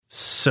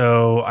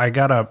So I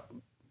got up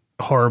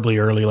horribly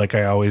early like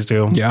I always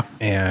do. Yeah.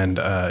 And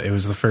it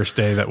was the first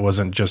day that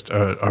wasn't just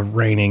a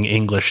raining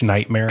English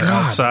nightmare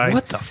outside.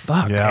 What the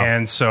fuck? Yeah.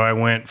 And so I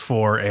went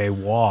for a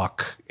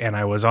walk, and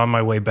I was on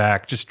my way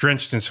back just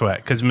drenched in sweat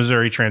because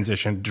Missouri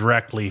transitioned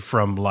directly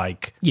from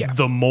like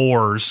the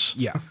moors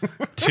Yeah.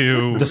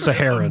 to The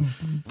Sahara.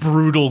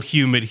 brutal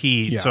humid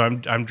heat. Yeah. So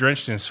I'm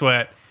drenched in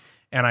sweat,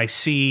 and I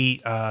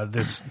see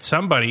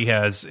somebody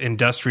has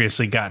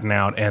industriously gotten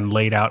out and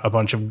laid out a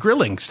bunch of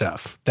grilling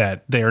stuff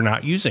that they're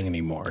not using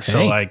anymore. So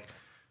Hey. like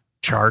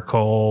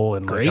charcoal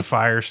and like a Great.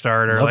 fire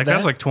starter, Love like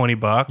that's that. like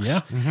 $20.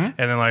 Yeah.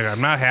 And then like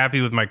I'm not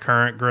happy with my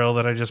current grill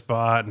that I just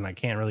bought, and I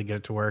can't really get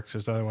it to work. So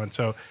there's another one.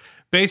 So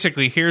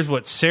basically, here's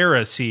what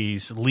Sarah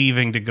sees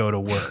leaving to go to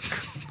work,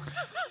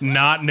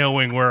 not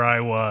knowing where I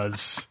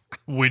was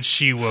when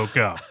she woke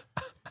up.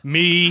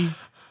 Me,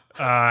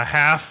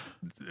 half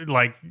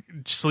like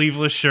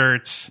sleeveless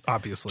shirts,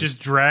 Obviously. just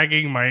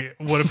dragging my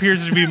what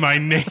appears to be my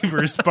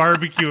neighbor's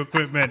barbecue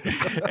equipment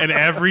and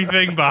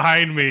everything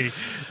behind me,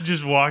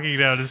 just walking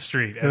down the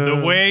street. And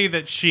the way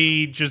that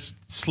she just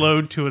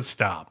slowed to a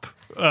stop,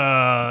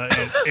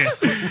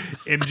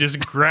 in just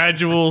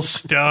gradual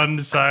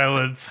stunned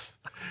silence,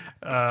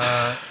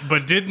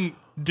 but didn't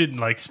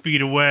like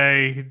speed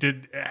away.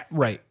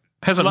 Right.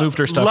 Hasn't moved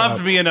her stuff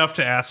Loved out. me enough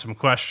to ask some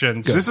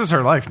questions. This is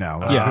her life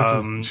now.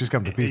 Yeah. She's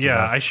come to peace Yeah,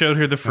 with that. I showed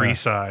her the free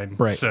sign.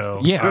 Right.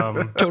 So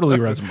Yeah. Totally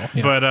reasonable.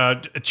 Yeah.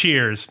 But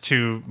cheers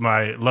to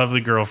my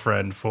lovely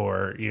girlfriend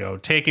for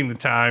taking the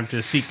time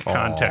to seek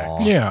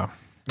context yeah.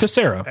 To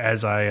Sarah.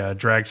 as I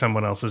drag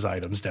someone else's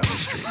items down the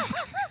street.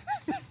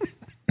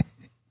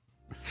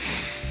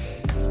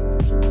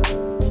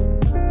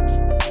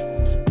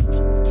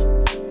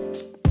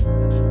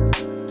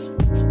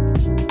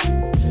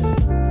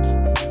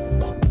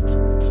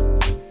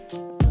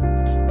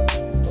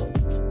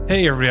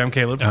 Hey everybody, I'm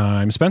Caleb.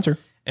 I'm Spencer.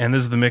 And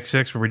this is the Mix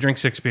 6, where we drink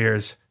 6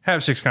 beers,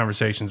 have 6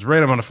 conversations,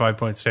 rate them on a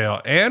 5-point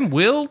scale, and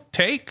we'll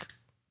take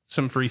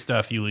some free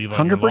stuff you leave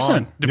on your 100%.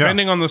 lawn,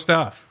 depending on the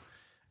stuff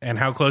and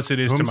how close it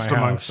is to my Whomst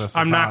amongst house. us is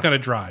I'm not not. going to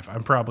drive.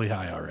 I'm probably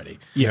high already.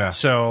 Yeah.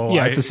 So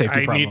Yeah, it's a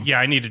safety problem.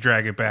 I need to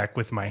drag it back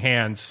with my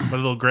hands, my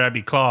little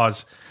grabby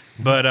claws.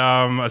 But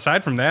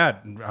aside from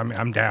that,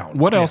 I'm down.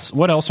 What else?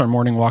 What else are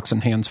morning walks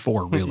and hands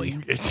for, really?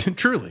 It's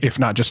truly. If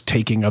not just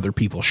taking other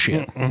people's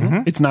shit.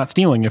 It's not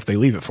stealing if they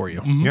leave it for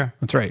you. Yeah.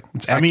 That's right.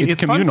 It's It's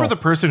communal. fun for the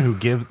person who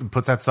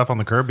puts that stuff on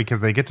the curb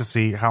because they get to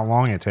see how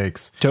long it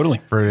takes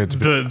Totally. for it to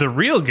be. the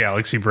real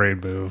Galaxy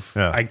Brain move,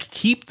 Yeah. I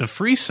keep the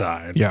free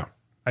side. Yeah.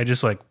 I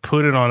just like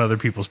put it on other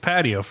people's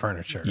patio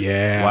furniture.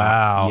 Yeah.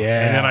 Wow.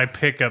 Yeah. And then I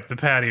pick up the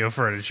patio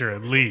furniture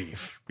and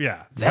leave.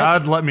 Yeah.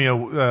 God let me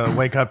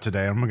wake up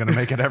today. I'm going to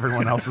make it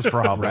everyone else's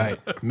problem.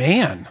 Right.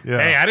 Man. Yeah.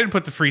 Hey, I didn't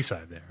put the free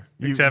side there,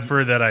 except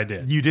for that I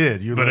did. You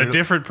did. You but a literally-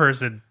 different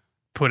person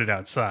put it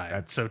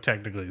outside. So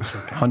technically the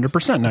same.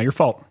 100%. Not your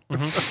fault.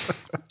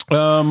 We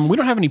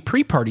don't have any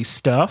pre-party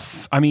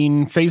stuff. I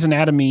mean, Phase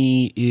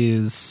Anatomy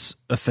is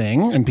a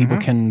thing, and people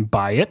can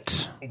buy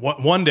it.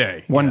 One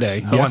day. One yes,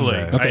 day. Hopefully.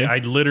 Yes. Okay. I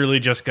literally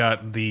just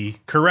got the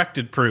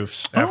corrected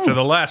proofs after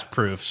the last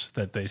proofs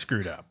that they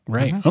screwed up.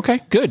 Right. Okay,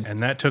 good. And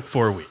that took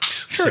 4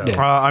 weeks. Sure it did.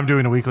 I'm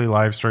doing a weekly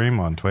live stream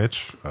on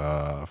Twitch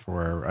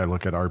where I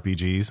look at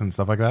RPGs and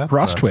stuff like that.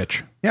 Ross So-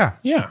 Twitch. Yeah.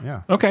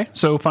 Yeah. Okay,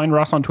 so find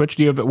Ross on Twitch.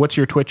 Do you have what's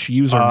your Twitch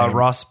username?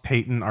 Ross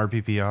Payton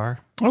RPPR.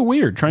 Oh,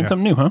 weird. Trying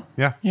something new, huh?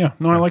 Yeah. Yeah.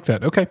 No, I like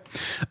that. Okay.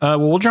 Well,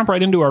 we'll jump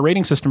right into our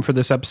rating system for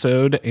this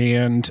episode.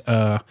 And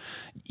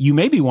you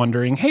may be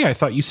wondering, hey, I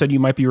thought you said you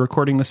might be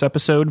recording this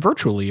episode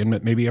virtually and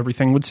that maybe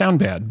everything would sound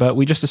bad. But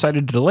we just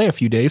decided to delay a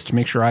few days to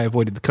make sure I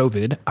avoided the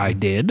COVID. I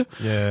did.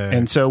 Yeah.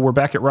 And so we're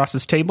back at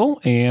Ross's table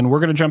and we're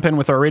going to jump in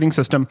with our rating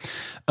system.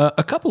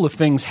 A couple of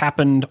things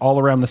happened all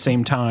around the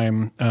same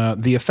time.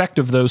 The effect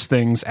of those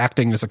things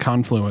acting as a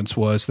confluence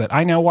was that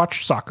I now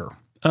watch soccer.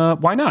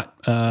 Why not?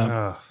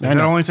 It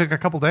only took a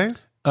couple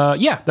days?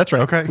 Yeah, that's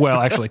right. Okay.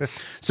 Well, actually,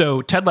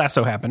 so Ted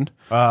Lasso happened.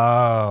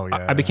 Oh,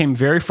 yeah. I became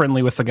very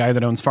friendly with the guy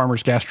that owns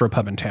Farmer's Gastro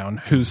Pub in town,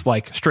 who's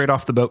like straight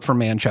off the boat from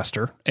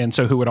Manchester, and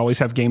so who would always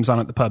have games on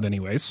at the pub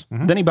anyways.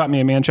 Then he bought me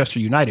a Manchester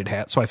United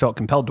hat, so I felt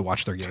compelled to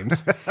watch their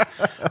games.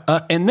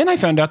 And then I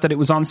found out that it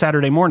was on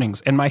Saturday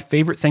mornings, and my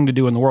favorite thing to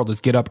do in the world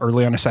is get up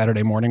early on a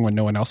Saturday morning when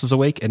no one else is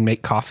awake and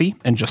make coffee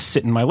and just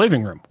sit in my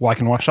living room while I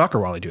can watch soccer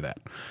while I do that.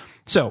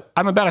 So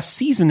I'm about a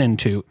season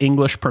into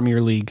English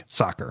Premier League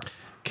soccer.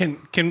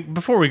 Can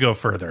before we go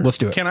further, Let's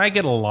do it. Can I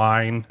get a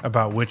line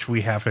about which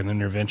we have an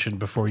intervention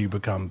before you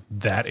become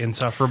that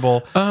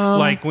insufferable?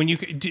 Like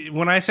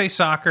when I say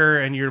soccer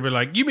and you're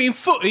like, you mean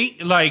footy?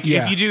 Like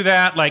Yeah. if you do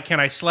that, like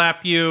can I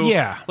slap you?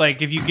 Yeah.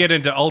 Like if you get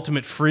into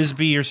ultimate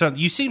frisbee or something,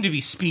 you seem to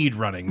be speed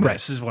running.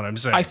 This is what I'm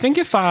saying. I think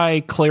if I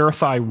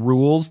clarify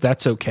rules,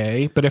 that's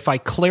okay. But if I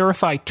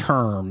clarify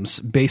terms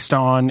based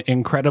on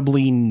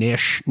incredibly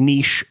niche,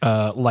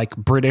 like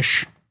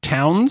British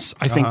towns,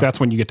 I think that's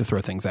when you get to throw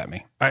things at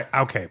me.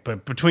 Okay,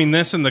 but between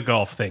this and the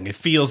golf thing, it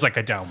feels like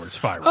a downward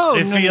spiral. Oh,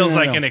 it no, feels no,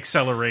 no, like no. an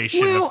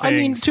acceleration Well, of I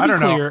mean, things. to I be don't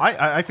clear, know.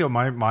 I feel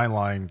my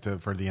line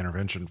for the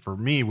intervention for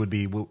me would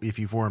be if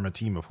you form a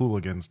team of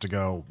hooligans to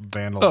go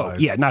vandalize. oh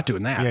yeah, not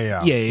doing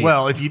that. Yeah.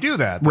 Well, if you do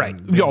that, right.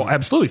 Yo,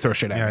 absolutely throw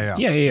shit at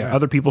me. Yeah.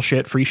 Other people's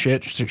shit, free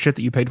shit that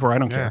you paid for. I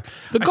don't care.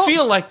 The I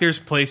feel like there's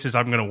places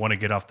I'm going to want to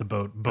get off the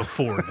boat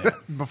before then.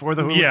 before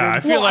the hooligans. Yeah, I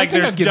feel like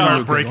there's start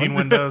dumb breaking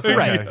windows.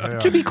 Right. Okay, yeah.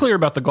 To be clear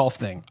about the golf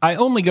thing, I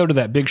only go to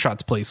that Big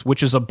Shots place,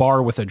 which is a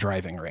bar with a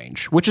driving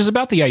range, which is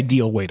about the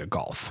ideal way to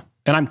golf.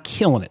 And I'm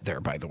killing it there,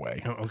 by the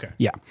way. Oh, okay.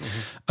 Yeah.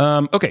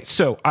 Okay,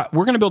 so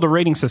we're going to build a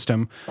rating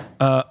system.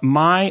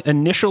 My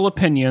initial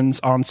opinions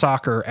on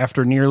soccer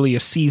after nearly a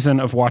season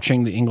of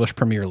watching the English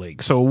Premier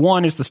League. So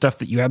 1 is the stuff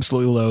that you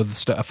absolutely loathe.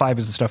 5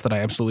 is the stuff that I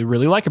absolutely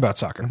really like about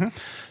soccer.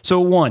 So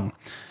 1,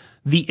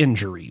 the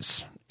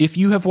injuries. If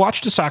you have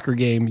watched a soccer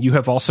game, you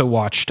have also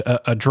watched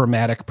a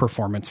dramatic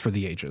performance for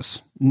the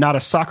ages. Not a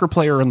soccer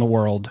player in the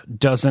world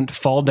doesn't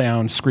fall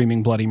down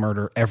screaming bloody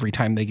murder every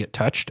time they get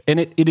touched. And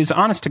it is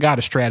honest to God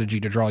a strategy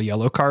to draw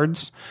yellow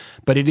cards,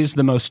 but it is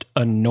the most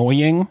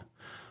annoying,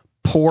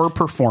 poor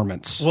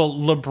performance. Well,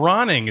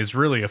 LeBroning is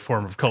really a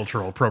form of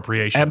cultural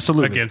appropriation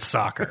Absolutely. against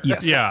soccer.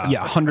 Yes. Yeah.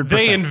 Yeah, 100%.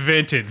 They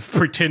invented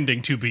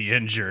pretending to be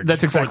injured.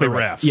 That's exactly for the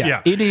right. ref.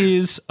 Yeah. It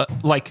is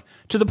like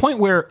to the point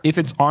where if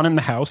it's on in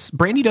the house,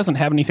 Brandy doesn't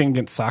have anything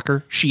against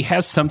soccer. She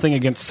has something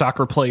against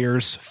soccer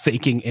players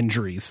faking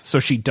injuries, so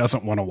she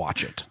doesn't want to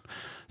watch it.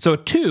 So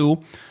 2,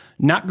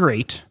 not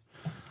great,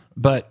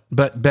 but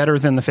better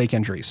than the fake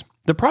injuries.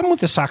 The problem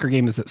with the soccer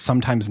game is that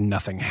sometimes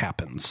nothing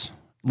happens.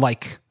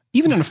 Like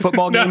even in a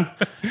football game,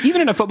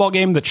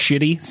 that's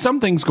shitty,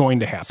 something's going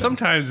to happen.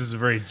 Sometimes it's a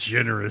very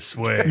generous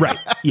way Right.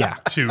 Yeah.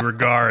 to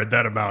regard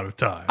that amount of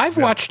time. I've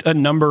watched a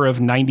number of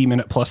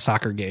 90-minute plus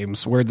soccer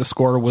games where the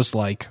score was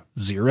like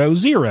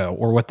 0-0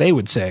 or what they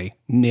would say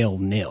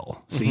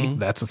 0-0. See,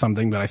 that's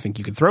something that I think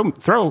you could throw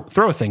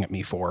a thing at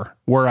me for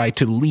were I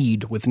to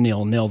lead with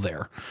 0-0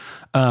 there.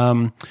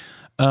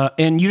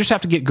 And you just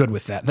have to get good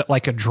with that. That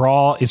like a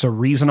draw is a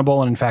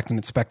reasonable and in fact an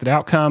expected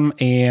outcome,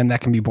 and that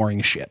can be boring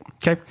as shit.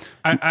 Okay.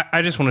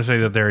 I just want to say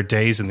that there are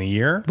days in the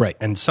year, Right.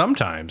 and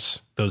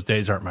sometimes those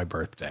days aren't my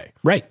birthday.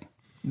 Right.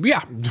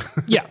 Yeah.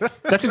 Yeah.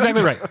 That's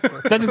exactly right.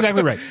 That's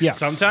exactly right. Yeah.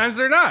 Sometimes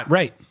they're not.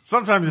 Right.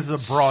 Sometimes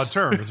it's a broad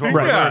term. Is what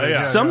Right. we're learning.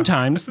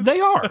 Sometimes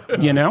they are,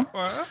 you know?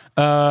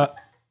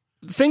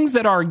 Things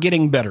that are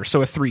getting better.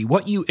 So a 3,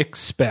 what you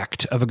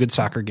expect of a good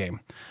soccer game.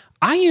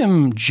 I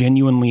am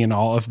genuinely in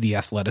awe of the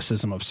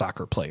athleticism of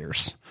soccer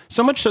players.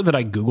 So much so that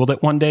I Googled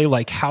it one day,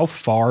 like how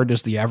far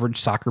does the average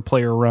soccer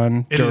player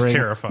run is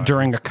terrifying.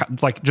 during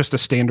just a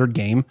standard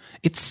game?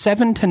 It's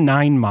 7 to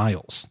 9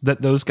 miles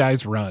that those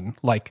guys run,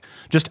 like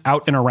just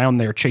out and around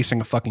there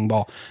chasing a fucking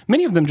ball.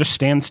 Many of them just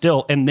stand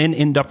still and then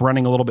end up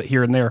running a little bit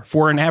here and there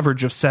for an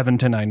average of 7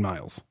 to 9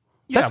 miles.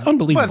 That's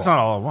unbelievable. But it's not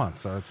all at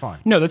once, so it's fine.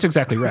 No, that's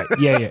exactly right.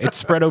 Yeah. It's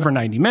spread over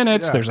 90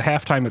 minutes. There's a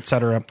halftime, et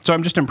cetera. So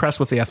I'm just impressed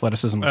with the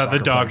athleticism of soccer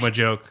The dogma players.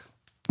 joke.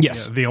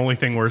 Yes. Yeah, the only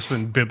thing worse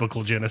than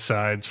biblical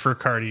genocides for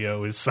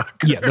cardio is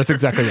soccer. Yeah, that's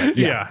exactly right.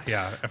 Yeah.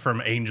 Yeah.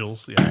 From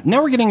angels. Yeah.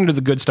 Now we're getting into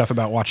the good stuff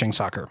about watching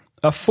soccer.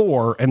 A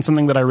 4, and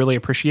something that I really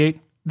appreciate,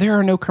 there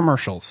are no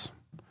commercials.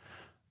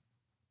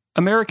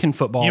 American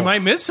football. You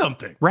might miss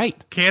something. Right.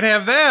 Can't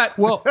have that.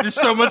 Well- there's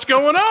so much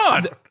going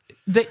on.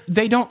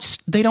 They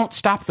don't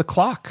stop the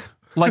clock.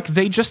 Like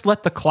they just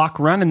let the clock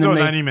run and So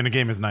then a 90-minute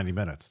game is 90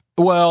 minutes.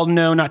 Well,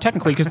 no, not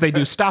technically, because they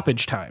do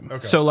stoppage time.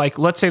 So, like,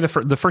 let's say the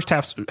first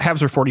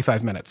halves are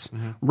 45 minutes.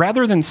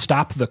 Rather than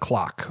stop the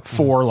clock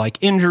for like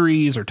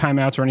injuries or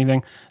timeouts or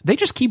anything, they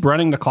just keep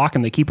running the clock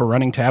and they keep a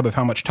running tab of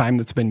how much time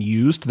that's been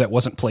used that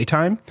wasn't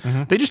playtime.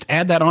 They just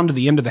add that on to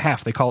the end of the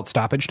half. They call it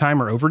stoppage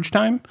time or overage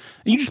time.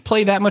 And you just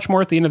play that much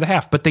more at the end of the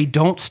half, but they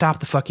don't stop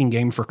the fucking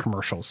game for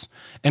commercials.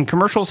 And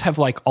commercials have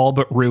like all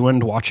but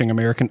ruined watching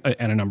American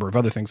and a number of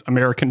other things.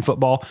 American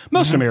football,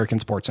 most American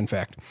sports, in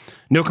fact.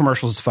 No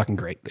commercials is fucking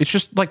great. It's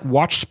just like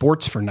watch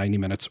sports for 90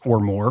 minutes or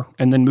more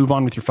and then move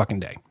on with your fucking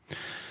day.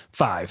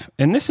 5.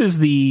 And this is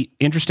the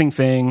interesting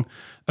thing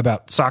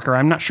about soccer.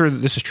 I'm not sure that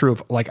this is true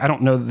of, like, I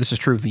don't know that this is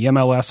true of the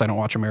MLS. I don't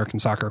watch American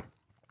soccer.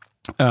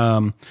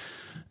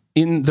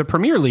 In the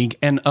Premier League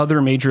and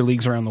other major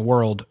leagues around the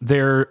world,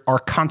 there are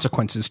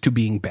consequences to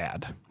being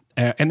bad.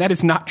 And that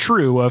is not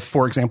true of,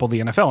 for example, the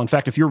NFL. In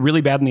fact, if you're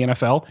really bad in the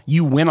NFL,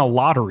 you win a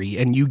lottery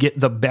and you get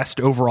the best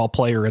overall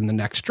player in the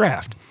next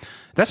draft.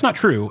 That's not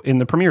true in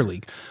the Premier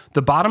League.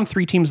 The bottom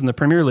 3 teams in the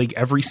Premier League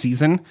every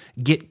season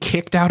get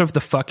kicked out of the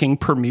fucking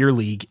Premier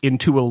League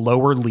into a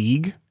lower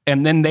league,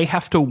 and then they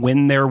have to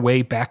win their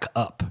way back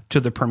up to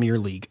the Premier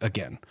League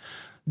again.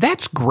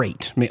 That's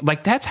great. I mean,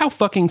 like, that's how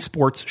fucking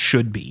sports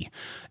should be.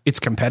 It's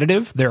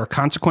competitive. There are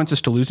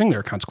consequences to losing. There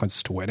are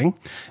consequences to winning.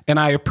 And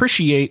I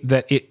appreciate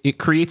that it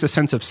creates a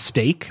sense of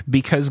stake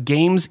because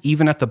games,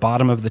 even at the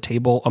bottom of the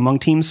table, among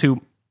teams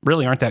who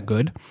really aren't that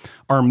good,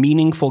 are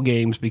meaningful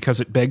games because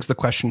it begs the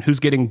question who's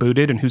getting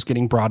booted and who's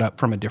getting brought up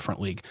from a different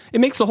league. It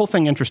makes the whole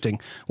thing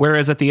interesting.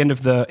 Whereas at the end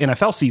of the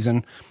NFL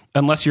season,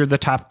 unless you're the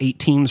top 8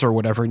 teams or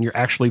whatever and you're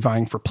actually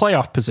vying for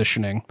playoff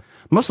positioning,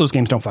 most of those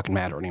games don't fucking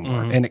matter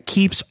anymore. And it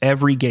keeps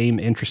every game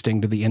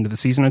interesting to the end of the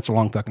season. It's a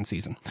long fucking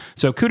season.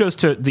 So kudos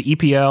to the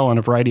EPL and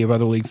a variety of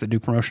other leagues that do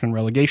promotion and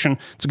relegation.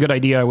 It's a good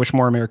idea. I wish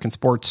more American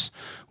sports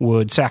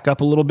would sack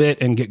up a little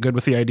bit and get good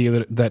with the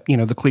idea that you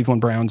know, the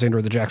Cleveland Browns and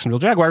or the Jacksonville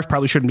Jaguars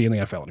probably shouldn't be in the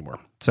NFL anymore.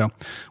 So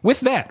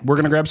with that, we're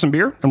going to grab some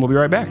beer and we'll be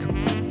right back.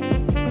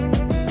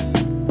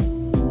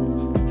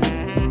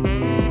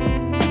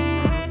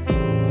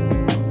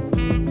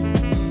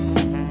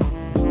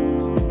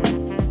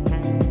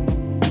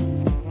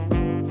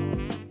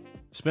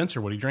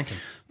 Spencer, what are you drinking?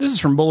 This is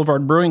from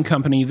Boulevard Brewing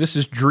Company. This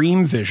is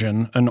Dream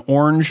Vision, an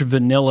orange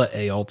vanilla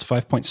ale. It's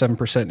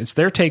 5.7%. It's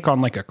their take on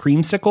like a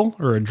creamsicle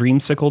or a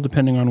dreamsicle,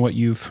 depending on what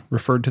you've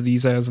referred to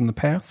these as in the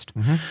past.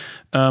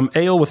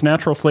 Ale with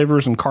natural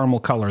flavors and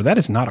caramel color. That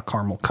is not a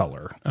caramel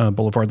color,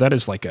 Boulevard. That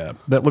is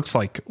that looks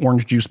like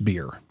orange juice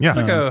beer. Yeah.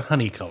 Like a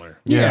honey color.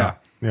 Yeah.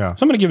 Yeah.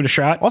 So I'm going to give it a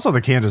shot. Also,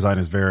 the can design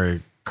is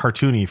very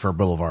cartoony for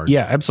Boulevard.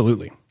 Yeah,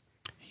 absolutely.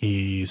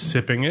 He's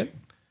sipping it.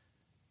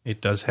 It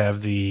does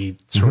have the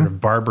sort of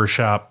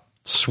barbershop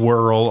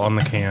swirl on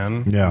the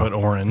can, but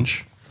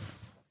orange.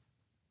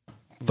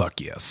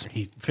 Fuck yes.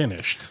 He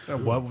finished.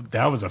 Well,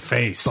 that was a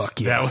face. Fuck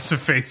yes. That was a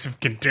face of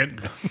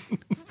contentment.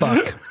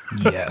 Fuck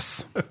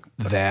yes.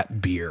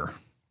 That beer.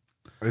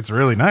 It's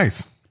really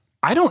nice.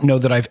 I don't know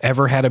that I've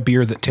ever had a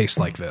beer that tastes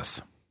like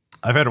this.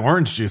 I've had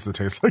orange juice that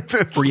tastes like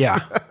this. Yeah.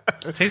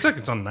 It tastes like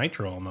it's on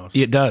nitro almost.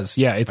 It does.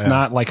 Yeah. It's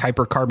not like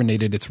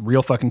hypercarbonated. It's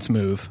real fucking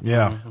smooth.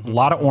 Yeah. A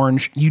lot of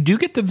orange. You do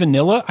get the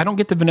vanilla. I don't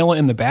get the vanilla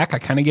in the back. I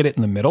kind of get it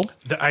in the middle.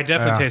 I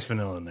definitely taste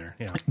vanilla in there.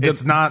 Yeah.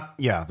 It's not,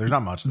 there's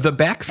not much. The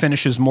back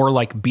finish is more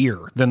like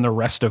beer than the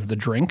rest of the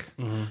drink.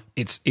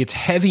 It's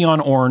heavy on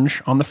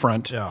orange on the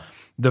front. Yeah.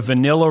 The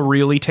vanilla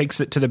really takes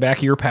it to the back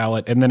of your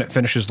palate, and then it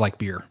finishes like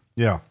beer.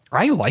 Yeah.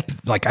 I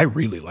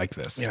really like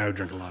this. Yeah, I would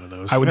drink a lot of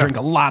those. I would drink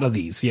a lot of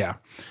these. Yeah.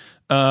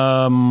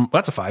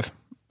 That's a 5.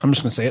 I'm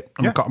just going to say it.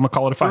 I'm going to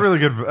call it a 5. It's a really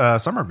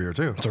good summer beer,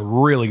 too. It's a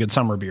really good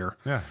summer beer.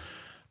 Yeah.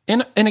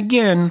 And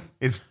again,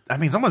 it's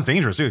almost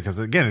dangerous, too, because,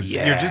 again,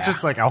 you're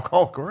just like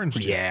alcoholic orange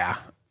juice. Yeah.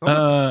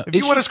 If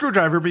you want a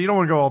screwdriver, but you don't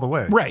want to go all the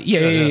way. Right.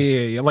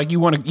 Yeah. Like you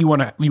want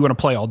to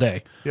play all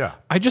day. Yeah.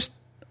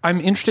 I'm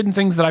interested in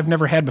things that I've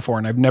never had before,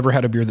 and I've never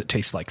had a beer that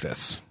tastes like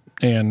this.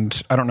 And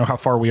I don't know how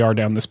far we are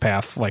down this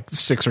path, like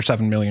 6 or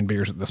 7 million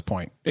beers at this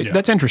point.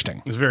 That's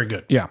interesting. It's very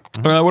good. Yeah.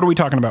 What are we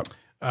talking about?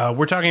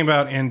 We're talking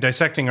about in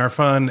Dissecting Our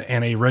Fun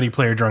and a Ready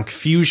Player Drunk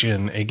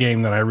Fusion, a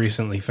game that I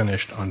recently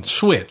finished on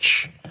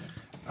Switch,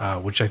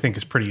 which I think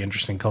is pretty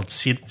interesting, called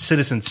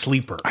Citizen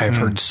Sleeper. I have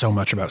heard so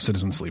much about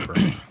Citizen Sleeper.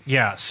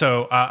 Yeah,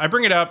 so I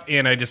bring it up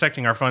in a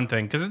Dissecting Our Fun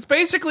thing because it's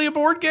basically a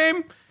board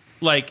game.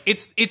 Like,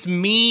 it's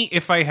me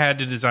if I had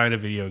to design a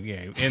video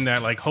game, in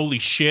that, like, holy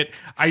shit,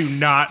 I do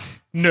not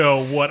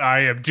know what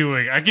I am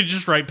doing. I could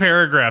just write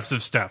paragraphs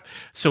of stuff.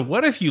 So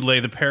what if you lay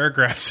the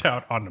paragraphs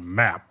out on a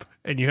map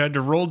and you had to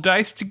roll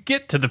dice to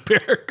get to the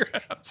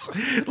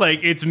paragraphs?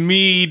 Like, it's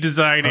me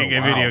designing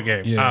a video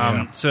game.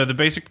 Yeah. So the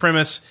basic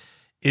premise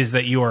is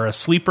that you are a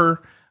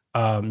sleeper,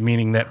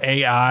 meaning that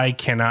AI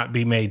cannot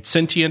be made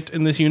sentient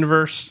in this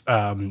universe.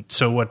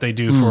 So what they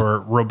do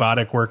for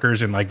robotic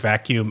workers in like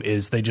vacuum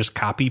is they just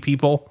copy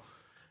people,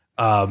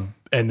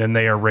 and then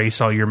they erase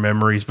all your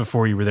memories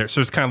before you were there.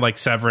 So it's kind of like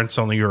Severance,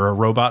 only you're a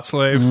robot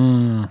slave.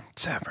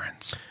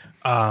 Severance.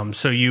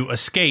 So you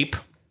escape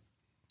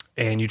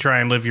and you try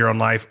and live your own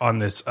life on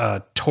this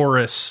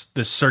Taurus,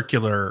 this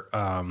circular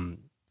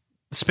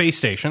space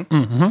station.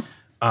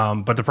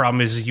 But the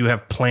problem is you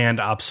have planned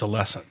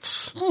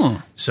obsolescence.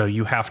 So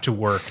you have to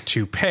work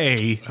to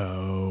pay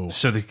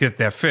so to get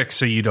that fixed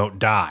so you don't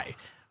die.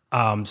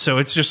 So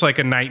it's just like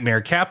a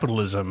nightmare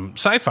capitalism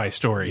sci-fi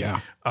story.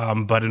 Yeah.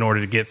 But in order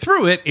to get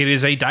through it, it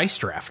is a dice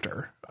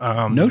drafter.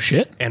 No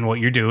shit. And what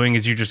you're doing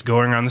is you're just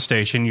going around the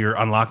station, you're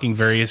unlocking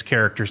various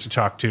characters to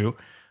talk to,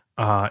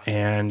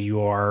 and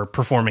you are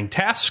performing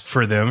tasks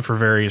for them for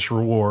various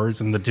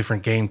rewards and the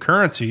different game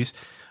currencies,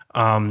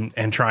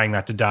 and trying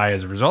not to die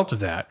as a result of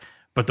that.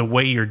 But the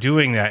way you're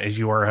doing that is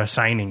you are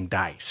assigning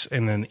dice.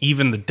 And then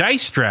even the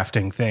dice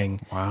drafting thing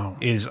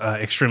is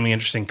extremely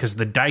interesting because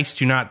the dice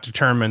do not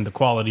determine the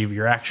quality of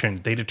your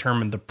action. They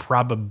determine the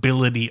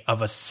probability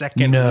of a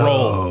second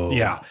roll.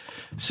 Yeah.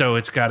 So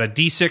it's got a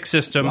D6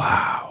 system.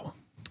 Wow.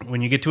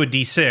 When you get to a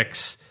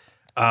D6,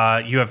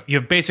 you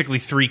have basically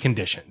 3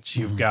 conditions.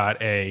 You've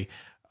got a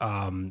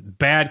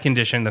bad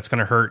condition that's going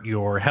to hurt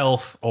your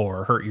health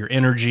or hurt your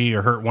energy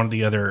or hurt one of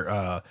the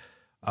other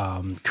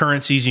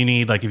currencies you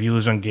need, like if you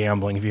lose on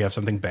gambling, if you have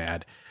something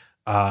bad.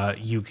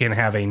 You can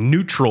have a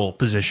neutral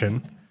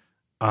position,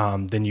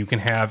 then you can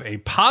have a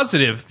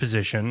positive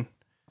position,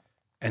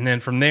 and then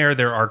from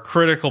there are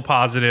critical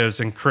positives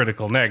and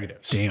critical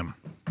negatives. Damn.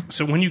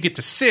 So when you get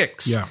to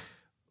 6,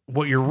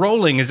 what you're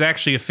rolling is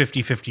actually a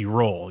 50-50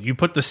 roll. You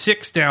put the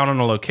 6 down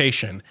on a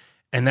location,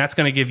 and that's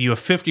going to give you a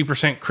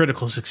 50%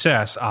 critical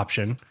success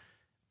option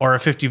or a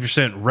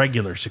 50%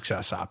 regular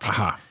success option.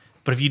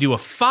 But if you do a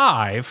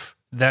 5,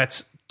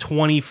 that's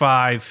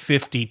 25,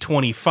 50,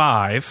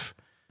 25.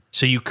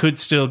 So you could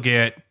still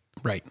get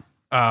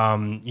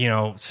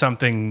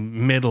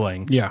something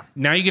middling. Yeah.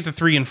 Now you get to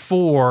 3 and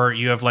 4,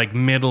 you have like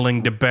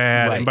middling to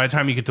bad. Right. And by the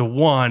time you get to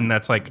 1,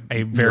 that's like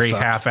a very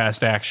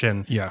half-assed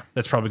action. Yeah.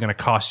 That's probably going to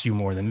cost you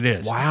more than it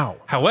is. Wow.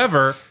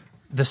 However,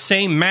 the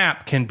same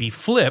map can be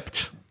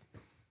flipped.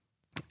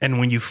 And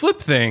when you flip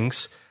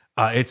things,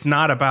 it's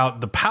not about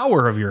the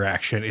power of your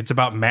action. It's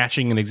about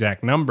matching an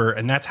exact number.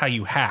 And that's how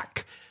you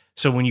hack.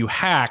 So when you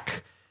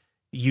hack,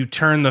 you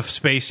turn the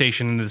space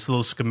station into this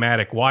little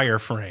schematic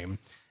wireframe.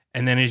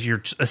 And then as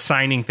you're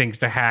assigning things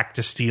to hack,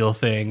 to steal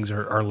things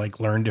or like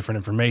learn different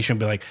information,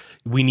 be like,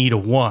 we need a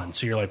 1.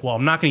 So you're like, well,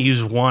 I'm not going to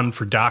use 1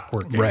 for dock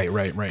working.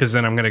 Right. Because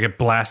then I'm going to get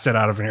blasted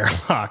out of an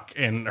airlock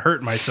and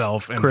hurt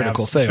myself and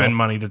Critical have to spend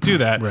money to do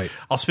that. Right.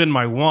 I'll spend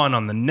my 1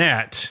 on the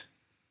net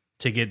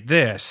to get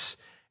this.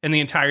 And the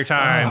entire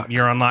time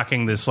you're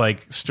unlocking this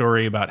like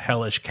story about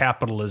hellish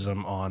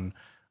capitalism on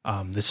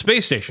the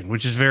space station,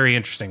 which is very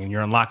interesting. And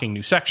you're unlocking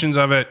new sections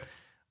of it.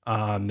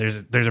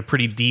 There's a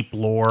pretty deep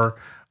lore.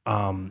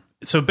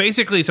 So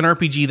basically it's an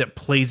RPG that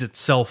plays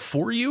itself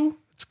for you.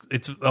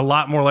 It's a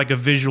lot more like a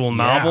visual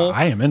novel. Yeah,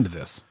 I am into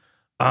this.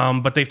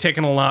 But they've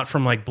taken a lot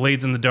from like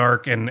Blades in the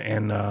Dark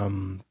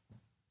and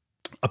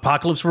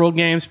Apocalypse World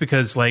games,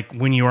 because like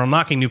when you're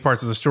unlocking new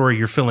parts of the story,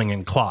 you're filling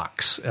in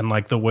clocks, and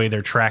like the way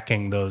they're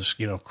tracking those,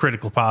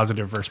 critical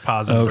positive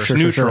versus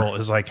neutral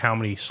is like how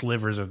many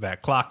slivers of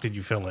that clock did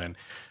you fill in,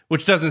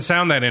 which doesn't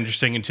sound that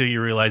interesting until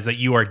you realize that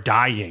you are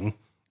dying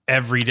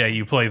every day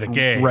you play the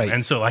game. Right.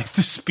 And so like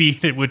the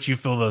speed at which you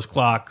fill those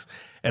clocks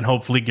and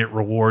hopefully get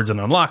rewards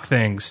and unlock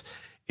things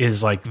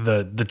is like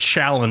the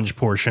challenge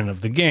portion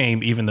of the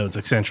game, even though it's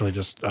essentially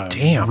just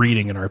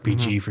reading an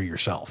RPG for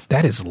yourself.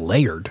 That is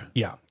layered.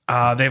 Yeah.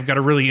 They've got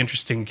a really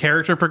interesting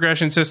character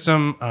progression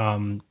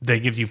system. They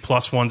give you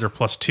 +1s or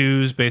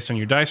 +2s based on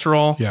your dice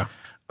roll. Yeah.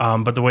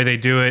 But the way they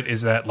do it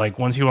is that like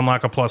once you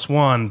unlock a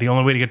 +1, the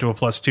only way to get to a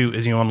 +2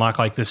 is you unlock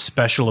like this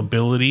special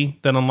ability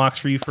that unlocks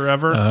for you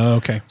forever.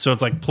 Okay. So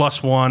it's like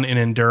 +1 in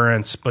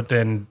endurance, but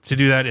then to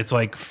do that, it's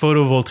like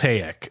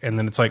photovoltaic. And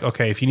then it's like,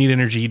 okay, if you need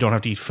energy, you don't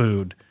have to eat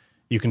food.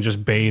 You can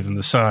just bathe in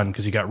the sun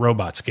because you got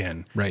robot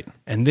skin. Right.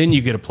 And then you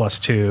get a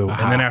 +2.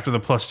 And then after the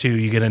 +2,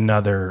 you get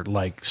another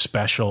like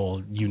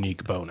special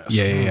unique bonus.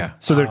 Yeah.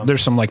 So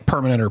there's some like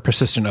permanent or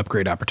persistent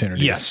upgrade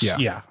opportunities. Yes.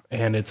 Yeah.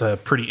 And it's a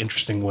pretty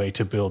interesting way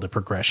to build a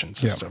progression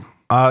system.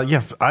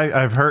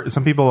 I've heard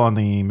some people on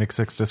the Mix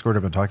 6 Discord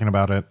have been talking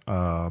about it.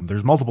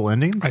 There's multiple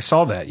endings. I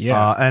saw that.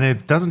 Yeah. And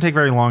it doesn't take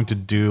very long to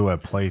do a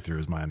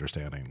playthrough, is my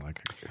understanding.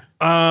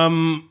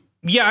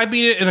 Yeah, I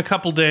beat it in a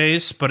couple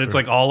days, but it's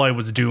like all I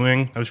was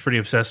doing. I was pretty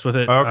obsessed with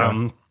it.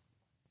 Okay.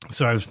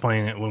 So I was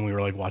playing it when we were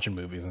like watching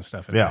movies and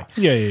stuff. Yeah.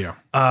 Yeah.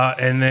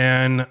 And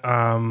then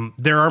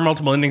there are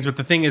multiple endings, but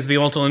the thing is the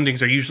multiple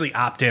endings are usually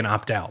opt-in,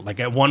 opt-out. Like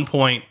at one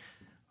point,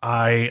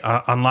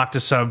 I unlocked a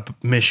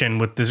submission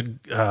with this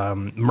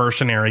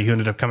mercenary who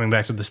ended up coming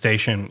back to the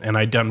station, and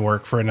I'd done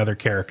work for another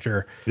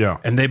character. Yeah.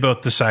 And they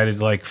both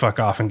decided like, fuck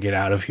off and get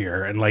out of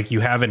here. And like you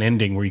have an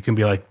ending where you can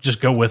be like,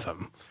 just go with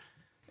them.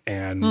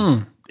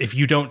 And if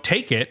you don't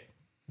take it,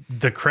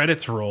 the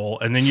credits roll,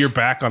 and then you're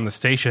back on the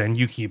station and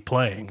you keep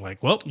playing.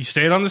 Like, well, you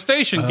stayed on the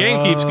station,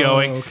 game keeps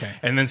going. Okay.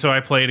 And then so I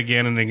played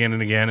again and again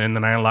and again, and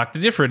then I unlocked a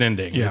different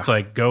ending. Yeah. It's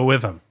like, go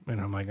with them.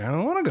 And I'm like, I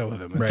don't want to go with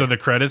them. And so Right. the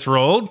credits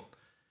rolled,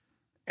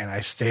 and I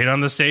stayed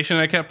on the station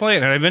and I kept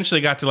playing. And I eventually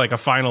got to like a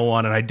final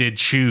one, and I did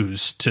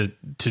choose to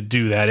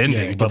do that you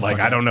ending. did But the like,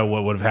 fucking- I don't know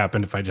what would have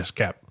happened if I just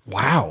kept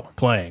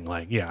playing.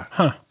 Like, yeah.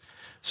 Huh.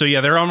 So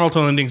yeah, there are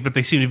multiple endings, but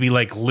they seem to be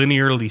like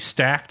linearly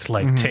stacked.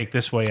 Like take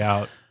this way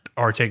out,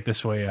 or take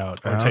this way out,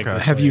 or take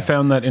this Have way you out.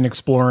 found that in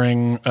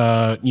exploring,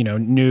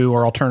 new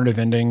or alternative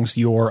endings,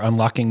 you're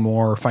unlocking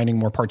more, finding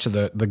more parts of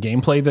the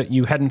gameplay that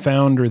you hadn't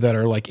found, or that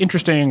are like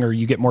interesting, or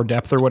you get more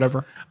depth, or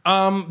whatever?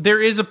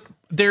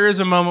 There is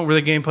a moment where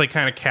the gameplay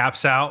kind of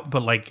caps out,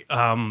 but like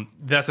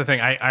that's the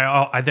thing.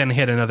 I then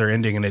hit another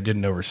ending and it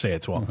didn't overstay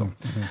its welcome.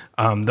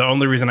 The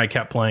only reason I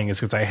kept playing is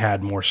because I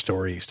had more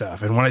story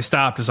stuff, and when I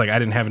stopped, it's like I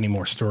didn't have any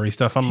more story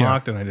stuff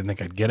unlocked, and I didn't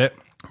think I'd get it.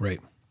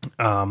 Right.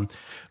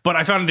 But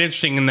I found it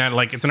interesting in that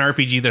like it's an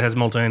RPG that has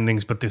multi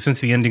endings, but since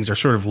the endings are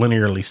sort of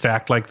linearly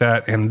stacked like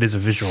that, and it is a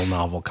visual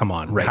novel, come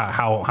on, Right.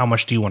 How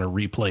much do you want to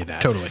replay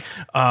that? Totally.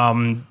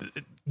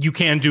 You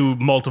can do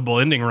multiple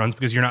ending runs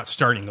because you're not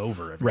starting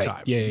over every Right.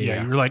 time.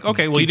 Yeah. You're like,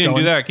 okay, well, Keep you didn't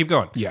going. do that. Keep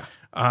going. Yeah.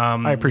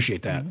 I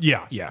appreciate that.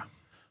 Yeah. Yeah.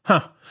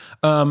 Huh.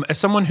 As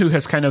someone who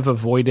has kind of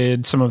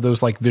avoided some of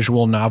those like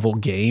visual novel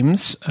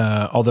games,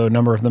 although a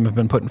number of them have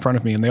been put in front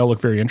of me and they all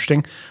look very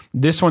interesting,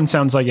 this one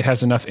sounds like it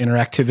has enough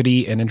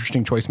interactivity and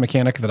interesting choice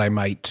mechanic that I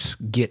might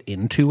get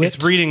into it.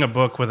 It's reading a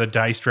book with a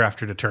dice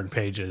drafter to turn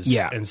pages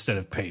Yeah. instead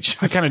of pages.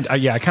 I kind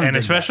of and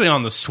especially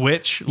on the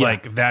Switch,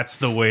 like that's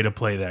the way to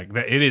play that.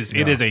 It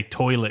is a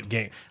toilet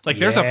game. Like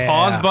there's a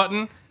pause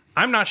button.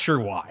 I'm not sure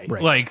why.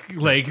 Right.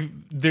 Like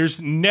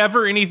there's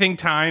never anything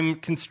time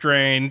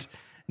constrained.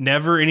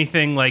 Never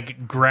anything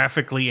like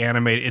graphically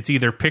animated. It's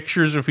either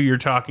pictures of who you're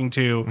talking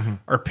to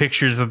or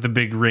pictures of the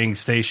big ring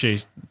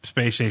space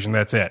station.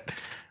 That's it.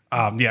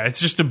 It's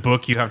just a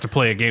book you have to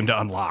play a game to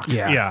unlock.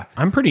 Yeah.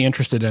 I'm pretty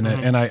interested in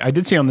it. And I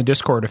did see on the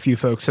Discord a few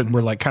folks that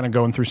were like kind of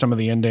going through some of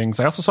the endings.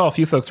 I also saw a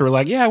few folks that were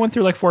like, I went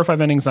through like 4 or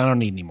 5 endings. I don't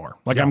need any more.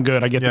 Like, I'm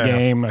good. I get the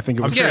game. I think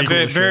it was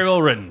very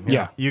well written.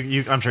 Yeah.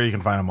 I'm sure you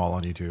can find them all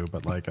on YouTube.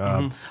 But like,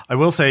 I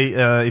will say,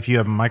 if you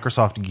have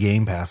Microsoft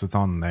Game Pass, it's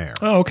on there.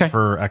 Oh, okay.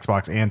 For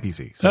Xbox and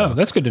PC. So,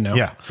 that's good to know.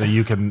 Yeah. So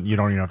you don't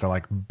even have to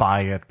like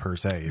buy it per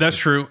se. That's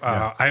true.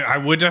 I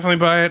would definitely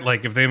buy it.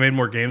 Like if they made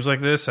more games like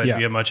this, I'd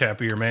be a much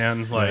happier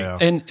man. Like,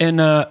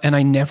 and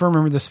I never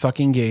remember this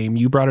fucking game.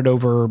 You brought it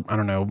over, I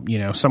don't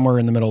know, somewhere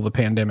in the middle of the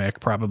pandemic,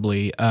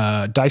 probably.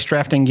 Dice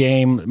drafting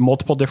game,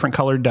 multiple different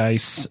colored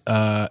dice,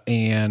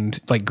 and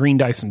like green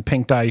dice and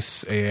pink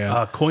dice, and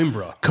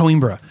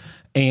Coimbra.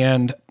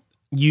 And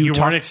you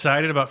weren't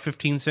excited about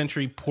 15th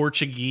century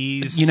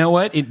Portuguese. You know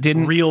what? It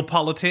didn't real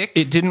politic.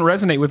 It didn't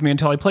resonate with me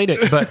until I played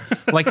it. But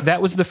like that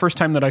was the first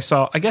time that I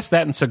saw. I guess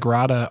that and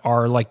Sagrada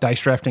are like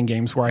dice drafting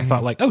games where I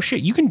thought like, oh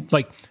shit, you can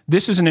like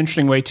this is an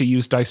interesting way to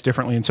use dice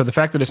differently. And so the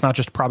fact that it's not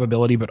just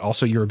probability, but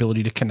also your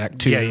ability to connect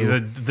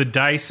to the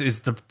dice is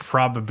the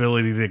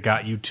probability that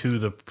got you to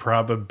the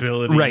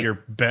probability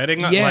you're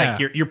betting on. Yeah.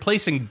 Like you're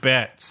placing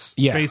bets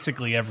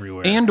basically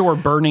everywhere, and or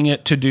burning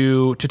it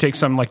to take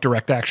some like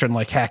direct action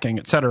like hacking,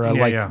 etc.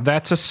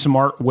 That's a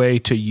smart way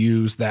to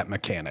use that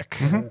mechanic,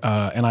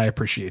 and I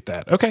appreciate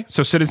that. Okay,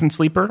 so Citizen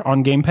Sleeper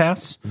on Game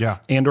Pass,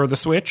 and or the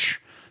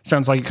Switch.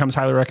 Sounds like it comes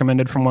highly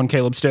recommended from one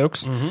Caleb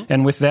Stokes.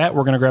 And with that,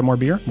 we're going to grab more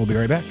beer. We'll be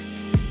right back.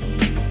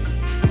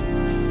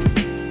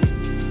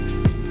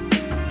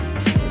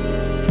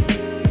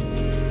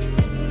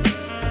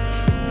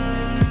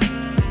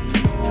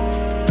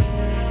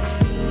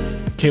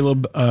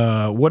 Caleb,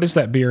 what is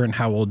that beer and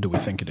how old do we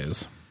think it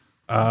is?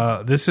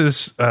 This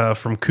is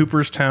from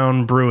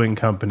Cooperstown Brewing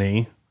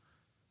Company,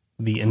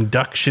 the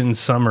Induction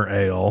Summer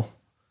Ale,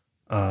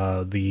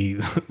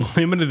 the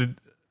limited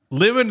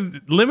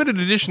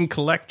edition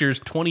collectors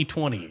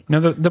 2020. Now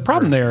the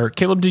problem there,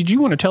 Caleb, did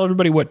you want to tell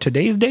everybody what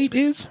today's date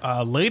is?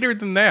 Later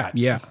than that.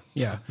 Yeah.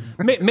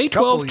 May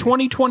 12,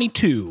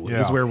 2022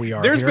 is where we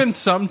are. There's been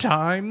some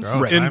times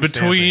in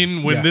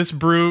between when this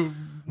brew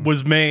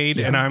was made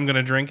and I'm going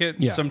to drink it.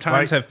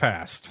 Sometimes have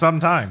passed.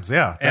 Sometimes,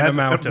 yeah.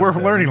 We're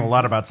learning a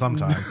lot about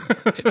sometimes.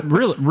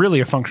 really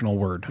a functional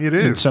word. It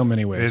is. In so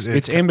many ways.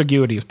 Its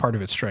ambiguity is part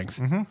of its strength.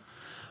 Smells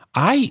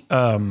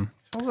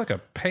like a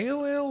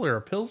pale ale or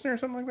a pilsner or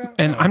something like that.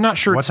 And I'm not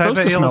sure it's supposed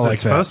to smell like that.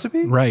 Supposed to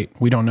be? Right.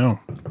 We don't know.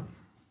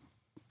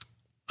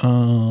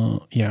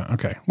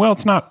 Okay. Well,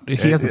 it's not.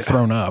 He hasn't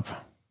thrown up.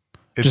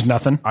 Just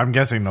nothing. I'm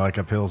guessing like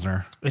a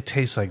pilsner. It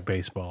tastes like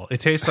baseball. It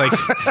tastes like,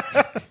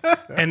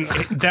 and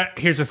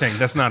here's the thing.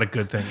 That's not a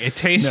good thing. It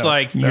tastes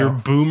like your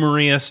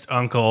boomeriest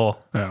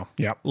uncle. Oh,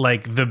 yeah.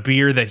 Like the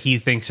beer that he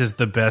thinks is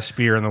the best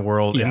beer in the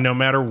world. Yeah. And no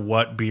matter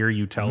what beer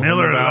you tell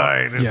Miller him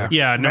about,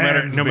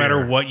 Lite no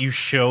matter what you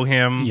show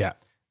him, yeah.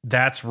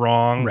 That's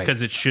wrong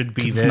because it should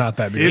be this. It's not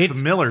that beer.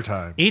 It's Miller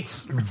time.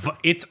 It's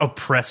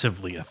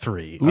oppressively a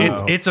 3.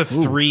 It's a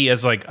 3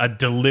 as like a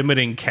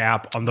delimiting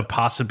cap on the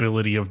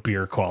possibility of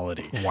beer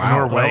quality.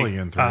 Wow,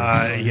 Orwellian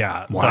 3.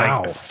 Yeah,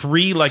 wow. Like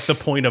 3, like the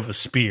point of a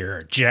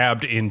spear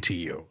jabbed into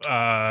you.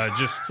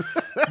 Just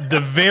the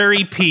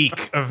very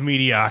peak of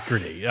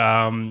mediocrity.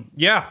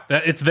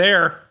 It's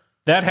there.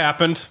 That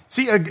happened.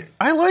 See,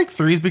 I like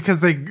 3s because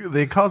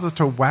they cause us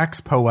to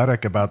wax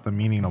poetic about the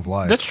meaning of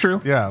life. That's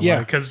true. Yeah,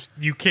 because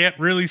you can't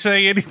really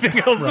say anything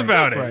else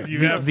about it. Right. You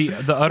have the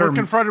utter we're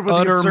confronted with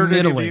utter the absurdity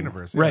middling. of the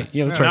universe. Right.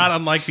 Yeah, that's right. Not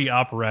unlike the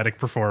operatic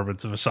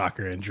performance of a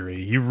soccer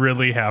injury. You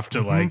really have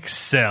to like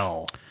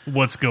sell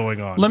what's going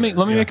on. Let me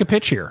make a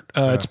pitch here.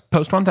 It's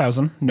post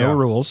 1000, no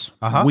rules.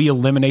 We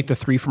eliminate the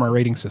 3 from our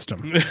rating system.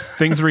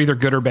 Things are either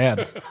good or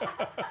bad.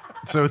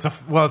 So it's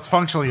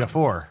functionally a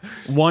 4.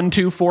 1,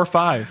 2, 4,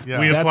 5.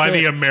 Yeah. We apply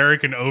the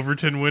American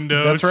Overton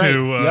window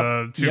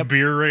to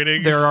beer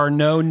ratings. There are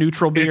no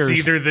neutral beers.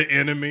 It's either the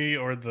enemy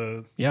or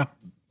the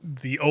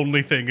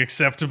only thing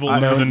acceptable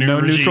under the new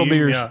no regime. Neutral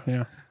beers.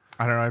 Yeah.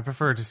 I don't know. I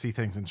prefer to see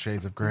things in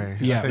shades of gray.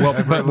 Yeah,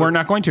 but we're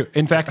not going to.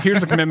 In fact,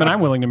 here's a commitment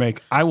I'm willing to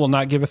make. I will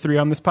not give a 3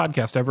 on this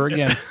podcast ever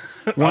again.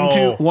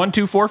 1,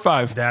 2, 4,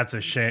 5. That's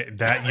a shame.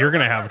 That you're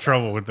going to have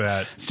trouble with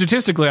that.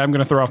 Statistically, I'm going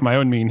to throw off my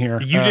own mean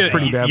here. You did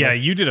pretty badly. Yeah,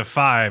 you did a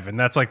 5, and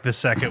that's like the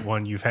second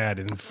one you've had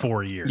in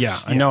 4 years. Yeah,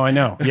 I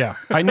know. Yeah,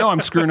 I know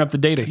I'm screwing up the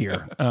data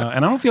here,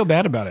 and I don't feel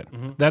bad about it.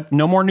 That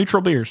no more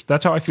neutral beers.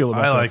 That's how I feel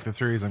about I this. like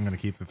the 3s. I'm going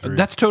to keep the 3s.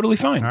 That's totally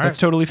fine. That's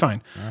totally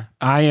fine.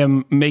 I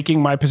am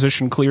making my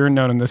position clear and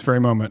known in this very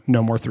moment.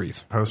 No more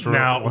 3s.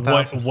 Now,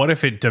 what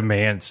if it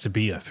demands to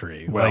be a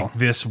 3? Well, like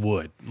this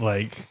would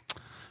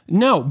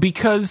No,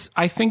 because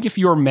I think if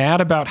you're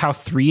mad about how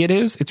 3 it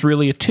is, it's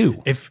really a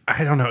 2. If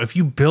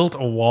you built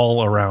a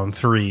wall around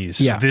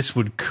 3s, this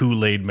would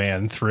Kool-Aid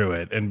Man through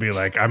it and be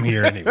like, I'm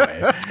here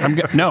anyway. I'm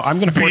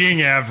going to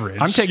being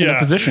average. I'm taking a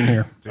position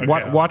here.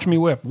 Okay. Watch me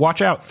whip.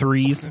 Watch out,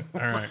 3s. All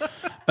right.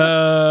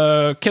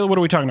 Caleb, what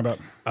are we talking about?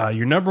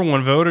 Your number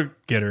one voter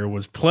getter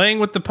was playing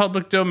with the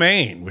public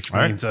domain, which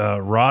right. means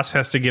Ross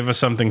has to give us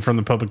something from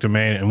the public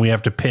domain, and we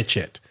have to pitch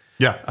it.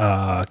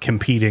 Yeah.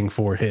 Competing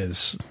for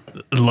his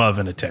love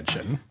and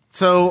attention.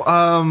 So,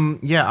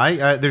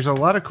 I there's a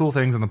lot of cool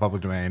things in the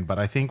public domain, but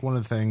I think one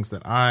of the things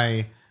that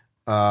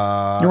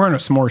You're wearing a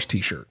s'mores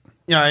t-shirt.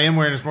 I am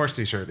wearing a s'mores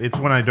t-shirt. It's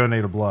when I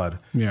donated blood.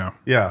 Yeah.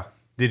 Yeah.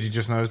 Did you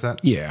just notice that?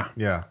 Yeah.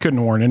 Yeah. Couldn't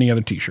have worn any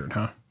other t-shirt,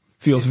 huh?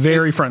 Feels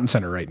very front and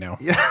center right now.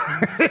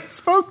 It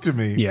spoke to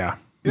me. Yeah.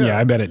 Yeah,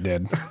 I bet it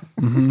did.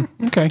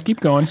 Okay,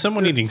 keep going.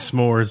 Someone eating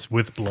s'mores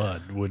with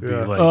blood would be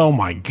like Oh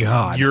my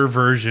God. your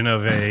version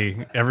of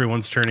a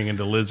everyone's turning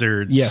into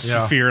lizards. Yes.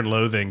 Yeah. Fear and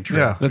loathing trip.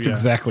 Yeah. That's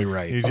exactly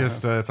right. You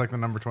just, it's like the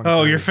number 20.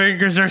 Oh, your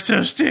fingers are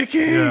so sticky.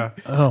 Yeah.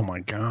 Oh my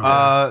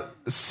God.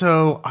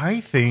 So I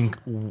think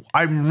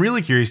I'm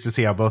really curious to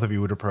see how both of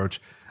you would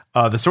approach.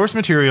 The source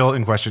material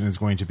in question is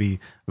going to be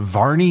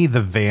Varney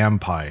the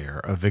Vampire,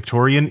 a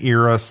Victorian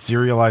era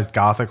serialized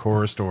gothic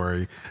horror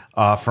story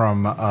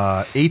from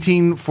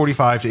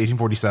 1845 to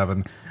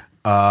 1847.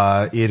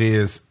 It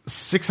is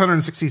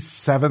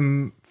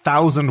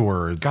 667,000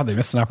 words. God, they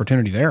missed an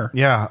opportunity there.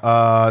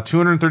 Yeah,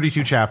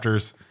 232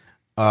 chapters.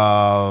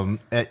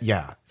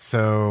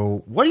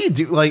 So what do you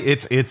do? Like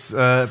it's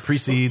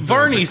precedes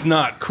Varney's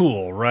not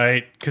cool,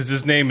 right? Because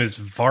his name is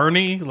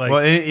Varney. Like,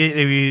 Well,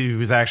 it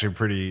was actually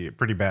pretty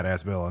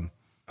badass villain.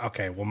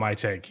 okay, well, my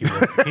take, he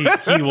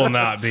will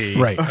not be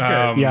Right.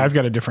 Yeah, I've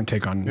got a different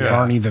take on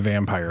Varney the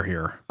Vampire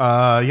here.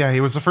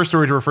 It was the first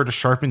story to refer to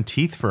sharpened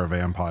teeth for a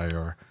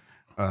vampire.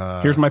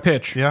 Here's my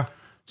pitch. Yeah,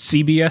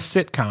 CBS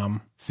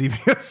sitcom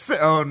CBS.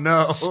 Oh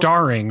no,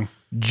 starring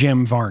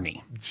Jim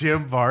Varney.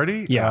 Jim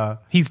Varney. Yeah,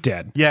 he's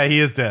dead. Yeah, he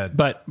is dead.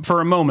 But for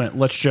a moment,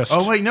 let's just...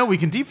 Oh wait, no, we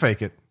can deep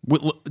fake it.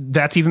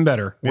 That's even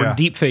better. We're Yeah.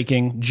 deep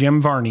faking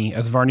Jim Varney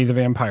as Varney the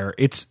Vampire.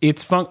 It's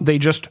fun. They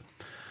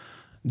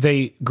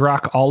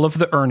grok all of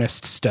the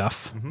Ernest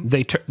stuff.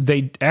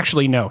 They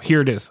actually no.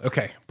 Here it is.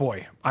 Okay,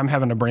 boy, I'm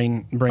having a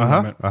brain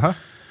moment.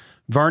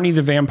 Varney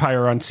the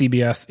Vampire on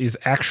CBS is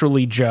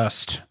actually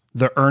just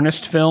the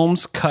Ernest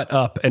films cut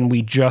up, and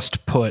we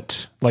just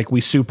put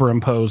we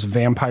superimpose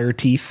vampire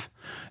teeth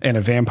and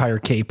a vampire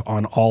cape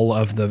on all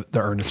of the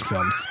Ernest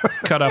films,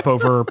 cut up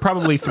over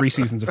probably 3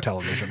 seasons of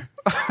television.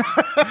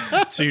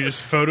 So you're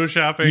just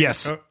photoshopping?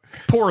 Yes. Oh.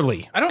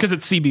 Poorly, because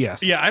it's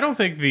CBS. Yeah, I don't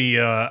think the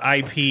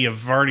IP of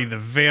Varney the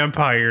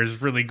Vampire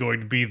is really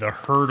going to be the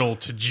hurdle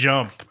to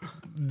jump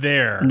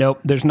there. Nope,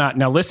 there's not.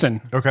 Now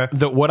listen. Okay.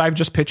 What I've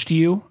just pitched to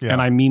you, Yeah.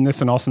 and I mean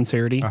this in all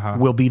sincerity,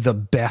 will be the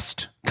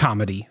best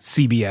comedy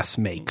CBS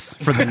makes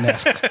for the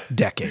next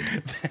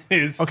decade.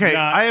 It's Okay,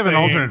 not I have an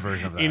saying alternate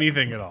version of that.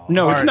 Anything at all.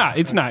 No, it's right. not.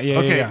 It's not. Yeah,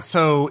 Okay, yeah.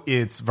 so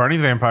it's Varney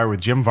the Vampire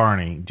with Jim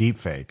Varney,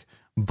 deepfake,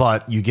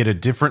 but you get a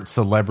different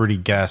celebrity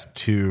guest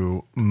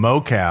to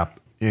mocap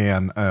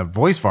and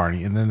voice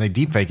Varney, and then they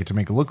deepfake it to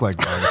make it look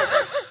like Varney.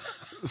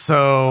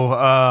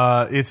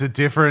 So it's a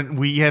different.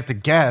 We have to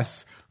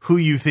guess who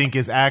you think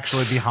is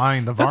actually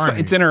behind the That's Varney.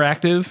 fine. It's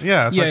interactive.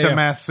 Yeah, it's like the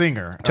Masked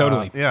Singer.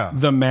 Totally. Yeah,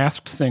 The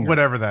Masked Singer.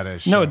 whatever that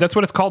is. No, Sure. that's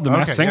what it's called, the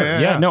Masked Singer.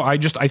 yeah. No, I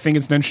think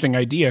it's an interesting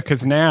idea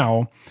because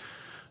now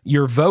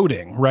you're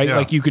voting, right? Yeah.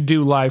 Like you could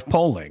do live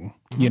polling.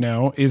 You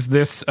know, is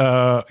this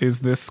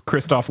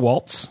Christoph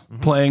Waltz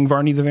playing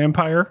Varney the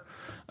Vampire?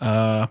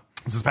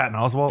 Is this Patton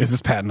Oswalt? Is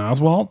this Patton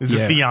Oswalt? Is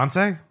this Yeah.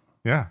 Beyonce?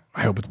 Yeah,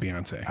 I hope it's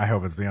Beyonce. I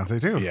hope it's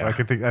Beyonce too. Yeah. I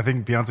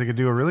think Beyonce could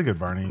do a really good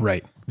Varney.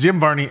 Right. Jim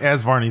Varney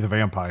as Varney the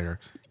Vampire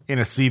in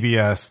a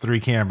CBS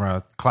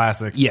 3-camera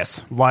classic.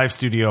 Yes. Live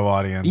studio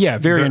audience. Yeah,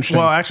 very interesting.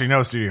 Well, actually,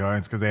 no studio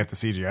audience because they have to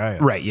CGI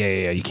it. Right.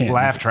 Yeah. You can't.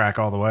 Laugh track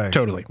all the way.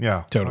 Totally.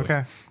 Yeah. Totally.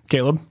 Okay.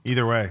 Caleb,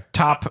 Either way.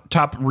 top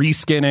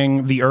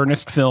reskinning the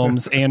Ernest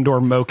films and or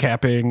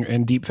mocapping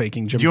and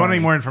deepfaking Jim Do you want Varney.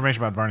 any more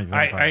information about Varney the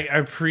Vampire? I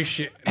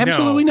appreciate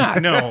Absolutely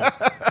not. No,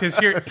 because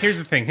here's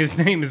the thing. His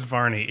name is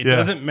Varney. It Yeah.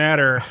 doesn't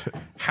matter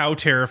how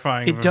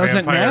terrifying It of a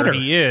doesn't vampire matter.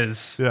 he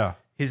is. Yeah.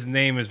 His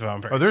name is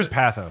Vampire. Oh, there's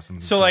pathos. In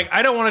So, like,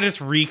 I don't want to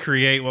just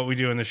recreate what we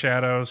do in the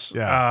shadows.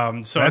 Yeah.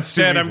 So That's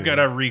too instead, I'm easy. going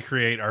to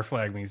recreate Our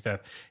Flag Means Death.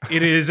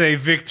 It is a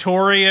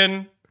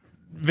Victorian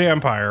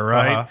vampire,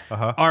 right?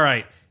 All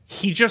right.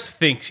 He just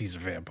thinks he's a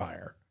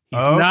vampire. He's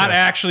Okay. not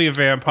actually a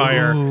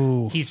vampire.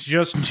 Ooh. He's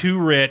just too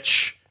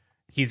rich.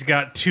 He's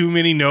got too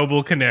many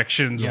noble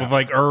connections Yeah. with,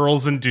 like,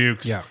 earls and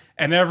dukes. Yeah.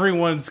 And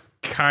everyone's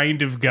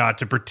kind of got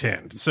to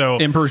pretend. So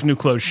Emperor's New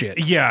Clothes shit?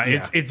 yeah,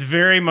 it's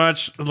very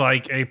much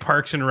like a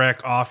Parks and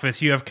Rec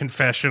office. You have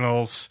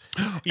confessionals.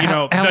 You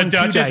know, Alan the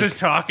Duchess Tudyk. is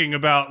talking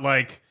about,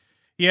 like,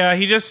 yeah,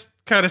 he just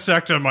kind of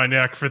sucked on my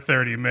neck for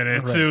 30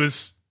 minutes. Right. It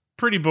was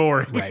pretty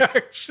boring, Right.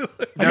 actually.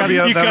 That'd be-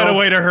 You cut that'll-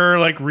 away to her,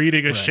 like,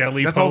 reading a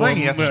Shelley That's the whole poem. thing.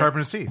 He has to sharpen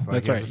his teeth.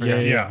 Like, That's he has right. to Yeah,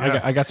 figure yeah.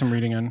 out- I got some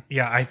reading in.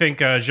 Yeah, I think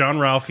Jean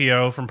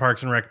Ralphio from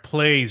Parks and Rec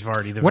plays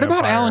Varney the What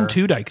Vampire. about Alan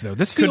Tudyk though?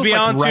 This feels Could be like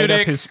Alan right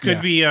Tudyk. up his.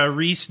 Could yeah. be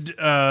Reese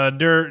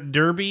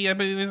Derby, I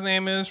believe his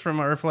name is, from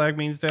Our Flag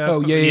Means Death.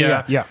 Oh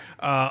yeah.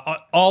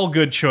 all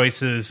good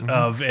choices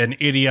of an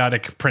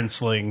idiotic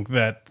princeling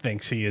that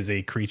thinks he is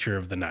a creature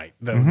of the night.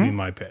 That would be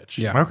my pitch.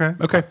 Yeah. Okay.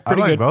 Okay. I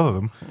Pretty like good. both of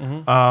them.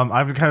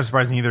 I'm kind of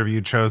surprised neither of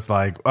you chose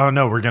like, oh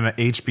no, we're going to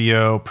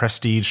HBO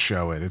Prestige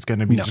show it. It's going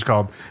to be just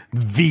called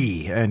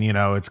V, and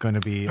it's going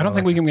to be. I don't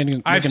think we can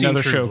make I've seen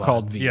another True show Blood.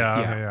 called V.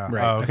 Yeah.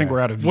 Right. Oh, I think okay. we're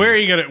out of V. Where are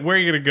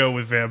you gonna go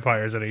with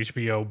vampires on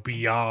HBO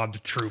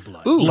beyond True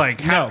Blood? Ooh,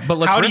 like how, no, but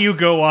let's how do rip- you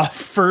go off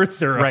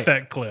further Right. up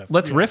that cliff?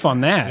 Let's riff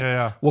on that.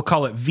 Yeah. We'll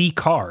call it V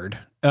Card.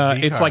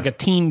 It's like a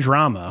teen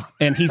drama,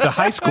 and he's a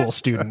high school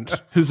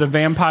student who's a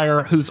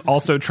vampire who's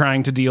also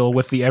trying to deal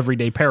with the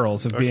everyday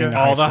perils of being a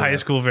All the schooler. high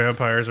school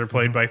vampires are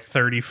played by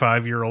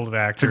 35-year-old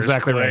actors.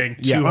 exactly right. playing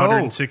Yeah.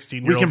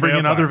 216-year-old we can bring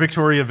in other vampires.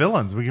 Victoria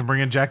villains. We can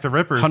bring in Jack the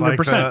Ripper,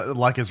 100%.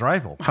 like his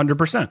rival.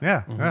 100%.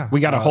 Yeah. We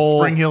got a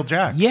whole Spring Hill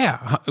Jack.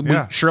 Yeah,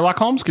 Yeah. Sherlock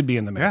Holmes could be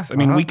in the mix. Yeah, I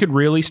mean, we could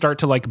really start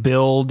to like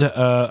build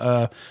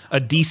a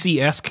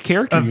DC-esque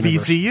character A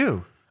universe.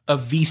 VCU. A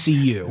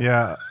VCU.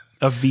 Yeah.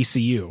 A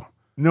VCU.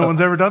 No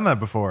one's ever done that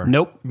before.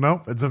 Nope.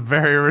 It's a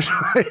very original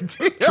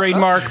idea.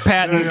 Trademark,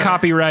 patent,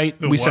 copyright.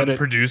 The we one said it.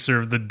 producer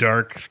of the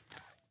Dark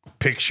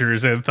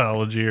Pictures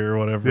anthology or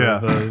whatever. Yeah.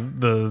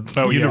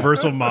 The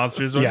Universal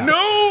Monsters. Yeah.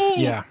 No.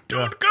 Yeah.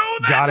 Don't go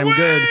that Got him way.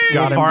 good.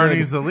 Got him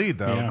Barney's good. the lead,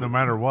 though, Yeah. no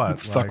matter what.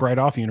 Fuck right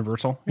off,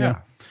 Universal. Yeah.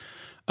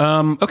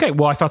 Okay,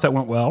 well, I thought that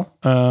went well.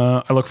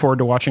 I look forward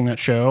to watching that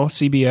show.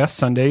 CBS,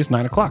 Sundays,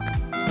 9 o'clock.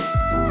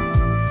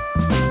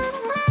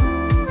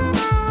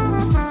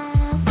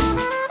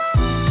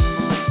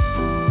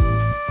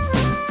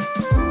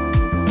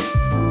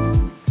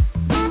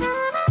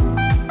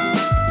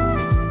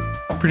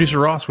 Producer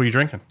Ross, what are you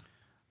drinking?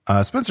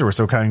 Spencer was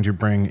so kind to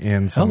bring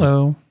in some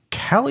Hello.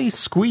 Cali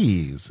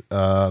Squeeze.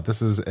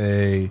 This is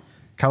a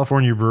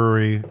California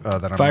brewery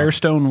that I'm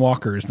Firestone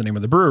Walker is the name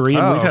of the brewery,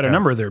 and Oh, we've had a okay.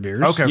 number of their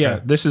beers. Okay, Yeah,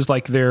 okay. this is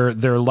like their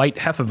light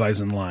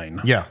Hefeweizen line.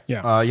 Yeah.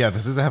 Yeah.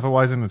 This is a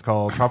Hefeweizen. It's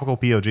called Tropical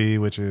POG,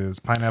 which is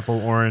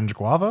pineapple, orange,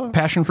 guava.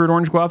 Passion fruit,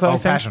 orange guava, I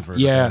think. passion fruit.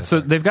 Yeah, Okay,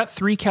 so they've got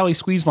 3 Cali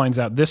Squeeze lines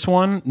out. This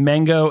one,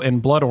 mango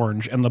and blood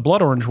orange. And the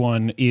blood orange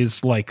one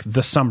is like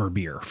the summer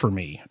beer for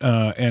me.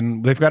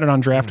 And they've got it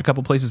on draft a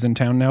couple places in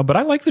town now, but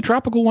I like the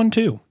tropical one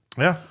too.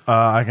 Yeah.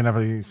 I can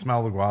definitely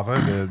smell the guava,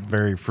 the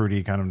very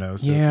fruity kind of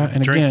nose. to it. Yeah,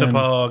 and Drink again, the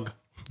pug.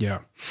 yeah,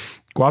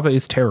 guava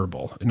is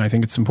terrible, and I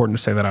think it's important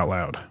to say that out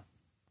loud.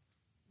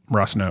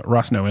 Ross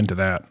no into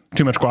that.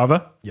 Too much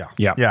guava? Yeah.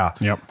 Yeah. Yeah.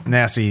 Yep.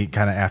 Nasty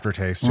kind of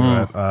aftertaste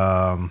to it.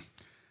 Kind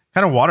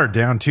of watered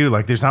down too.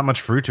 Like there's not much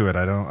fruit to it.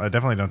 I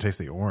definitely don't taste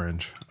the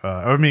orange.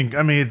 I mean,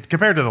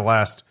 compared to the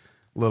last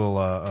little,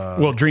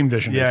 Well, Dream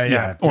Vision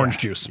is orange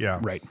juice. Yeah.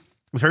 Right.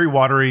 It's very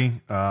watery,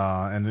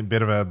 and a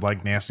bit of a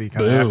like nasty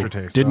kind of Boo.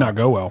 aftertaste. Did not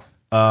go well.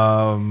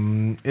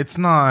 It's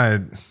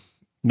not,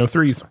 No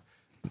threes.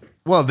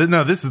 well,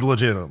 no, this is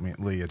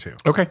legitimately a 2.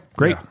 Okay,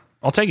 great. Yeah.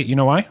 I'll take it. You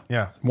know why?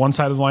 Yeah. One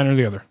side of the line or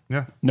the other.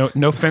 Yeah.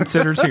 No fence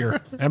sitters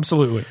here.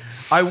 Absolutely.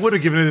 I would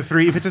have given it a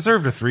 3 if it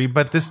deserved a 3,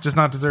 but this does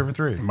not deserve a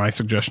 3. My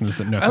suggestion is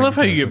that no. I love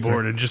how you get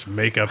bored and just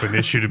make up an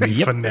issue to be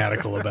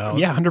fanatical about.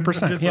 Yeah,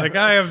 100%. Just yeah. like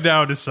I have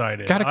now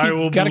decided. I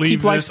will gotta believe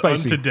keep life this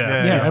spicy. unto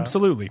death. Yeah,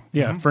 absolutely.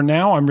 Yeah. For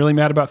now, I'm really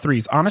mad about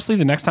 3s. Honestly,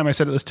 the next time I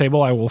sit at this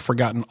table, I will have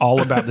forgotten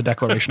all about the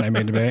declaration I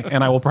made today,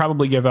 and I will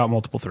probably give out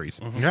multiple 3s.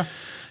 Yeah.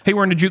 Hey,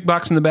 we're in the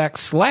jukebox in the back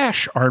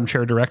 /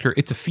 armchair director.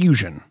 It's a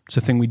fusion. It's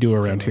a thing we do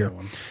around here.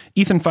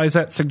 Ethan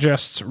Fizette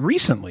suggests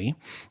recently,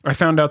 I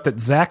found out that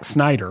Zack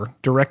Snyder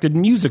directed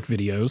music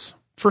videos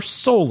for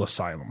Soul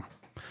Asylum.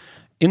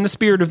 In the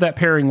spirit of that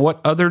pairing, what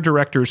other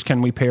directors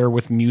can we pair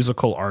with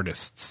musical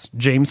artists?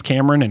 James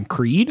Cameron and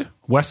Creed?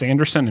 Wes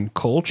Anderson and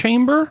Coal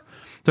Chamber?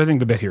 So I think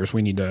the bit here is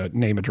we need to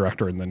name a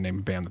director and then name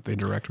a band that they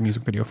direct a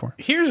music video for.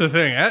 Here's the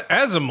thing: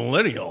 as a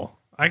millennial,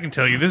 I can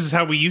tell you this is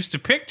how we used to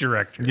pick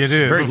directors. It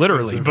is. Very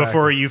literally.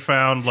 Before you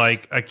found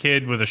like a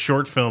kid with a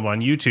short film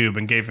on YouTube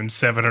and gave him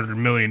 $700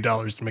 million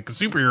to make a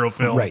superhero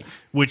film, Right.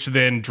 which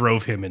then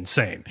drove him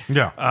insane.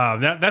 Yeah.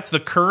 That's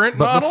the current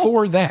But model.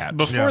 before that,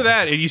 Before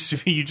that, it used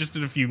to be you just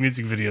did a few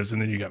music videos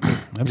and then you got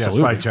moved. Yeah,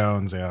 absolutely. Spike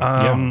Jones, yeah.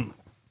 Yeah.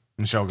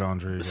 Michelle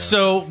Gondry. Yeah.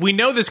 So we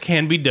know this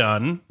can be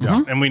done,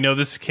 and we know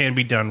this can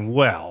be done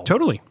well.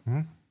 Totally.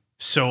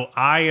 So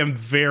I am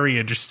very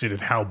interested in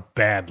how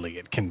badly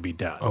it can be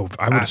done. Oh,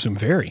 I would assume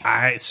very.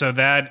 So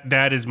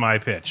that is my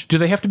pitch. Do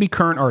they have to be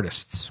current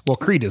artists? Well,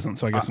 Creed isn't,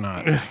 so I guess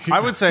not. I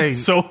would say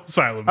Soul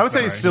Asylum. I would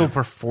say it's still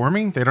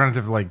performing. They don't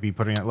have to like be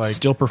putting it like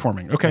Still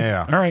performing. Okay.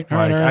 yeah. All right. All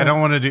like right. All right. I don't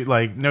want to do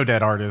like no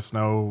dead artists,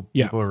 no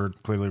Yeah. people who are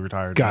clearly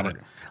retired. Got never.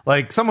 it.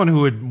 Like someone who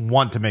would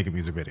want to make a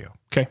music video.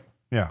 Okay.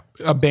 Yeah.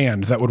 A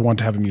band that would want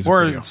to have a music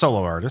Or video. a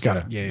solo artist. Got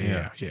it.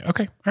 Yeah.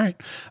 Okay. All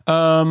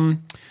right.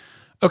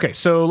 Okay.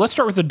 So let's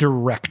start with the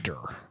director.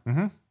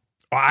 Well,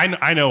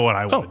 I know what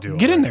I want to do.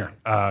 get in there.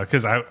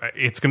 Because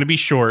it's going to be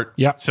short.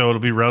 Yep. So it'll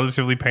be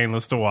relatively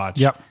painless to watch.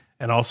 Yep.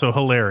 And also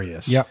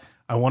hilarious. Yep.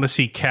 I want to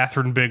see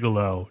Catherine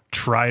Bigelow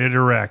try to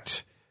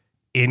direct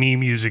any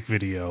music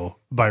video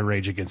by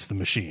Rage Against the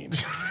Machine.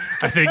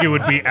 I think it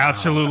would be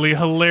absolutely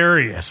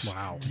hilarious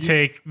to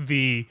take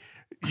the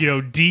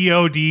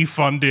DOD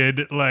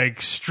funded,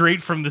 like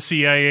straight from the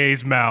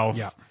CIA's mouth.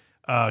 Yeah.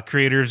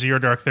 creator of Zero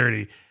Dark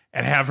 30,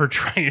 and have her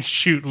try and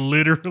shoot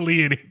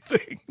literally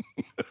anything.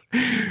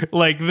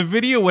 Like, the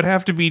video would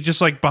have to be just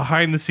like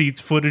behind the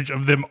scenes footage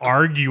of them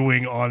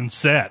arguing on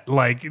set.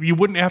 Like, you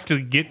wouldn't have to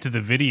get to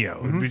the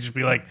video. It would just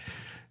be like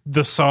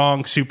the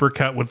song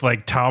supercut with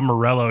like Tom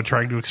Morello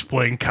trying to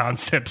explain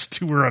concepts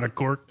to her on a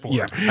corkboard,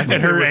 Yeah.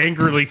 and her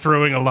angrily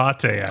throwing a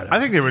latte at it. I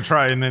think they would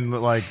try, and then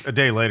like a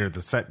day later,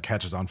 the set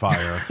catches on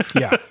fire.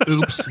 Yeah.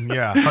 Oops.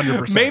 Yeah.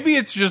 100%. Maybe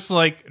it's just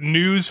like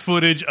news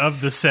footage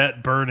of the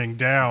set burning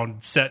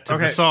down set to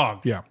Okay. the song.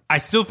 Yeah. I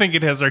still think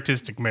it has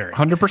artistic merit.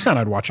 100%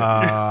 I'd watch it.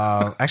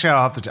 Actually,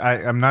 I'll have to.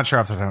 I'm not sure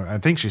off the time. I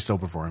think she's still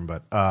performing,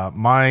 but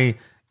my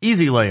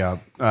easy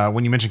layup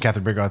when you mentioned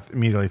Catherine Bigelow, I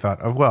immediately thought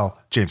of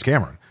James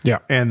Cameron. Yeah.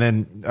 And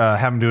then have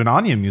him do an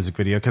Onion music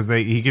video because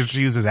he can just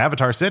use his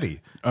Avatar City.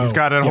 He's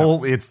got a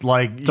whole. It's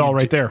like It's all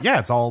right there. Yeah,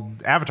 it's all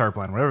Avatar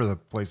Plan, whatever the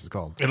place is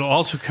called. It'll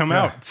also come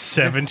out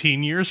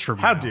 17 years from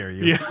now. How dare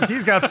you? Yeah.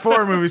 He's got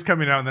 4 movies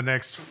coming out in the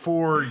next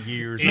 4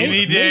 years.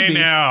 Any day Maybe.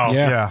 now.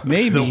 Yeah.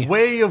 Maybe. The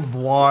Way of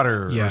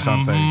Water Yeah. or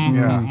something.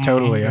 Yeah.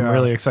 Totally. I'm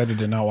really excited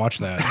to not watch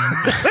that.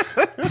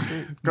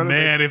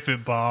 Man, if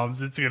it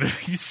bombs, it's going to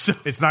be so...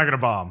 It's not going to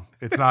bomb.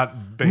 It's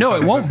not. Based No,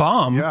 on it won't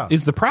bomb Yeah.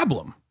 is the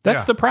problem.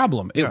 That's Yeah. the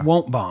problem. It Yeah.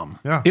 won't bomb.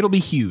 Yeah. It'll be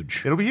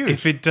huge. It'll be huge.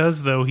 If it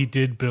does, though, he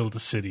did build a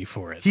city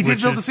for it. He did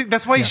which build is- the scene.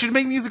 That's why you should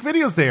make music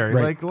videos there.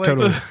 Right. Like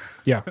Totally.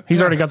 Yeah.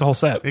 He's already got the whole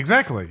set.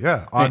 Exactly.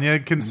 Yeah. Anya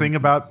can sing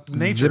about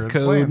nature. Zip and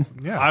code. plants.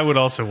 Yeah. I would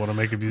also want to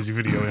make a music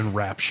video in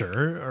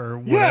Rapture or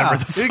whatever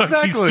the fuck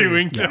exactly. he's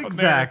doing down there.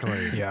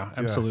 Exactly. Yeah,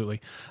 absolutely.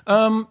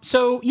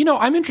 So,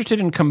 I'm interested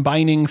in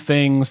combining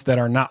things that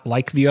are not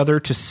like the other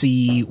to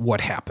see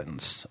what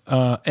happens.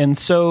 And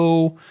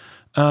so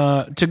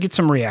to get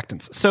some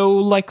reactants. So,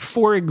 like,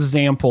 for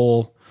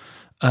example,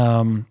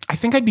 I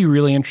think I'd be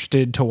really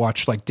interested to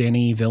watch, like,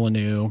 Denis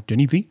Villeneuve,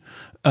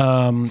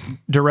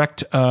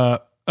 direct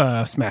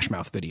a Smash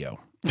Mouth video.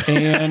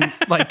 And,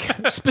 like,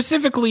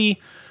 specifically,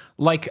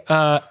 like,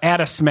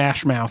 at a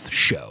Smash Mouth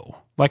show.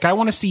 Like, I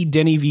want to see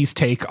Denny V's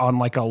take on,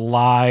 like, a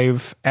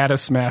live at a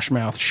Smash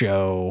Mouth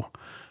show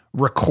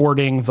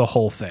recording the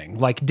whole thing.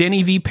 Like,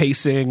 Denny V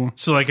pacing.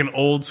 So like an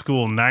old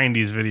school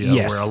 90s video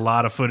Yes. where a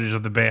lot of footage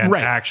of the band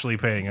Right. actually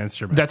playing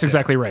instruments. That's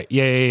exactly right.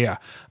 Yeah.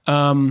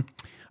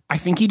 I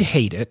think he'd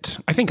hate it.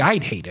 I think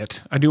I'd hate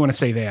it. I do want to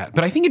say that.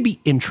 But I think it'd be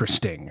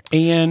interesting.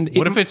 And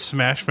What if it's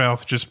Smash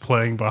Mouth just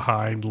playing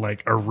behind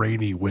like a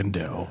rainy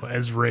window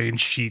as rain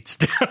sheets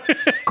down?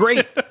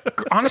 great.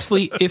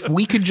 Honestly, if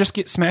we could just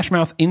get Smash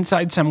Mouth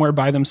inside somewhere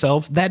by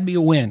themselves, that'd be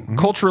a win.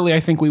 Culturally,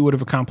 I think we would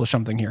have accomplished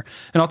something here.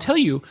 And I'll tell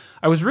you,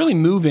 I was really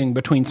moving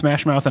between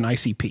Smash Mouth and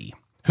ICP,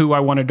 who I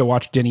wanted to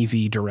watch Denny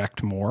V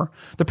direct more.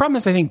 The problem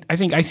is I think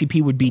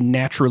ICP would be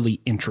naturally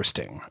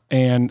interesting.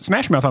 And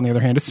Smash Mouth, on the other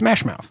hand, is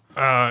Smash Mouth.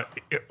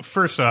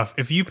 First off,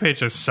 if you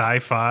pitch a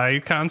sci-fi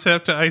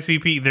concept to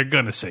ICP, they're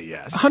going to say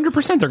yes.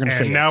 100% they're going to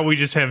say And yes. now we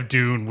just have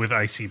Dune with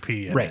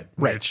ICP in Right, it,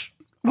 right. which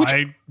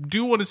I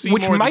do want to see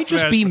Which more might than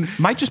just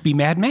Smash. be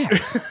Mad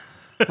Max.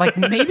 Like,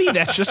 maybe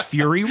that's just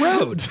Fury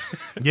Road.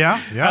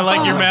 Yeah. I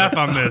like your math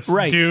on this.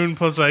 Right. Dune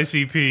plus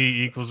ICP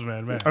equals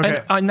Mad Max. Okay.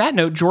 And on that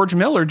note, George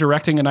Miller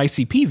directing an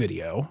ICP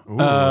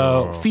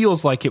video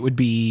feels like it would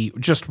be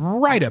just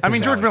right up. I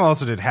mean, George alley. Miller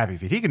also did Happy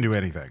Feet. He can do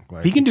anything.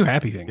 Like, He can do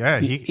Happy Thing. Yeah,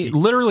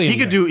 literally. He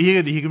could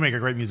anything. do. He could make a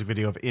great music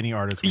video of any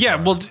artist. Yeah,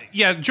 guitar. well,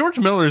 yeah, George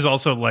Miller is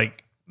also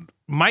like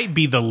might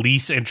be the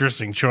least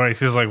interesting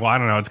choice. He's like, well, I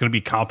don't know, it's going to be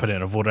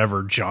competent of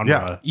whatever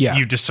genre Yeah.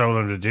 you just told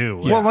him to do.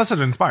 well, unless it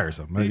inspires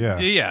him. But yeah.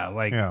 Yeah.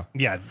 Well,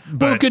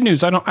 But good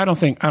news. I don't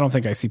think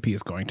ICP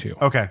is going to.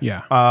 Okay.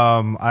 Yeah.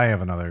 I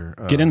have another.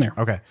 Get in there.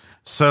 Okay.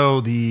 So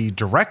the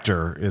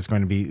director is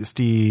going to be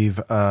Steve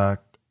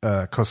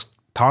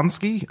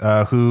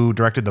Kostansky, who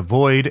directed The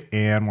Void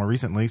and more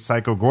recently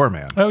Psycho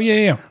Goreman. Oh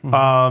yeah.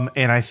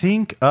 And I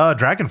think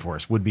Dragon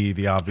Force would be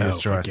the obvious Oh,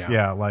 choice. yeah.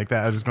 Yeah, like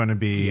that is going to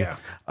be. Yeah.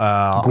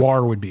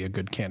 Guar would be a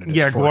good candidate.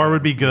 Yeah, for Guar that.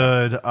 would be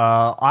good.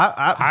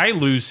 I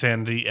lose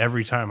sanity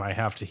every time I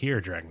have to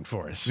hear Dragon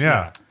Force.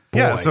 Yeah.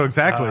 Yeah, Boy. so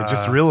exactly.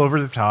 Just real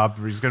over the top.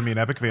 He's going to be an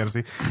epic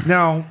fantasy.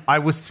 Now, I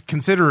was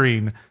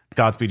considering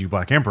Godspeed You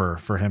Black Emperor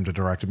for him to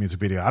direct a music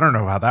video. I don't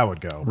know how that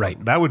would go.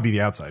 Right. That would be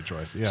the outside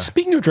choice. Yeah.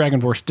 Speaking of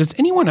Dragon Force, does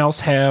anyone else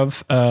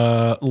have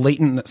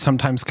latent that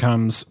sometimes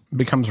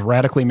becomes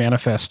radically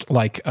manifest,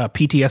 like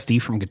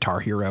PTSD from Guitar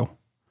Hero?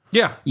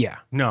 Yeah. Yeah.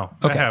 No,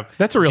 Okay. I have.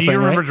 That's a real Do thing, you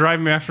remember right?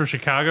 driving back from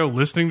Chicago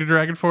listening to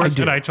Dragon Force? I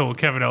do. And I told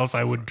Kevin Ellis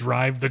I would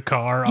drive the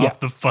car Yeah.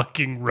 off the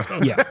fucking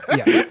road. Yeah.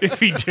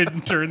 If he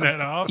didn't turn that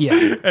off.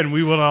 Yeah. And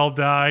we would all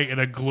die in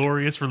a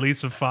glorious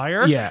release of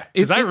fire. Yeah.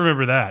 Because I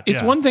remember that.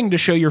 It's yeah. one thing to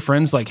show your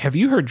friends, like, have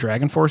you heard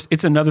Dragon Force?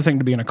 It's another thing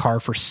to be in a car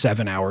for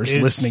 7 hours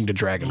It's listening to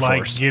Dragon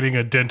like Force. getting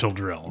a dental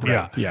drill.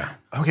 Yeah. Yeah.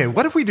 Okay,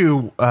 what if we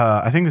do,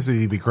 I think this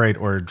would be great,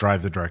 or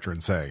drive the director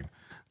insane.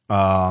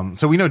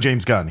 So we know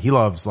James Gunn. He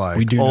loves like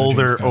We do know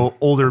James Gunn.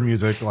 older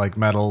music, like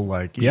metal,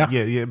 like Yeah.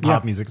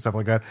 pop music, stuff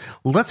like that.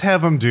 Let's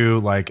have him do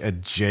like a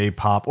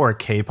J-pop or a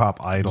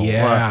K-pop idol.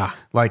 Yeah.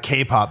 like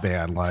K-pop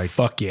band, like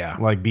Fuck yeah.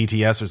 like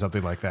BTS or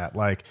something like that.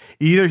 Like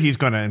either he's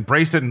going to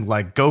embrace it and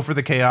like go for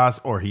the chaos,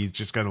 or he's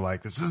just going to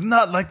like, this is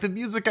not like the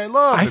music I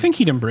love. I think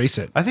he'd embrace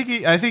it. I think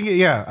it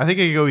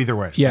could go either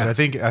way. Yeah. But I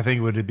think it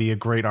would be a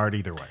great art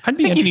either way. I'd I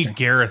be think you interesting. need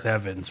Gareth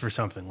Evans for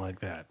something like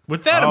that.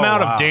 With that Oh,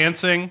 amount wow. of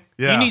dancing,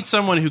 Yeah. you need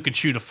someone who can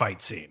shoot a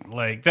fight scene.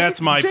 Like that's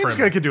my James premise.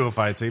 Gunn could do a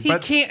fight scene, He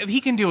but can't. He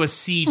can do a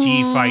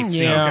CG fight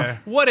scene. yeah. Okay.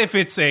 What if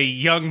it's a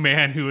young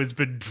man who has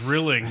been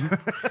drilling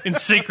in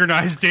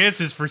synchronized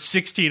dances for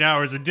 16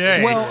 hours a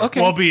day, Well,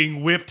 okay. while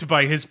being whipped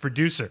by his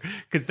producer?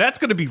 Because that's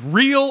going to be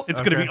real.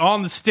 It's going to Okay. be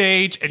on the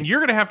stage, and you're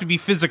going to have to be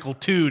physical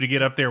too to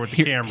get up there with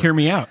the camera. Hear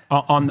me out.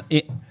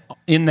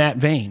 In that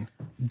vein,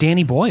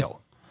 Danny Boyle.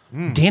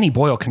 Danny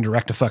Boyle can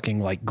direct a fucking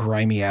like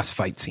grimy ass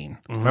fight scene.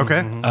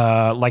 okay.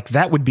 Like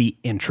that would be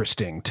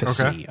interesting to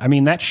see. I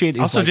mean, that shit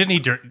is Also, like,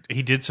 didn't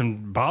he did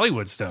some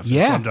Bollywood stuff?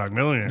 Yeah. in Slumdog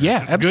Millionaire.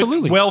 Yeah,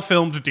 absolutely. Well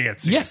filmed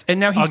dancing. yes, and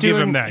now he's I'll give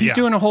doing him that. he's yeah.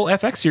 doing a whole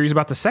FX series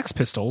about the Sex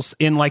Pistols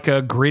in like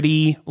a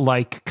gritty,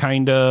 like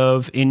kind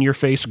of in your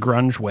face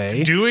grunge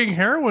way. Doing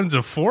heroin's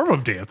a form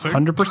of dancing.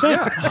 100%.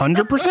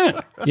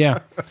 100%. Yeah.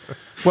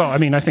 Well, I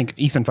mean, I think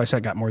Ethan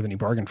Fisette got more than he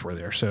bargained for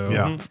there. So,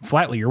 Yeah.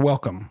 flatly, you're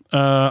welcome.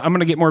 I'm going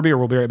to get more beer.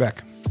 We'll be right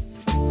back.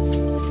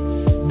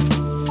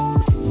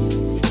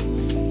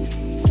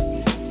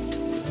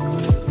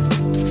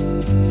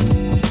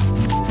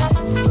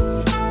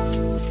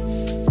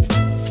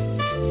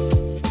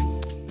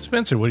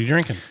 Spencer, what are you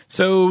drinking?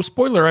 So,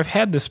 spoiler, I've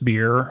had this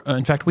beer.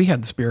 In fact, we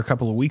had this beer a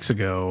couple of weeks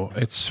ago.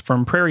 It's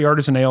from Prairie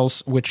Artisan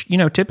Ales, which,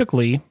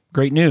 typically,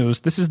 great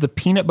news, this is the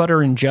peanut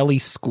butter and jelly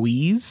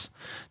squeeze.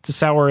 It's a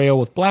sour ale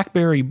with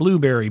blackberry,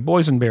 blueberry,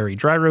 boysenberry,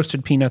 dry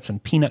roasted peanuts,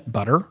 and peanut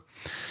butter.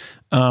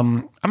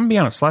 I'm going to be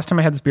honest, last time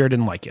I had this beer, I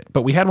didn't like it.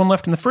 But we had one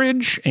left in the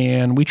fridge,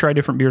 and we try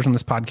different beers on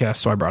this podcast,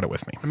 so I brought it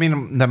with me. I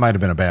mean, that might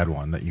have been a bad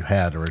one that you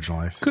had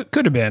originally.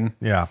 Could have been.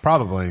 Yeah,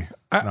 probably.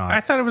 not.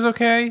 I thought it was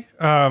okay.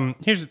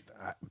 Here's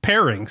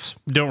pairings.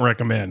 Don't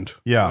recommend.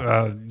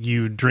 Yeah.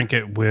 You drink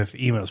it with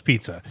Emo's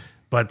Pizza,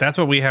 but that's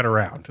what we had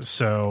around.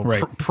 So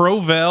Right.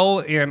 Provel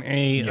and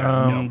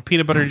a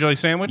peanut butter and jelly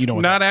sandwich. You don't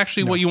want not that.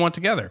 actually what you want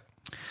together.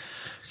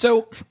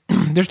 So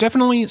there's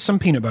definitely some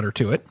peanut butter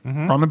to it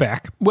on the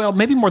back. Well,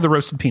 maybe more the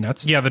roasted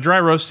peanuts. Yeah, the dry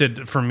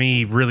roasted for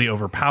me really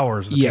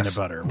overpowers the Yes,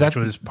 peanut butter, that-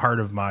 which was part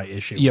of my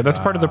issue. Yeah, that's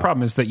part of the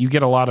problem is that you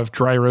get a lot of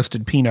dry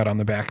roasted peanut on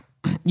the back.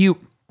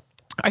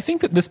 I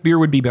think that this beer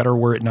would be better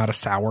were it not a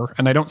sour,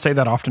 and I don't say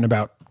that often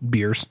about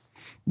beers.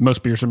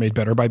 Most beers are made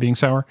better by being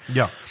sour.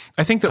 Yeah.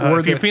 I think that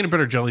If your peanut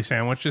butter jelly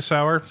sandwich is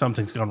sour,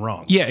 something's gone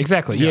wrong. yeah,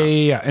 exactly.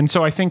 Yeah. And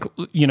so I think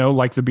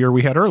like the beer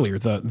we had earlier,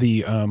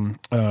 the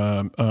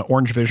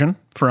Orange Vision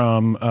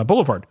from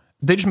Boulevard.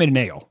 They just made an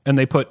ale and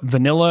they put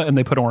vanilla and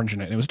they put orange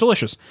in it. And it was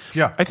delicious.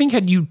 Yeah. I think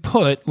had you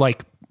put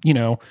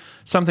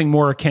something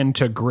more akin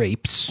to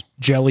grapes,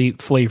 jelly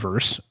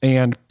flavors,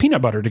 and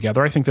peanut butter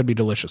together, I think that'd be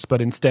delicious.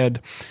 But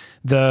instead,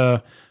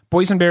 the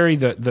boysenberry,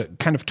 the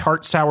kind of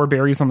tart sour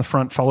berries on the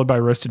front, followed by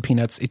roasted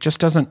peanuts, it just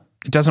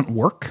doesn't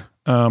work.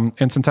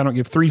 And since I don't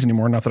give 3s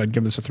anymore, not that I'd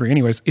give this a 3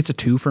 anyways, it's a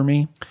 2 for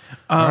me.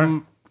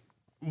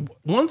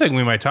 One thing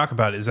we might talk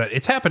about is that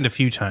it's happened a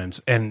few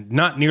times and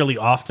not nearly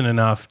often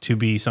enough to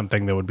be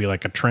something that would be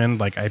like a trend,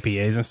 like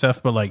IPAs and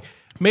stuff. But like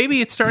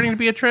maybe it's starting to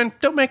be a trend.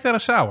 Don't make that a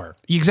sour.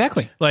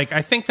 Exactly. Like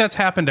I think that's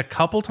happened a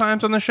couple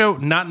times on the show,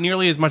 not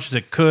nearly as much as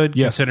it could,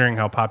 Yes. considering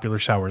how popular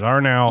sours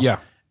are now. Yeah.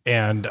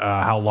 And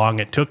how long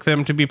it took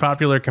them to be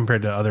popular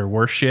compared to other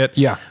worse shit.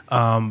 Yeah.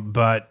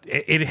 But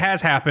it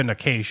has happened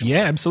occasionally.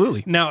 Yeah,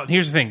 absolutely. Now,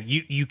 here's the thing.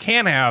 You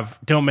can have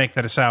don't make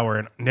that a sour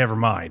and never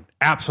mind.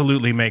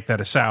 Absolutely make that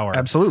a sour.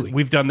 Absolutely.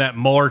 We've done that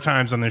more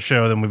times on the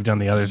show than we've done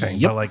the other thing.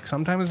 Yep. But like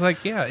sometimes it's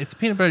like, yeah, it's a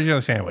peanut butter jelly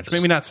sandwich.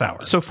 Maybe not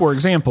sour. So, for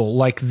example,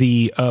 like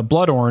the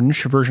blood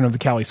orange version of the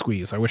Cali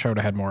Squeeze, I wish I would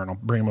have had more, and I'll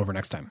bring them over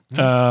next time.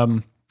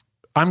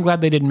 I'm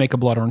glad they didn't make a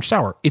blood orange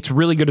sour. It's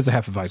really good as a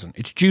Hefeweizen.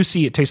 It's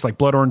juicy. It tastes like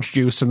blood orange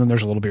juice, and then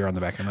there's a little beer on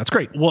the back end. That's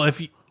great. Well,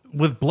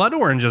 with blood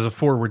orange as a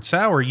forward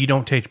sour, you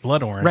don't taste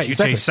blood orange. Right, You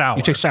exactly. taste sour.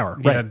 You taste sour.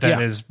 Yeah, Right, that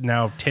yeah. is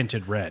now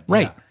tinted red.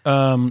 Right.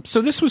 Yeah.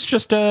 So this was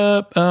just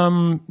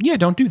don't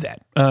do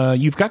that.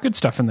 You've got good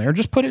stuff in there.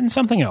 Just put it in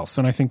something else,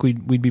 and I think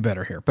we'd be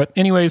better here. But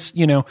anyways,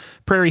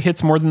 Prairie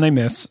hits more than they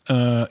miss.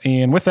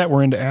 And with that,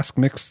 we're into Ask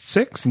Mixed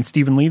 6, and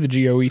Stephen Lee, the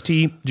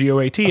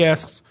GOAT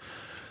asks,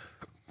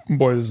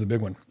 boy, this is a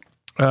big one.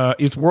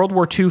 Is World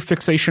War II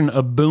fixation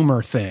a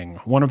boomer thing?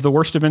 One of the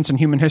worst events in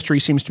human history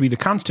seems to be the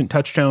constant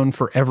touchstone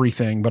for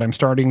everything, but I'm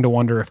starting to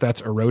wonder if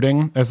that's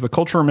eroding. As the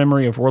cultural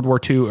memory of World War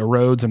II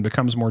erodes and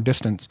becomes more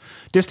distant,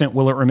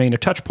 will it remain a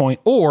touch point,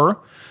 or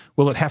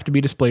will it have to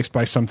be displaced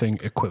by something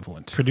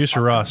equivalent?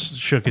 Producer Ross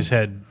shook his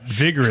head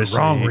vigorously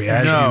Strong as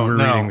reaction. you were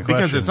reading the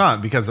question. because it's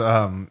not. Because,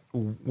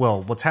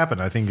 what's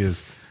happened, I think,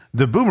 is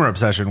the boomer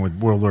obsession with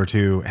World War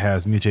II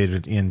has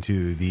mutated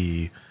into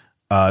the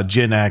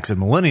Gen X and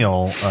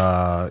millennial,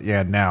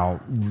 now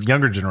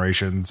younger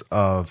generations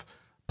of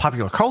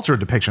popular culture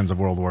depictions of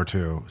World War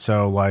II.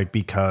 So, like,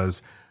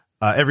 because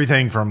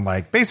everything from,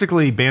 like,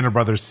 basically Band of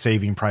Brothers,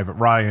 Saving Private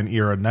Ryan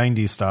era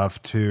 90s stuff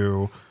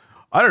to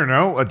I don't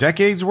know, a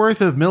decade's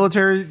worth of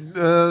military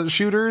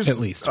shooters, At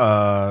least.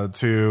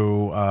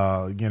 to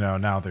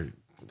now they're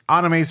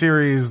anime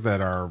series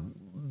that are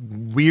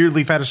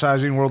weirdly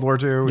fetishizing World War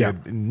II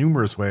in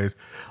numerous ways.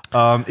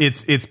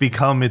 It's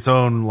become its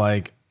own,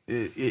 like,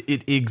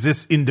 it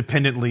exists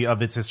independently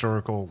of its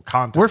historical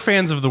context. We're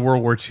fans of the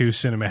World War II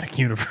cinematic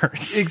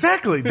universe.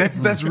 Exactly. That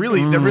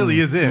really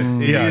is it.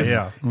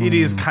 It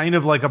is kind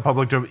of like a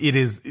public domain.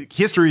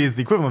 History is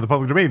the equivalent of the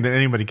public domain that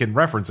anybody can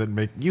reference it and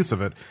make use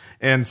of it.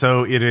 And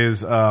so it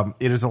is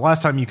the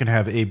last time you can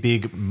have a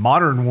big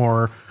modern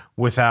war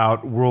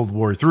without World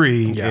War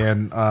III,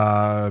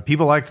 and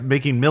people liked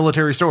making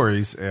military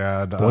stories.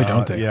 And boy,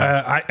 don't they?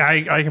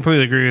 I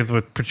completely agree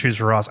with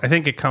producer Ross. I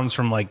think it comes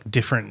from like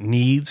different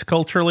needs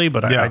culturally,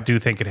 but I do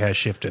think it has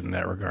shifted in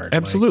that regard.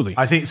 Absolutely.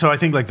 I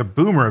think like the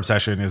boomer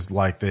obsession is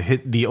like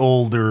the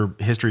older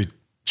History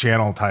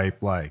Channel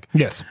type, like,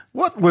 yes,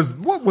 what was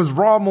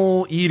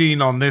Rommel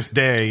eating on this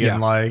day,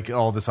 and like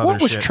all this other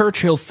what was shit.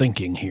 Churchill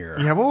thinking here?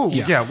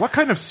 What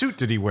kind of suit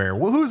did he wear?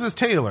 Who's his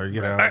tailor?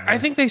 I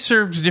think they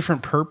served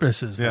different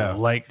purposes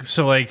though.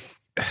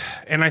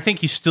 And I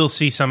think you still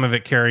see some of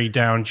it carried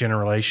down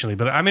generationally,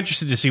 but I'm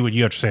interested to see what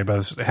you have to say about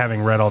this,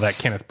 having read all that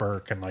Kenneth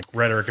Burke and like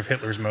Rhetoric of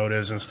Hitler's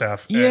Motives and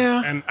stuff.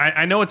 Yeah. And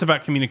I know it's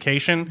about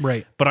communication,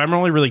 right? But I'm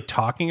only really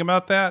talking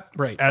about that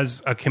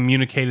as a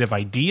communicative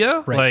idea.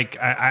 Right. Like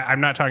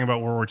I'm not talking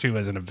about World War II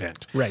as an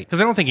event. Right.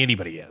 Because I don't think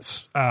anybody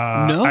is.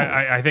 No.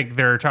 I think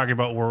they're talking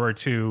about World War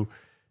II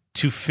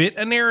to fit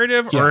a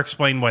narrative or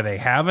explain why they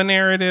have a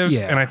narrative.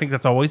 Yeah. And I think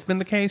that's always been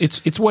the case.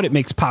 It's what it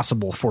makes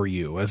possible for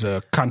you as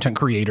a content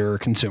creator or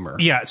consumer.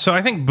 Yeah. So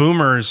I think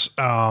boomers,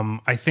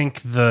 I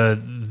think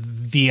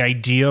the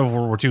idea of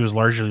World War II is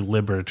largely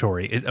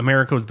liberatory.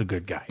 America was the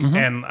good guy. Mm-hmm.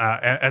 And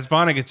as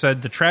Vonnegut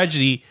said, the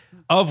tragedy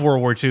of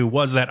World War II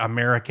was that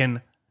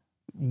American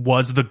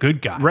was the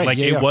good guy. Right,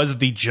 it was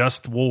the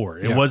just war.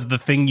 It was the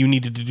thing you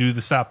needed to do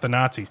to stop the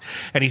Nazis.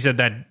 And he said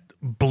that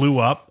blew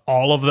up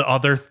all of the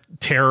other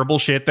terrible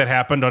shit that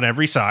happened on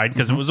every side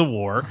because it was a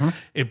war.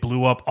 It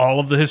blew up all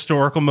of the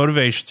historical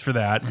motivations for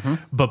that.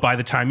 But by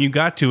the time you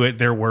got to it,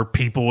 there were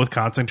people with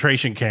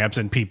concentration camps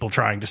and people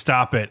trying to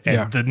stop it.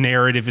 And the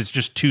narrative is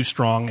just too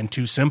strong and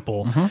too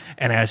simple.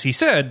 And as he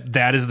said,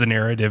 that is the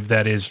narrative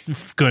that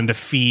is going to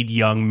feed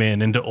young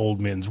men into old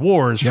men's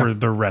wars for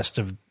the rest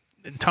of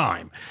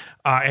time.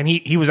 And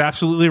he was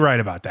absolutely right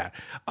about that.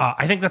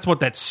 I think that's what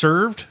that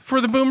served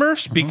for the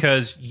boomers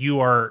because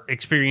you are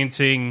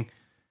experiencing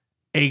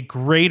a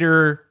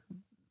greater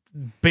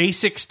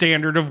basic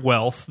standard of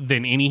wealth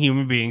than any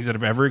human beings that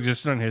have ever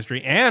existed in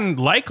history and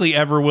likely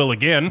ever will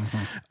again.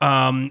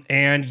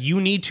 And you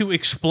need to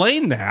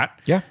explain that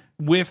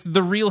with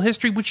the real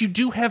history, which you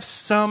do have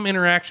some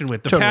interaction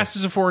with. The past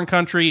is a foreign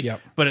country,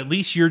 but at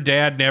least your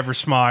dad never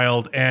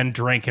smiled and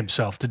drank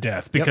himself to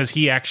death because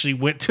he actually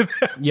went to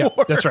that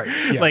war. That's right.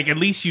 Like, at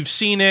least you've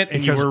seen it.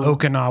 And because you were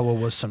Okinawa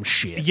was some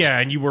shit. Yeah,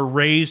 and you were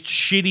raised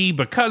shitty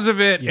because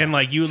of it, and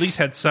like you at least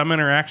had some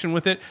interaction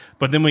with it.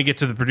 But then we get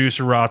to the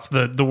producer Ross,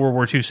 the World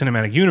War II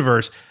cinematic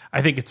universe.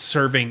 I think it's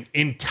serving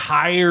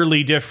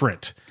entirely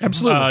different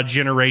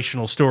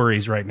generational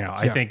stories right now.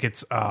 I think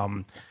it's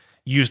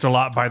used a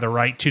lot by the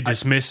right to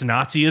dismiss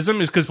Nazism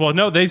is because, well,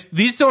 no,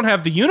 these don't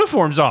have the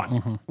uniforms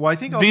on. Well, I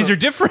think also, these are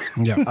different.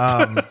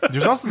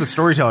 There's also the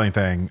storytelling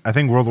thing. I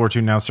think World War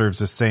II now serves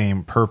the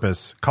same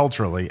purpose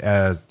culturally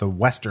as the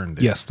Western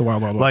did. Yes, the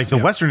Wild Wild West. Like the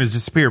Western has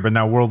disappeared, but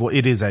now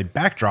it is a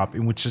backdrop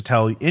in which to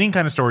tell any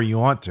kind of story you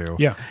want to.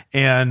 Yeah.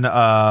 And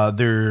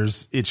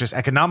it's just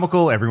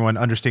economical. Everyone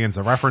understands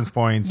the reference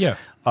points. Yeah.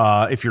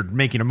 If you're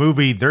making a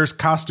movie, there's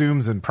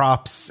costumes and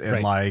props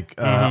and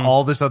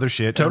all this other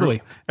shit.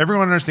 Totally.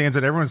 Everyone understands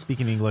it. Everyone's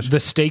speaking English. The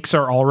stakes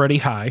are already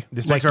high.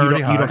 The stakes are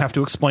already high. You don't have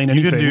to explain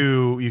anything.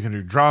 You can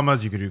do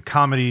dramas. You can do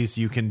comedies.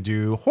 You can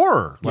do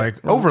horror,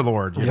 like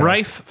Overlord.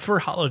 Rife for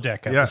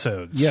holodeck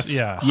episodes. Yes.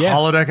 Yeah.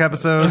 Holodeck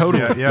episodes.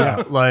 Totally.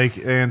 Yeah. Like,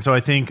 and so I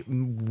think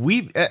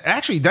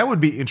that would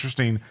be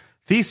interesting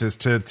thesis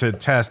to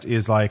test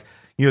is like,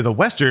 the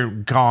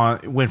Western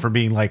went from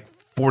being like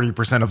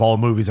 40% of all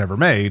movies ever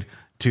made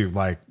to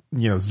like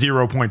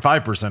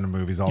 0.5% of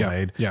movies all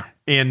made. Yeah.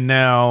 And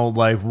now,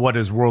 like, what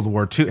is World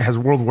War II? Has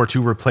World War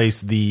II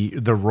replaced the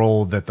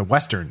role that the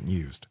Western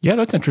used? Yeah,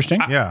 that's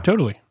interesting. Yeah.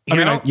 Totally. I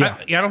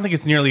don't think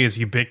it's nearly as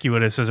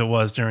ubiquitous as it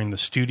was during the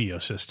studio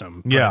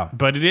system.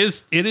 But it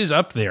is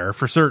up there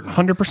for certain.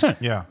 100%.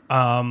 Yeah.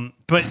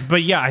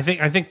 But yeah, I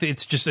think that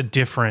it's just a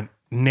different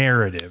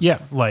narrative. Yeah.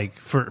 Like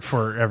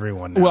for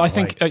everyone now. Well, I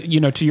think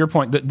to your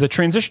point, the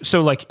transition.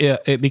 So like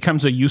it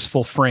becomes a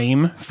useful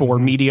frame for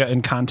media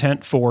and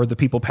content for the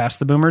people past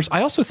the boomers.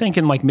 I also think,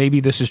 and like maybe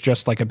this is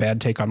just like a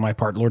bad take on my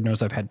part. Lord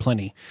knows I've had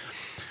plenty.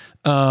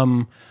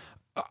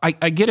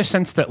 I get a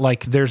sense that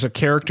like there's a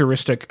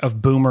characteristic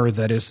of Boomer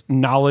that is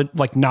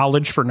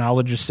knowledge for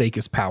knowledge's sake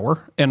is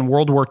power, and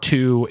World War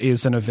II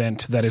is an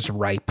event that is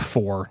ripe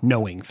for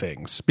knowing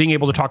things, being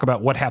able to talk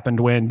about what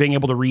happened when, being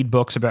able to read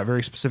books about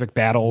very specific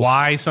battles,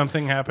 why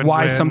something happened,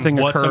 why when, something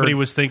what occurred. somebody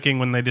was thinking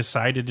when they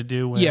decided to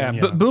do. When, yeah,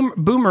 but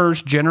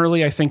boomers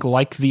generally, I think,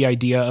 like the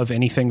idea of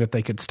anything that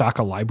they could stock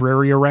a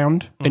library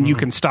around, and you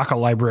can stock a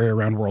library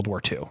around World War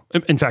II.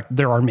 In fact,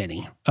 there are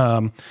many,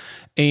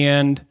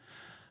 and.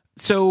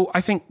 So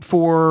I think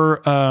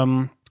for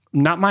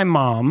not my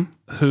mom,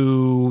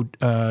 who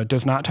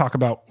does not talk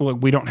about, well,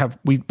 I don't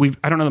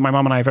know that my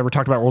mom and I have ever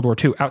talked about World War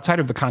II outside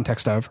of the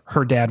context of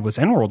her dad was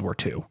in World War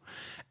II.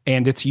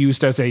 And it's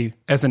used as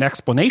an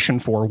explanation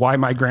for why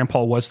my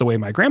grandpa was the way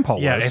my grandpa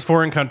was. Yeah, a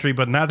foreign country,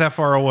 but not that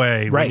far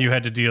away Right. when you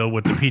had to deal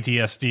with the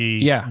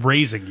PTSD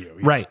raising you.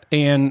 Right.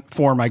 And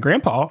for my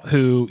grandpa,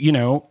 who,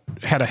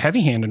 had a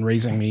heavy hand in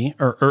raising me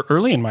or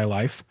early in my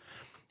life,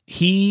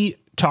 he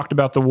talked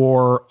about the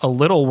war a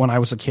little when I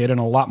was a kid and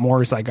a lot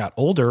more as I got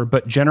older,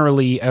 but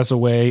generally as a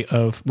way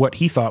of what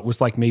he thought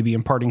was like maybe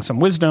imparting some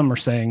wisdom or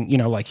saying,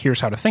 like, here's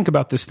how to think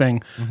about this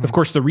thing. Mm-hmm. Of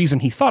course, the reason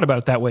he thought about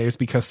it that way is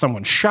because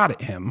someone shot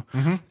at him.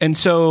 Mm-hmm. And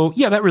so,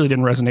 that really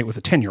didn't resonate with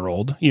a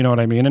 10-year-old, you know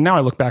what I mean? And now I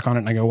look back on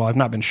it and I go, well, I've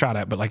not been shot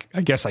at, but like,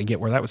 I guess I get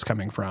where that was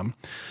coming from.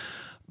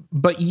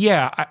 But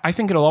yeah, I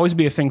think it'll always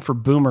be a thing for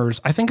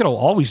boomers. I think it'll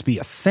always be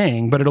a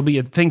thing, but it'll be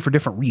a thing for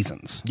different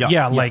reasons.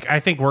 Yeah, like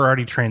I think we're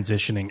already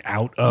transitioning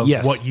out of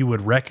what you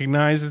would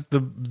recognize as the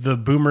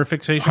boomer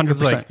fixation.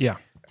 100%, like, yeah.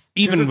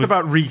 Even it's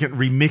about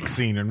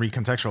remixing and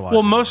recontextualizing.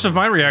 Well, most of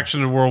my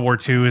reaction to World War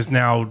II is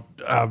now,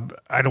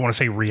 I don't want to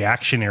say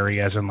reactionary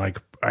as in like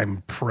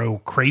I'm pro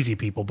crazy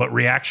people, but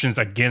reactions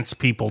against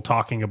people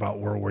talking about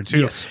World War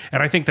II. Yes.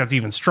 And I think that's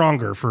even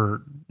stronger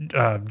for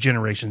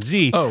Generation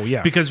Z. Oh,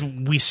 yeah. Because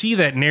we see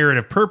that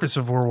narrative purpose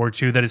of World War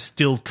II that is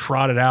still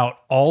trotted out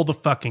all the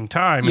fucking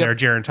time in our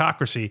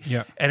gerontocracy.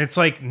 Yep. And it's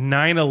like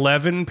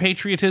 9/11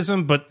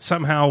 patriotism, but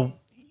somehow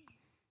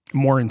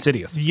more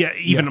insidious. Yeah,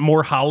 even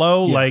more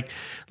hollow. Yeah.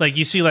 Like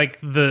you see like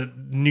the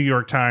New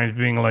York Times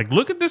being like,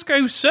 look at this guy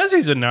who says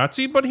he's a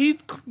Nazi, but he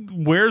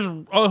wears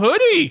a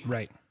hoodie.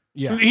 Right.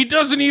 Yeah. He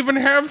doesn't even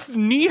have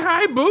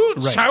knee-high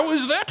boots. Right. How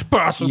is that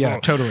possible? Yeah,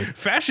 totally.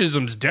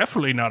 Fascism's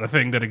definitely not a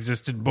thing that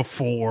existed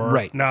before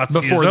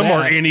Nazism before that,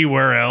 or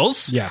anywhere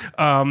else. Yeah.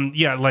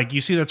 Like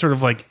you see that sort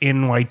of like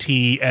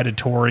NYT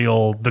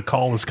editorial, the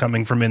call is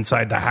coming from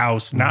inside the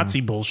house, Nazi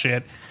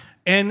bullshit.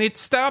 And it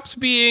stops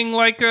being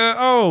like,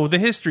 the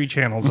History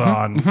Channel's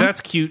on. Mm-hmm.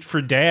 That's cute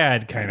for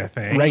dad kind of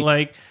thing. Right.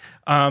 Like,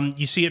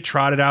 you see it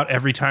trotted out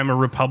every time a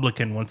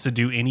Republican wants to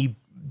do any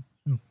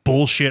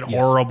bullshit,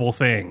 horrible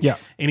thing. Yeah.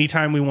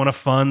 Anytime we want to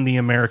fund the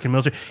American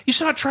military. You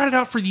saw it trotted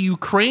out for the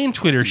Ukraine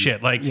Twitter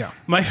shit. Like,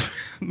 my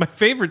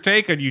favorite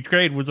take on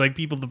Ukraine was like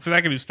people, the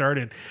second who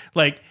started,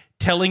 like,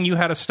 telling you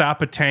how to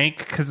stop a tank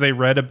because they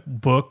read a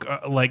book,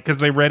 because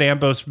they read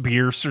Ambrose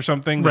Bierce or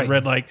something. They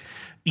read, like,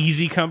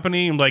 Easy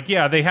Company. I'm like,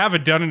 they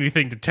haven't done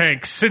anything to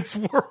tanks since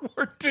World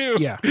War II.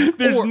 Yeah.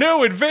 There's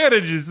no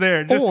advantages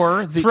there. Just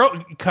or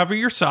cover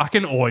your sock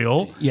in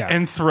oil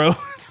and throw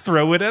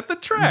it at the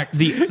tracks.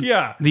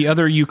 The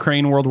other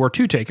Ukraine World War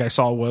II take I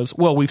saw was,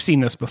 well, we've seen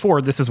this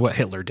before. This is what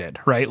Hitler did,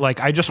 right? Like,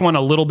 I just want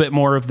a little bit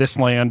more of this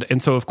land.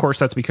 And so, of course,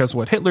 that's because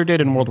what Hitler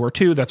did in World War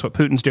II, that's what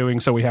Putin's doing.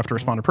 So we have to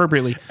respond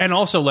appropriately. And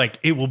also, like,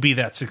 it will be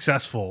that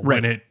successful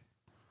when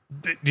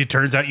it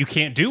turns out you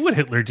can't do what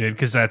Hitler did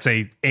because that's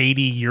a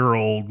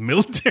 80-year-old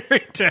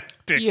military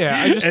tactic.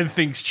 Yeah, and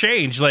things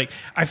change. Like,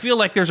 I feel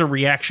like there's a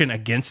reaction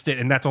against it,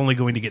 and that's only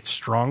going to get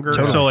stronger.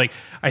 Totally. So, like,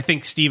 I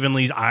think Stephen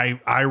Lee's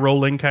eye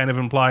rolling kind of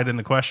implied in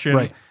the question.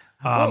 Right.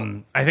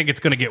 I think it's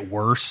going to get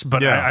worse,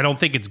 but I don't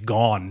think it's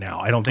gone now.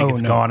 I don't think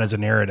it's gone as a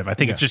narrative. I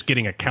think it's just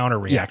getting a counter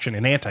reaction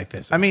and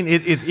antithesis. I mean,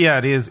 it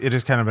is. It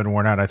has kind of been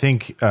worn out. I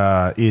think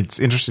it's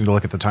interesting to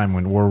look at the time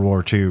when World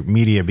War II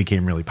media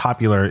became really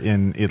popular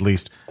in at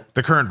least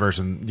the current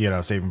version,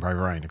 Saving Private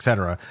Ryan,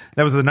 etc.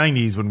 That was the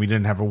 90s when we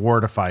didn't have a war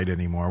to fight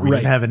anymore. We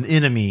didn't have an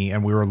enemy,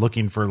 and we were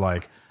looking for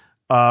like,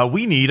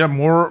 we need a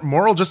more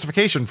moral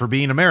justification for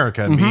being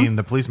America and being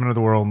the policeman of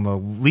the world and the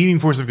leading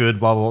force of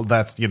good, blah, blah, blah.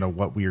 That's,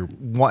 what we're,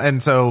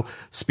 and so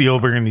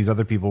Spielberg and these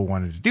other people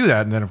wanted to do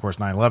that. And then, of course,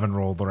 9/11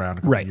 rolled around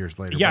a couple of years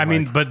later. Yeah,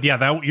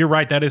 you're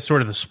right. That is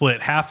sort of the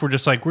split. Half were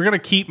just like, we're going to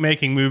keep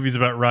making movies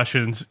about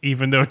Russians,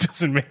 even though it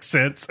doesn't make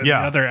sense. And the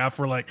other half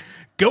were like,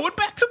 going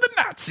back to the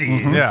Nazis.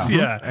 Mm-hmm.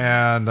 Yeah.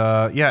 And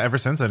ever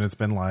since then, it's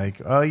been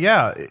like, I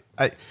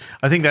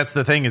think that's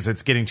the thing, is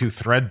it's getting too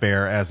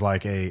threadbare as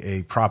like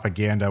a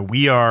propaganda.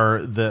 We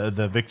are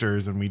the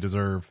victors and we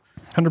deserve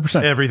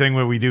 100% everything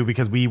what we do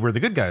because we were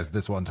the good guys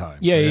this one time.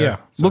 Yeah.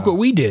 So, look what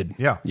we did.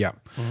 Yeah.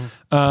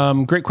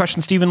 Mm-hmm. Great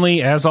question, Stephen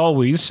Lee, as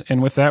always.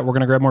 And with that, we're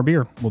going to grab more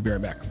beer. We'll be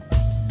right back.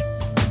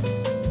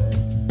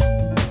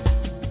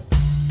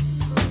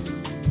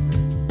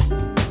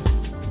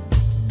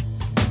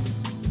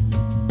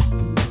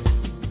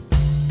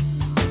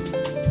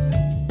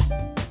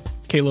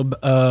 Caleb,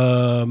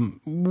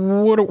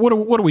 what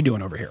are we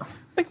doing over here?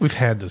 I think we've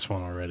had this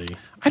one already.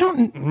 I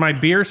don't. My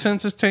beer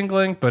sense is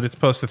tingling, but it's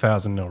post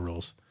 1,000, no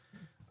rules.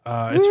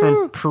 It's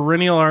from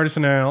Perennial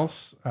Artisan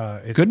Ales.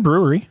 It's Good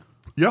brewery.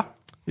 Yeah.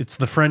 It's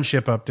the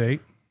friendship update.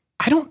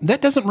 I don't.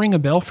 That doesn't ring a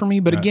bell for me.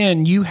 But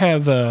again, you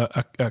have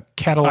a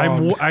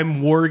catalog.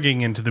 I'm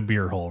warging into the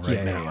beer hole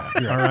right now.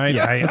 All right,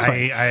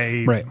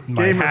 Right.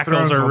 My Game of hackles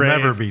Thrones are will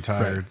raised. never be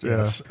tired. Right,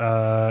 yes,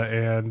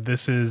 and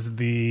this is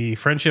the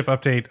friendship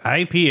update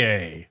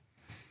IPA.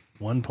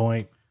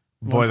 1.5.8%.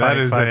 Boy, that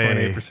is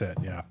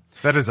 5.8%. Yeah.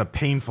 That is a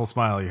painful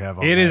smile you have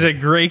on It is a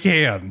gray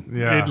can.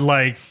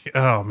 Yeah.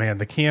 Oh man,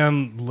 the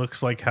can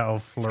looks like how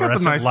got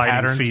fluorescent some nice lighting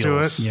patterns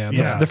feels. to it.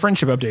 Yeah, the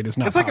friendship update is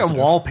not. It's like positive.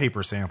 a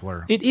wallpaper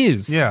sampler. It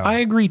is. Yeah. I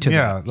agree to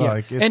Yeah, that.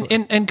 like,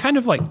 it's- and kind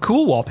of like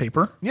cool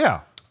wallpaper.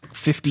 Yeah.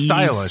 50s.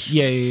 Stylish.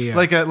 Yeah.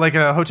 Like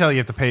a hotel, you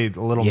have to pay a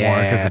little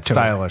more because it's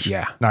totally. stylish.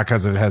 Yeah. Not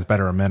because it has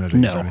better amenities or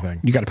No, anything.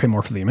 you got to pay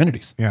more for the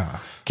amenities. Yeah.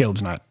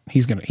 Caleb's not.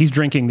 He's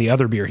drinking the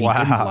other beer he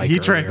didn't Wow. like He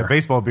drank earlier. the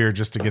baseball beer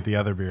just to get the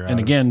other beer out.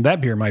 And again,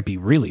 that beer might be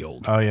really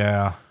old. Oh,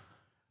 yeah.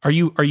 Are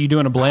you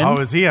doing a blend?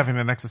 Oh, is he having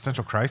an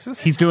existential crisis?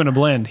 He's doing a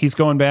blend. He's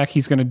going back.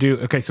 He's going to do.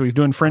 Okay, so he's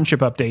doing friendship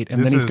update, and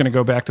This then he's is- going to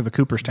go back to the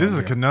Cooperstown. This is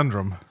a beer.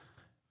 conundrum.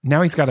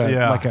 Now he's got a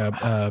Yeah. like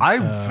a.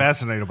 I'm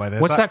fascinated by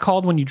this. What's that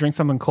called when you drink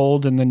something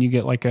cold and then you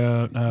get like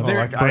a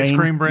Like ice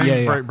cream brain,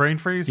 Yeah. brain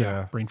freeze?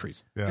 Yeah, brain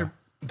freeze. Yeah.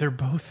 They're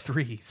both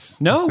threes.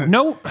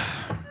 No,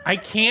 I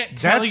can't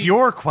tell That's you.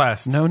 your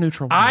quest. no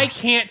neutral. I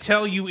can't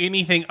tell you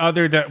anything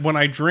other than when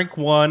I drink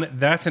one,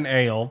 that's an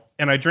ale,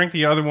 and I drink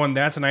the other one,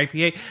 that's an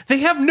IPA. They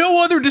have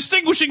no other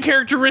distinguishing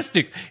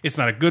characteristics. It's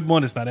not a good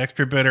one. It's not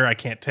extra bitter. I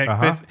can't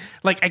taste.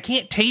 I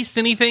can't taste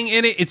anything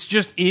in it. It's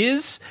just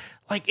is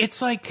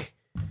it's like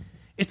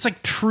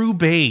true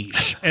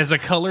beige as a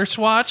color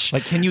swatch.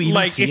 Like, can you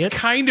even see it's it?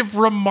 kind of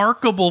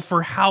remarkable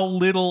for how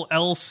little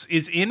else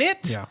is in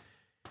it. Yeah.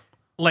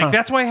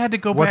 That's why I had to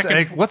go What's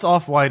back. what's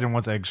off white and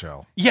what's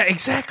eggshell? Yeah,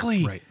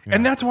 exactly. Right.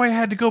 And that's why I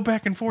had to go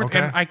back and forth. Okay.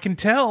 And I can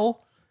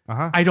tell.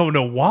 I don't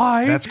know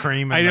why. That's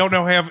cream and I don't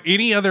know have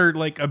any other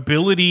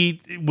ability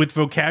with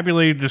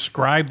vocabulary to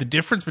describe the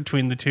difference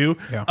between the two,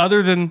 Yeah.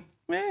 other than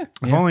If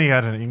only you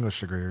had an English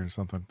degree or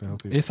something to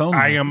help you. If only.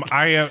 I am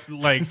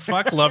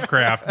fuck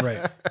Lovecraft. Right.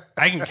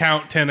 I can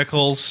count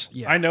tentacles.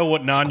 Yeah. I know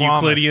what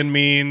non-Euclidean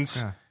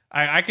means.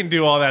 I can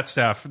do all that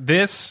stuff.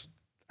 This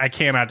I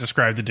cannot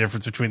describe the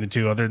difference between the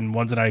two, other than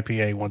one's an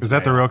IPA, one's Is an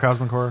that the ale. real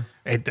Cosmic Horror?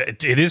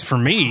 It is for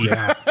me.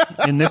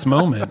 in this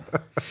moment.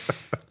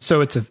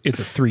 So it's a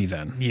 3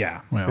 then.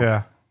 Yeah. Well,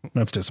 Yeah.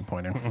 that's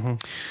disappointing.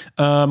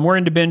 More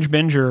into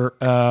Binger.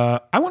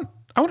 I want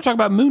to talk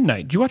about Moon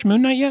Knight. Did you watch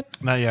Moon Knight yet?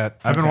 Not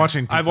yet. I've been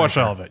watching. I've watched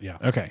all of it. Yeah.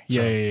 Okay.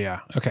 Yeah.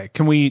 Okay.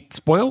 Can we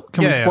spoil?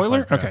 Can we Yeah,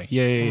 spoiler? fine, Okay.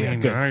 Yeah.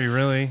 Good. Are you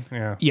really?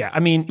 Yeah. Yeah, I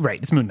mean,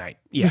 right, it's Moon Knight.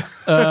 Yeah.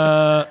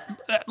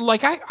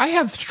 I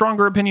have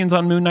stronger opinions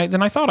on Moon Knight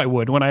than I thought I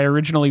would when I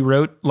originally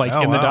wrote, in the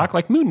wow.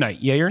 doc, Moon Knight,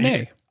 yay or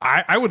nay.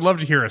 I would love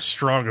to hear a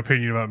strong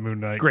opinion about Moon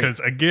Knight. Great. Because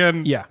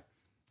again, Yeah.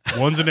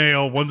 one's an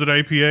ale, one's an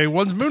IPA,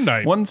 one's Moon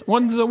Knight. One's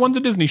a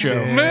Disney show.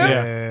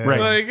 Yeah.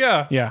 Right.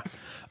 Yeah. Yeah.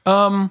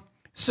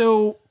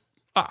 So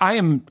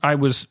I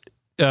was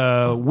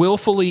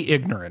willfully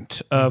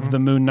ignorant of the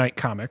Moon Knight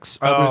comics,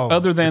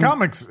 other than the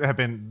comics have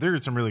been.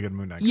 There's some really good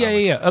Moon Knight.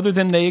 yeah. Other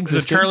than they Is it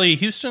existed. Charlie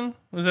Houston?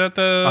 Was that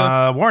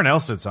the? Warren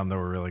Ellis did some that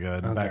were really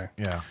good. Back-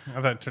 yeah.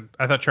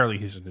 I thought Charlie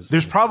Houston is.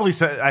 There's probably.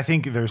 I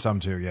think there's some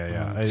too.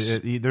 Yeah.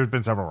 There's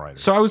been several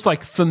writers. So I was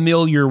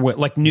familiar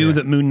with, knew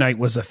that Moon Knight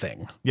was a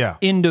thing. Yeah.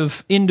 End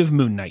of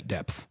Moon Knight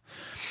depth.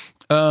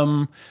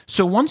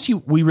 So once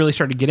we really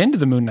started to get into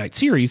the Moon Knight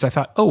series, I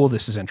thought, oh, well,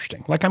 this is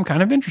interesting. I'm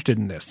kind of interested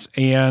in this.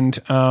 And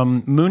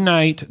Moon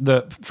Knight,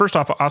 first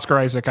off, Oscar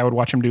Isaac, I would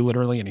watch him do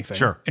literally anything.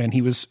 Sure. And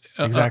he was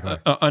Exactly.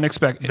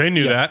 unexpected. They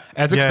knew that.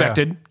 As Yeah.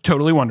 expected.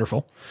 Totally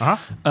wonderful.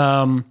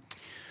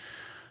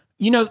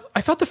 I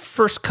thought the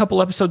first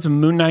couple episodes of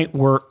Moon Knight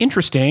were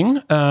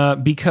interesting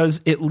because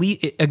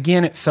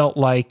it felt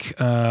like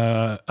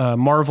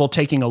Marvel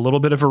taking a little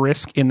bit of a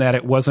risk in that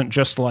it wasn't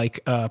just like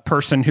a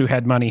person who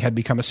had money had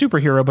become a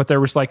superhero, but there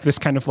was this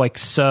kind of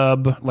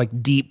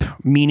deep,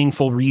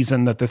 meaningful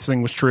reason that this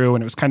thing was true,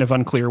 and it was kind of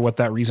unclear what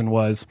that reason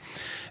was.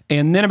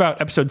 And then about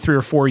episode 3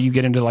 or 4, you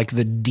get into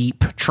the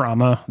deep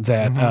trauma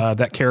that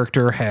that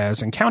character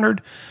has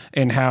encountered,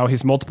 and how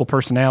his multiple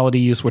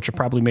personalities, which have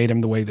probably made him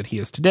the way that he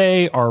is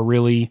today, are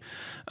really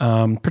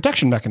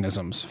protection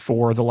mechanisms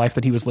for the life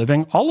that he was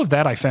living. All of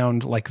that I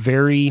found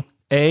very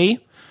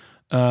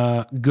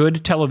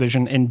good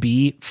television, and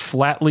B,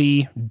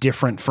 flatly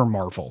different for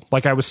Marvel.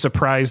 I was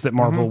surprised that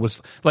Marvel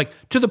was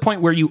to the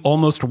point where you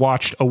almost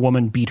watched a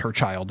woman beat her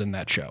child in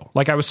that show.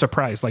 I was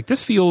surprised.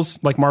 This feels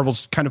like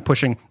Marvel's kind of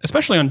pushing,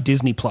 especially on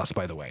Disney Plus,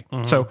 by the way.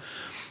 So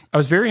I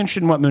was very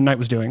interested in what Moon Knight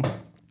was doing.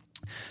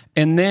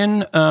 And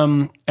then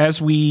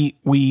as we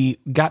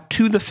got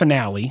to the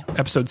finale,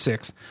 episode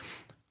 6,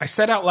 I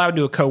said out loud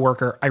to a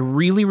coworker, I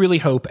really, really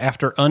hope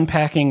after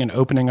unpacking and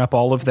opening up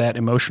all of that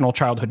emotional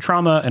childhood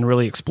trauma and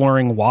really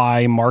exploring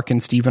why Mark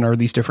and Steven are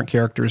these different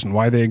characters and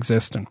why they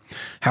exist and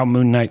how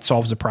Moon Knight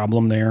solves a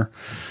problem there,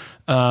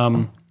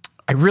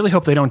 I really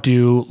hope they don't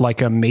do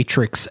like a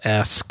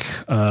Matrix-esque,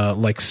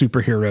 like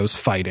superheroes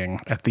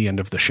fighting at the end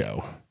of the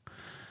show.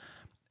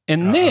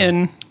 And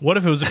then What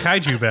if it was a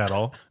kaiju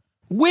battle?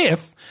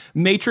 with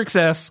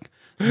Matrix-esque,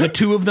 the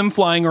two of them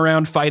flying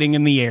around fighting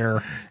in the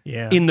air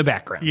in the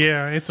background.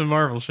 Yeah, it's a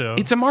Marvel show.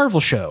 It's a Marvel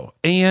show.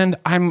 And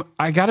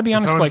I got to be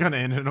honest, It's always like, going to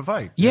end in a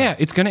fight. yeah,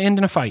 it's going to end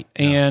in a fight.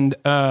 And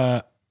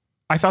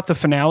I thought the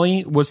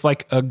finale was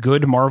like a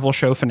good Marvel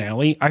show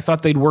finale. I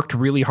thought they'd worked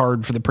really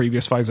hard for the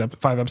previous five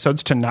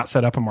episodes to not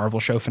set up a Marvel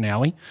show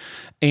finale.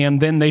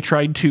 And then they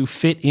tried to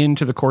fit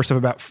into the course of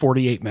about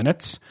 48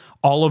 minutes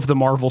all of the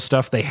Marvel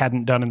stuff they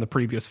hadn't done in the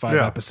previous 5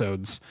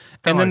 episodes.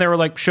 And then they were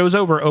like, show's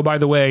over. Oh, by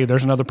the way,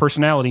 there's another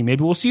personality.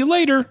 Maybe we'll see you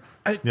later.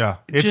 Yeah.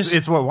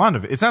 It's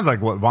what it sounds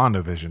like what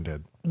WandaVision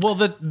did. Well,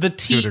 the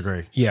To a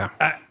degree. Yeah.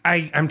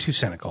 I'm too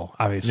cynical,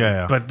 obviously.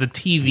 Yeah. But the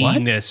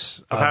TV-ness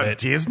of About it,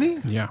 Disney?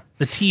 Yeah.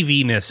 the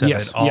TV-ness of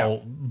Yes, it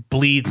all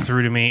bleeds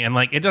through to me. And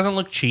like, it doesn't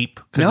look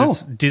cheap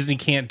because Disney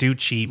can't do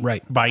cheap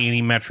Right. by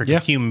any metric Yeah.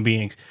 of human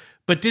beings.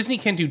 But Disney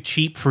can do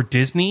cheap for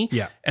Disney.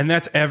 Yeah. And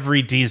that's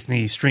every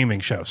Disney streaming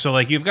show. So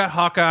like, you've got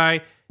Hawkeye.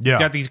 Yeah. You've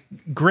got these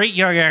great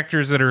young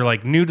actors that are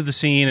like new to the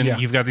scene,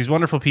 and you've got these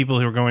wonderful people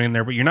who are going in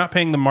there, but you're not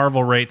paying the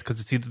Marvel rates because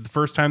it's either the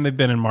first time they've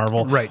been in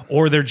Marvel, Right.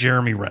 or they're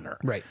Jeremy Renner,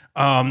 Right.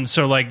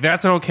 So like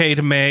that's okay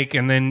to make,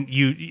 and then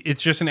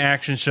it's just an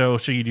action show,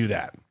 so you do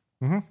that.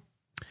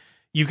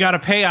 You've got to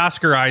pay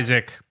Oscar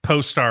Isaac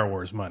post Star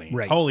Wars money.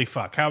 Right. Holy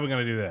fuck, how are we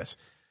going to do this?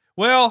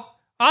 Well,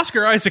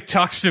 Oscar Isaac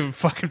talks to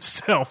fuck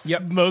himself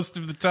most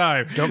of the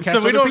time. Don't cast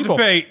so we other don't people.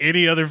 have to pay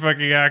any other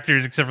fucking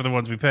actors except for the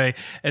ones we pay.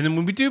 And then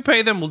when we do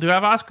pay them, we'll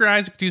have Oscar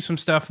Isaac do some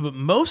stuff, but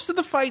most of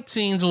the fight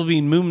scenes will be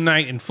Moon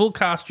Knight in full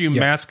costume,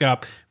 mask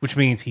up, which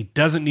means he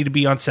doesn't need to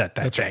be on set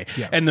that day. right,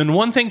 yeah. And then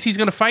one thing he's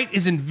going to fight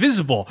is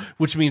invisible,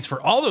 which means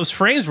for all those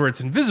frames where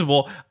it's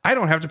invisible, I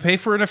don't have to pay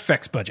for an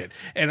effects budget.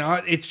 And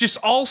it's just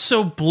all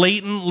so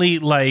blatantly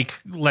like,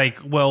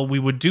 well, we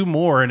would do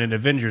more in an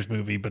Avengers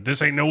movie, but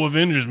this ain't no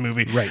Avengers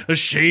movie. Right.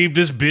 Let's shave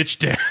this bitch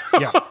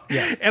down.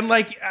 Yeah. And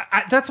like,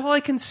 that's all I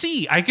can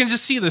see. I can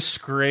just see the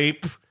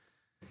scrape.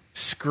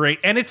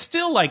 And it's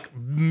still like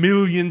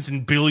millions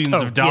and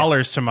billions of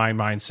dollars to my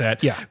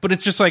mindset. Yeah. But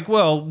it's just like,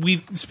 well,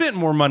 we've spent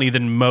more money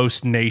than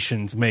most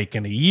nations make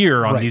in a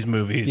year on these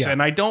movies. Yeah.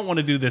 And I don't want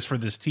to do this for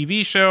this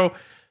TV show.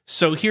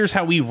 So here's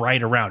how we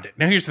write around it.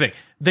 Now, here's the thing.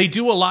 They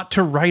do a lot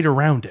to write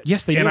around it.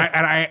 Yes, they and do.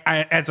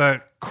 I, as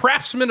a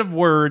craftsman of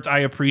words, I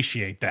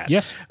appreciate that.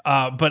 Yes.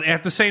 But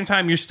at the same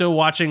time, you're still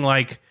watching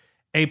like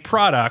a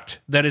product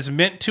that is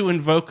meant to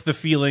invoke the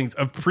feelings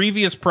of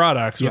previous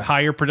products with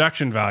higher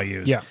production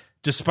values,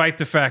 despite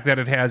the fact that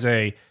it has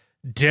a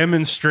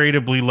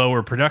demonstrably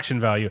lower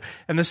production value.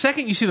 And the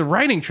second you see the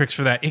writing tricks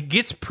for that, it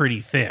gets pretty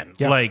thin.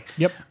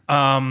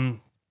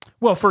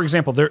 Well, for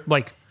example, they're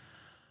like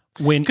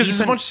when because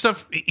there's a bunch of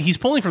stuff he's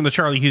pulling from the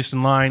Charlie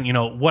Houston line. You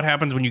know, what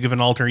happens when you give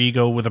an alter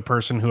ego with a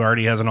person who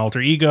already has an alter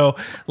ego?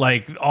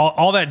 Like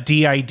all that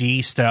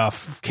DID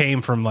stuff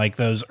came from like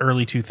those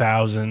early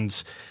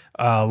 2000s.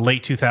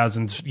 Late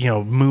 2000s, you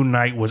know, Moon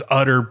Knight was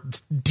utter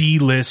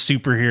D-list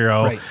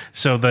superhero. Right.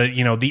 So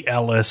the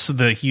Ellis,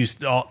 the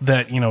Houston,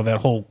 that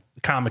whole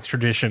comics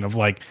tradition of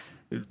like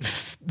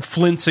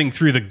flincing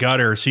through the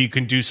gutter so you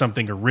can do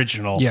something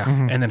original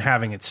and then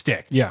having it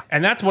stick. Yeah.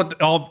 And that's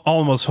what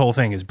almost whole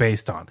thing is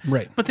based on.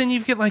 Right. But then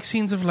you get like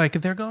scenes of like,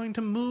 they're going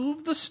to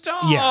move the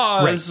stars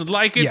right.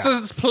 like it's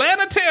a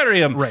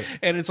planetarium. Right.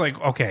 And it's like,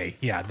 okay,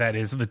 yeah, that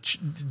is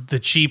the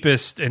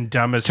cheapest and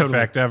dumbest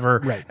effect ever.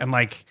 Right. And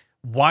like,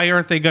 why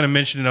aren't they going to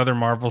mention in other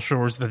Marvel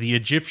shows that the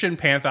Egyptian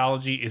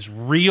panthology is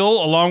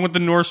real along with the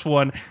Norse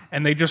one,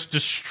 and they just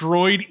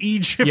destroyed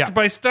Egypt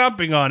by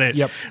stomping on it?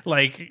 Yep.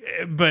 Like,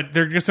 but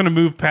they're just going to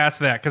move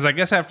past that because I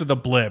guess after the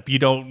blip, you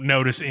don't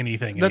notice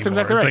anything. That's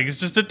anymore. exactly It's right. like it's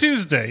just a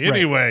Tuesday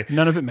anyway.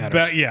 None of it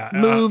matters. But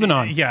Moving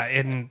on. Yeah,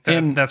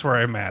 and that's where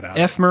I'm at.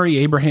 F. Murray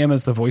Abraham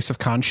as the voice of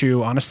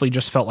Khonshu honestly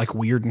just felt like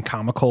weird and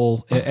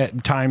comical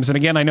at times. And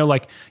again, I know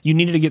like you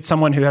needed to get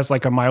someone who has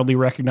like a mildly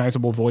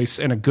recognizable voice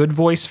and a good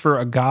voice for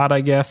a god, I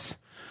guess.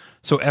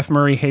 So F.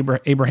 Murray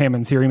Abraham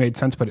in theory made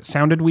sense, but it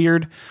sounded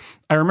weird.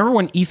 I remember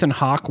when Ethan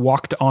Hawke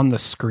walked on the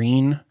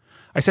screen,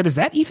 I said, is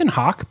that Ethan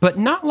Hawke? But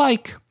not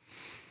like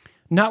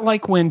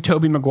when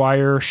Tobey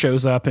Maguire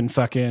shows up in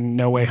fucking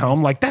No Way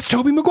Home. Like, that's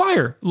Tobey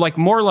Maguire. Like,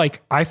 more like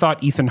I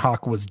thought Ethan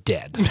Hawke was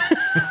dead.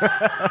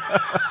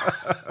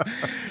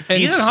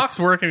 And Ethan Hawke's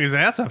working his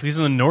ass off. He's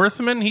in The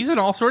Northman. He's in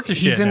all sorts of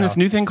shit. He's in now. this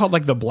new thing called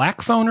like the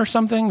Black Phone or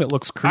something that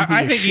looks creepy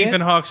I as think shit.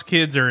 Ethan Hawke's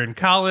kids are in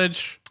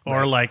college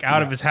or like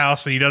out of his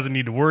house, so he doesn't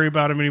need to worry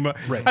about him anymore.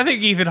 Right. I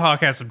think Ethan Hawke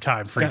has some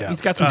time freed up.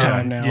 He's got some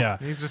time now. Yeah,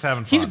 He's just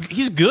having fun.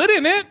 he's good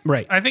in it.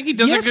 Right. I think he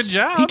does Yes, a good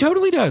job. He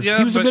totally does. Yeah,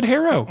 he was a but- good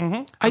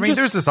hero. I mean,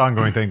 there's this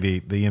ongoing thing the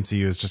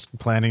MCU is just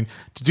planning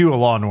to do a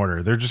Law and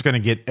Order. They're just going to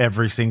get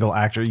every single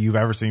actor you've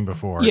ever seen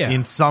before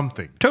in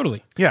something.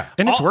 Totally. Yeah.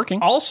 And it's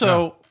working.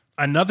 Also,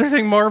 another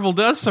thing Marvel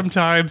does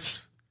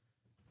sometimes,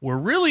 we're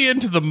really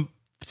into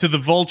the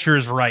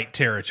Vulture's right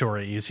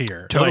territory is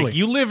here. Totally. Like,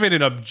 you live in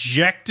an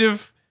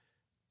objective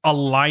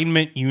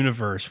alignment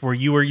universe where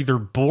you are either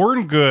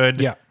born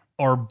good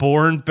are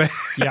born bad.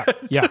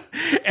 Yeah.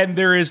 And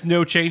there is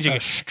no changing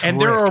it.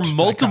 And there are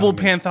multiple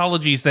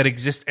pathologies that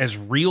exist as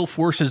real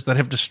forces that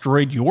have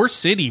destroyed your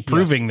city,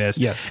 proving this.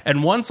 Yes.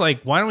 And one's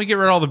like, why don't we get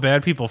rid of all the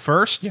bad people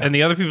first? And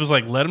the other people's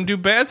like, let them do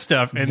bad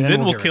stuff, and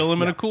then we'll kill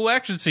them in a cool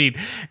action scene.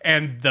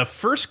 And the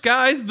first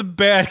guy's the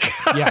bad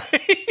guy. Yeah,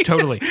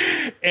 totally.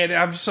 And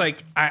I'm just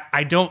like,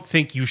 I don't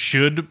think you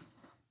should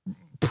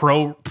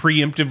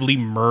preemptively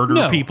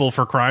murder people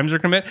for crimes or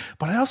commit,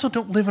 but I also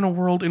don't live in a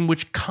world in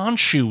which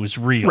Khonshu is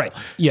real. Right.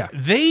 Yeah.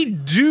 They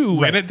do.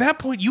 Right. And at that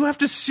point, you have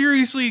to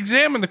seriously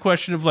examine the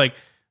question of like,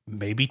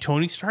 maybe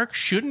Tony Stark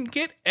shouldn't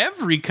get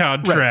every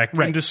contract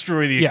and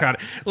destroy the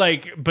economy.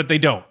 Like, but they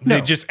don't. No.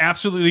 They just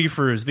absolutely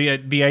refuse.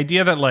 The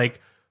idea that like,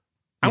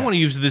 I want to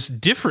use this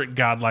different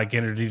godlike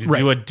entity to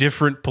do a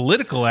different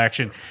political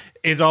action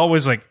is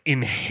always like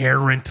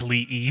inherently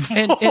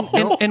evil.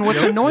 And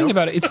what's annoying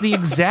about it, it's the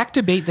exact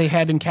debate they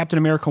had in Captain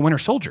America Winter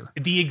Soldier.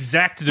 The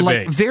exact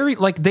debate.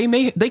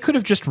 They could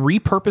have just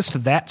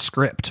repurposed that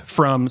script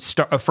from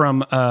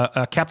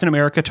Captain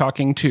America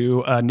talking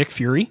to Nick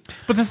Fury.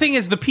 But the thing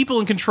is, the people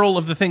in control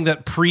of the thing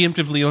that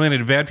preemptively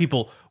eliminated bad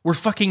people were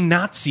fucking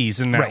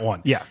Nazis in that one.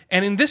 Yeah.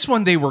 And in this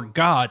one, they were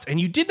gods. And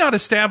you did not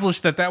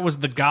establish that that was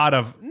the god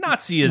of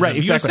Nazism. Right,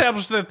 exactly. You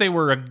established that they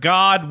were a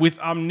god with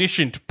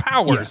omniscient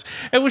powers.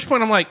 Yeah. At which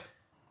point I'm like,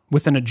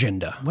 with an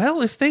agenda.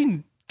 Well, if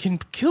they can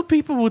kill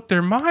people with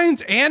their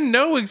minds and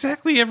know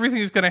exactly everything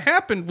is going to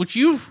happen, which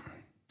you've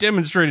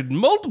demonstrated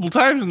multiple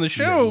times in the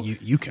show,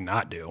 you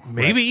cannot do.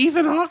 Maybe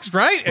Ethan Hawke's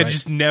right, and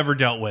just never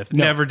dealt with.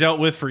 Never dealt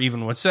with for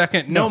even 1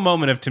 second. No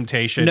moment of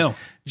temptation. No.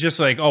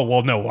 Just like, oh,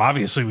 well, no,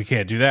 obviously we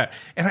can't do that.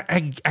 And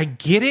I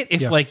get it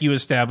if like you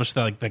establish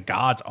that like the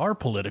gods are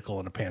political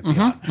in a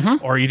pantheon,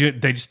 or you do,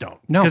 they just don't.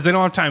 No. Because they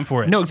don't have time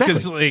for it. No,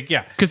 exactly.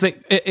 Because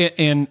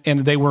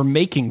they were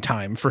making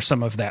time for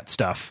some of that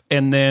stuff.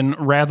 And then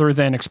rather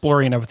than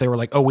exploring it, they were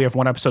like, oh, we have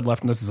one episode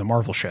left and this is a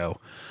Marvel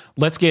show.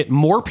 Let's get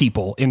more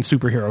people in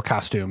superhero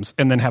costumes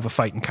and then have a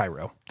fight in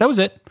Cairo. That was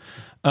it.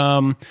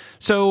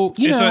 So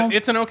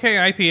it's an okay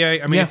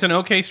IPA. I mean, it's an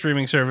okay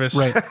streaming service.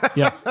 Right.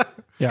 Yeah.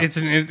 Yeah.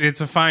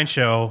 It's a fine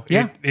show.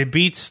 Yeah. It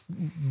beats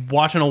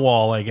watching a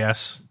wall, I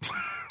guess.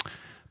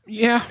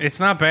 Yeah. It's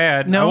not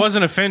bad. No. I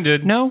wasn't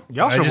offended. No.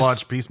 Y'all should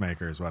watch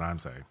Peacemaker is what I'm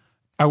saying.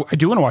 I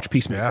do want to watch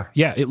Peacemaker.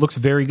 Yeah, it looks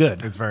very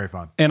good. It's very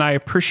fun. And I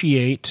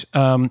appreciate,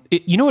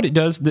 you know what it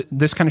does?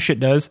 This kind of shit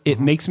does? It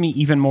makes me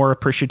even more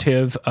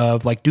appreciative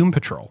of like Doom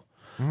Patrol.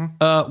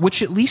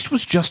 Which at least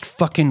was just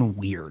fucking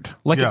weird.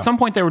 Like at some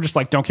point they were just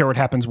like, don't care what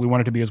happens. We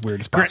want it to be as weird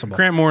as possible.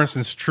 Grant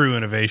Morrison's true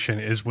innovation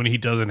is when he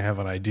doesn't have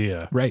an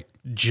idea. Right.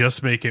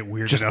 Just make it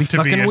weird just enough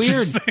to be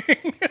interesting.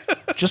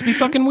 Weird. Just be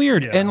fucking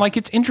weird. Yeah. And like,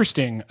 it's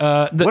interesting.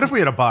 What if we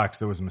had a box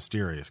that was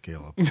mysterious,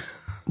 Caleb?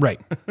 Right.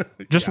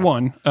 Just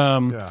one.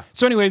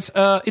 So anyways,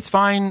 it's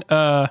fine.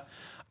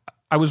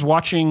 I was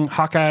watching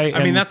Hawkeye.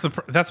 I mean, that's the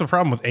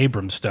problem with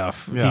Abrams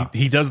stuff. Yeah.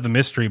 He does the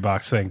mystery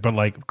box thing, but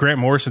like Grant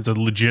Morrison's a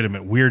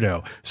legitimate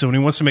weirdo. So when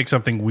he wants to make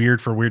something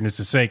weird for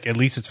weirdness' sake, at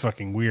least it's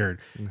fucking weird.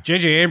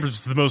 J.J. Abrams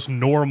is the most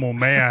normal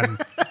man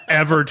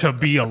ever to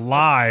be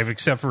alive,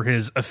 except for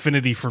his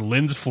affinity for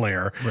lens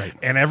flare. Right.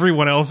 And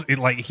everyone else,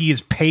 he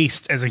is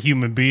paced as a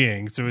human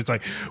being. So it's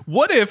like,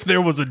 what if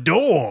there was a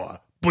door,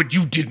 but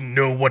you didn't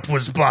know what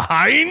was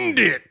behind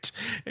it?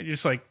 And you're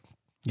just like,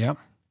 yeah.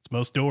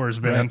 Most doors,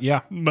 man. Right,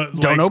 yeah. But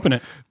don't open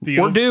it.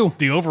 Do.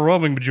 The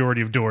overwhelming majority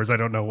of doors, I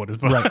don't know what is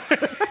behind.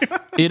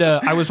 Right.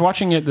 I was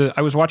watching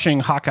I was watching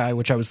Hawkeye,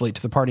 which I was late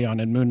to the party on,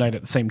 and Moon Knight at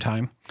the same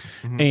time.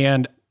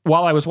 And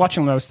while I was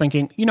watching them, I was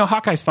thinking,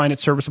 Hawkeye's fine.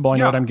 It's serviceable. I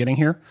know what I'm getting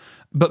here.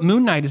 But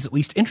Moon Knight is at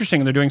least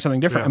interesting, and they're doing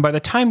something different. Yeah. And by the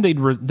time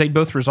they'd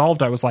both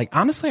resolved, I was like,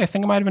 honestly, I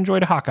think I might have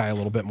enjoyed Hawkeye a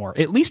little bit more.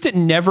 At least it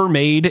never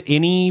made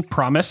any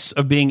promise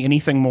of being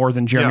anything more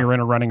than Jeremy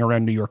Renner running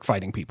around New York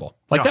fighting people.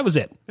 Like, that was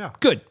it. Yeah.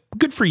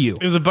 Good for you.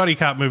 It was a buddy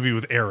cop movie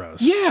with arrows.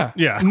 Yeah.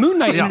 Yeah. Moon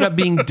Knight ended up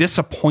being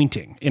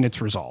disappointing in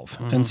its resolve.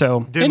 And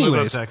so, Didn't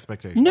live up to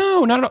expectations.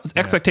 No, not at all.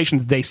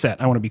 Expectations they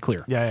set. I want to be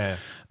clear. Yeah.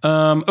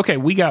 Okay,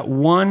 we got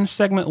one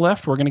segment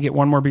left. We're going to get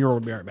one more beer. We'll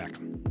be right back.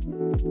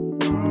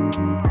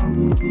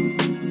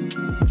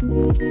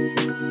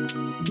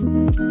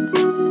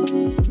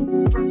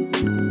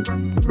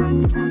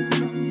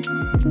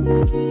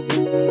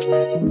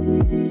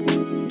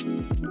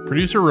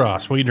 Producer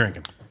Ross, what are you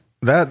drinking?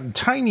 That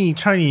tiny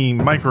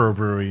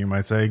microbrewery, you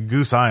might say,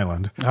 Goose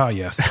Island, Oh,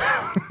 yes.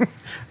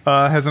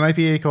 has an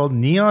IPA called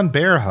Neon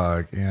Bear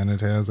Hug, and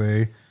it has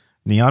a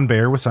neon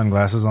bear with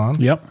sunglasses on.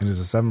 Yep. It is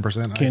a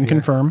 7% Can IPA.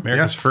 confirm.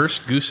 America's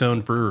first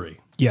goose-owned brewery.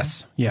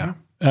 Yes, yeah.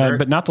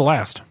 But not the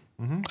last.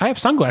 I have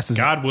sunglasses.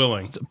 God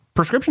willing.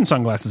 Prescription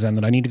sunglasses in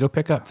that I need to go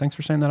pick up. Thanks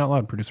for saying that out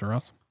loud, Producer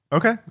Ross.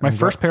 Okay. My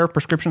first pair of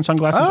prescription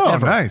sunglasses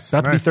ever. Nice.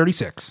 About to be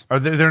 36. Are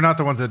they're not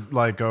the ones that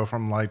like go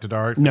from light to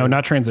dark? No,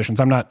 not transitions.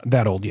 I'm not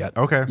that old yet.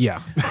 Okay. Yeah.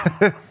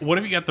 What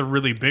if you got the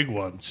really big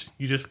ones?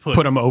 You just put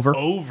them over.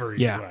 Your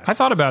Yeah. glasses. I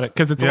thought about it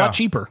because it's a lot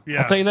cheaper.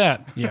 Yeah. I'll tell you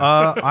that. Yeah.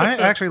 I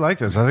actually like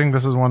this. I think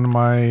this is one of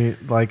my, an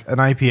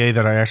IPA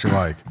that I actually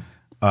like.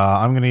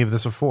 I'm going to give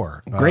this a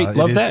 4. Great.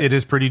 Love that. It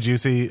is pretty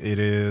juicy. It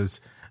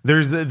is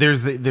there's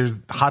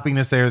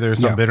hoppiness there. There's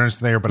some bitterness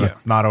there, but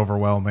it's not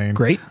overwhelming.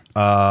 Great.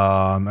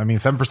 I mean,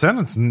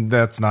 7%.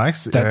 That's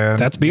nice.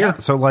 That's beer. Yeah,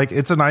 so like,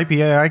 it's an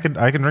IPA.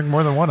 I can drink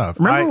more than one of.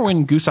 Remember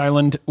when Goose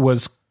Island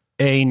was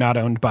A, not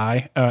owned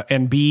by,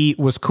 and B,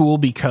 was cool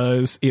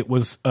because it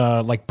was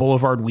like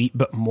Boulevard wheat,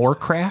 but more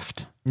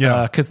craft?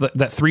 Yeah. Because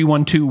that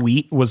 312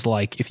 wheat was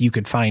like, if you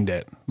could find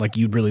it, like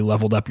you'd really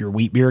leveled up your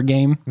wheat beer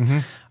game. Mm-hmm.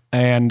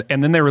 And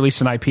then they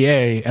released an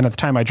IPA, and at the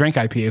time I drank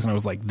IPAs, and I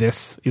was like,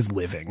 this is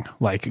living.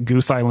 Like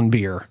Goose Island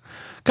beer.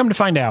 Come to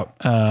find out,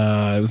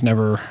 it was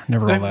never all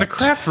that. The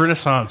craft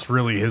renaissance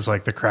really is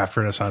like the craft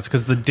renaissance,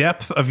 because the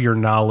depth of your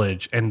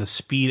knowledge and the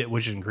speed at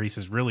which it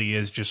increases really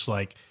is just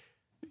like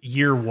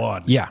year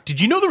one. Yeah.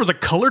 Did you know there was a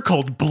color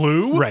called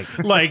blue? Right.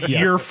 Like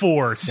year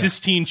 4,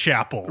 Sistine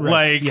Chapel.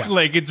 Right.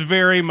 Like it's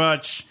very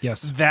much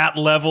that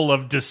level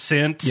of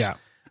descent. Yeah.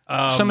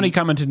 Somebody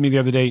commented to me the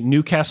other day,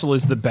 Newcastle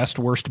is the best,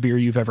 worst beer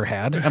you've ever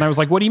had. And I was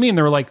like, what do you mean?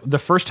 They were like, the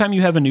first time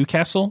you have a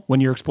Newcastle, when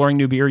you're exploring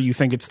new beer, you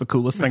think it's the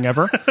coolest thing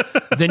ever.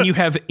 Then you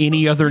have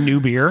any other new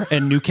beer,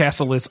 and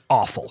Newcastle is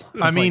awful.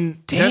 I mean,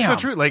 like, damn. that's so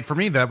true. Like, for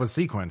me, that was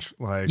Sequench.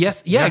 Like,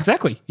 yes. Yeah,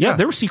 exactly. Yeah,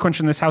 there was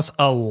Sequench in this house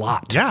a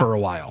lot for a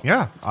while.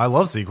 Yeah, I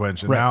love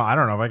Sequench. And now I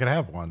don't know if I could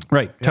have one.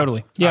 Right,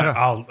 totally.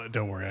 Yeah.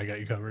 Don't worry, I got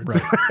you covered.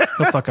 Right.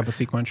 He'll fuck up a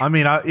Sequench. I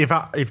mean,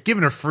 if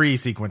given a free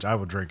Sequench, I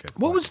would drink it.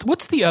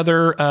 What's the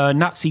other,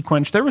 not Sequench,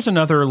 there was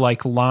another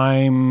like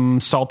lime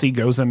salty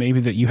goza maybe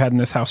that you had in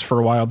this house for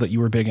a while that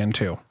you were big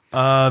into.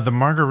 The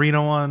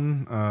Margarita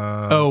one.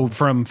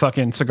 From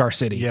fucking Cigar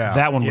City. Yeah.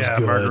 That one was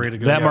good. Margarita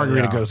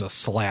yeah. Goza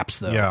slaps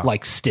though. Yeah.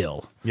 Like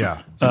still.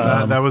 Yeah.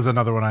 So that was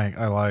another one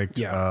I liked.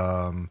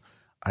 Yeah.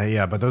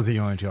 But those are the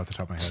only two off the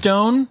top of my head.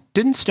 Stone?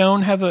 Didn't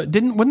Stone have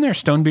wasn't there a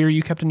Stone beer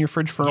you kept in your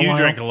fridge for a while? You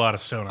drank a lot of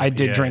Stone IPA. I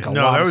did drink a lot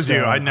No, that of was Stone.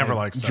 you. I never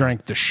liked Stone.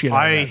 Drank the shit out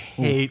of I it.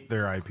 hate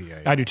their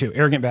IPA. I do too.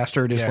 Arrogant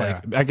Bastard is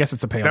like, I guess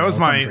it's a pale That was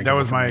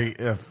ale.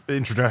 my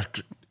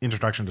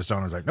introduction to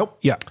Stone. I was like, nope.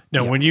 Yeah.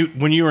 No, when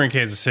you were in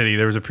Kansas City,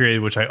 there was a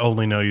period which I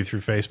only know you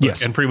through Facebook,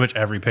 Yes. and pretty much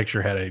every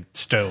picture had a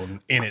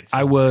Stone in it.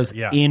 I was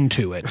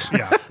into it.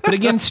 Yeah. But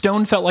again,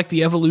 Stone felt like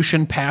the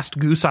evolution past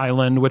Goose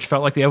Island, which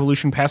felt like the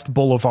evolution past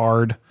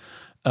Boulevard.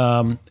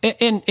 And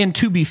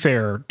to be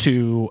fair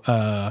to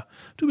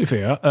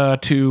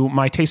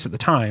my taste at the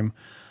time,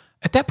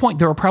 at that point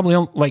there were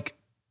probably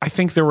I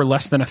think there were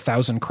less than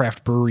 1,000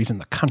 craft breweries in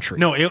the country.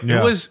 No, it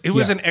was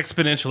an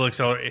exponential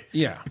acceleration.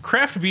 Yeah.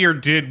 Craft beer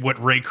did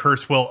what Ray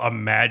Kurzweil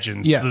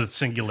imagines the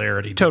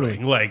singularity Totally.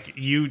 doing. Like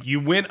you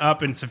went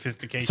up in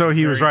sophistication. So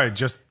he was right,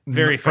 just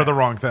very for the fast.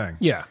 wrong thing.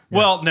 Yeah.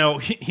 Well, no,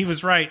 he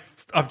was right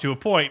up to a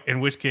point, in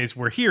which case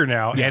we're here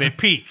now, and it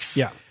peaks.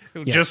 Yeah.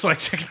 Just like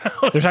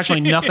technology. There's actually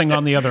nothing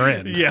on the other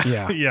end.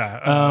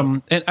 Yeah.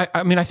 And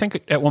I mean, I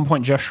think at one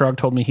point Jeff Schrug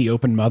told me when he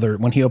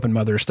opened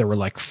Mother's, there were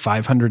like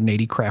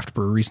 580 craft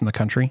breweries in the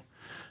country.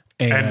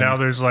 And now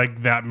there's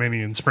like that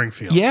many in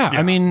Springfield. Yeah.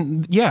 I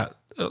mean,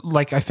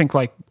 like I think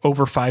like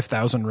over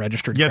 5,000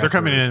 registered. Yeah, they're craft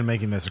coming breweries. in and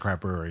making this a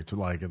craft brewery to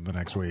like in the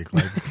next week.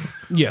 Like,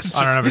 Yes.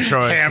 I don't have a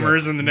choice.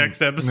 Hammers in the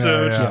next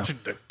episode.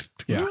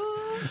 Yeah.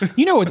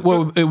 You know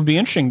what it would be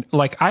interesting?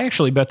 Like, I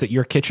actually bet that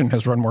your kitchen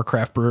has run more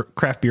craft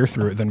beer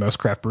through it than most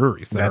craft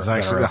breweries. That's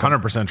actually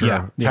 100% true.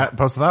 Yeah.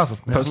 Post 1,000.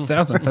 Yeah. Post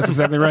 1,000. That's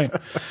exactly right.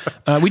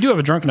 We do have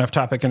a drunk enough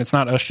topic, and it's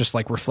not us just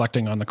like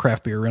reflecting on the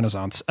craft beer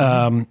renaissance,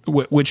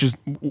 which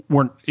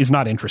is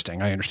not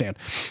interesting. I understand.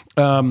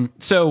 I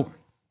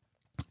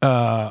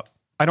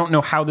don't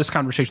know how this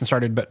conversation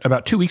started, but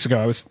about 2 weeks ago,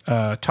 I was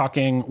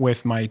talking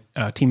with my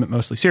team at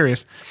Mostly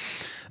Serious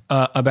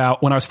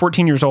about when I was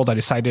 14 years old. I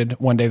decided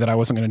one day that I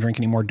wasn't going to drink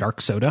any more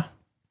dark soda.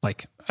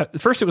 Like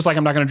at first, it was like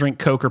I'm not going to drink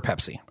Coke or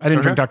Pepsi. I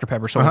didn't drink Dr.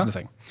 Pepper, so it wasn't a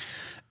thing.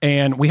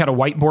 And we had a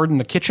whiteboard in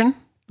the kitchen.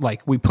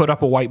 Like we put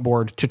up a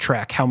whiteboard to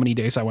track how many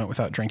days I went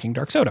without drinking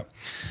dark soda.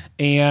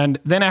 And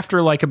then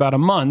after like about a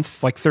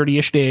month, like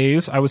 30-ish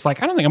days, I was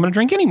like, I don't think I'm going to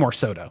drink any more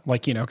soda.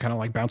 Like, kind of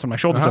like bouncing my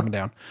shoulders up and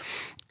down.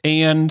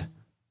 And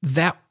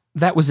that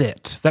was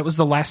it. That was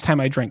the last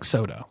time I drank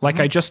soda. Like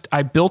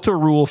I built a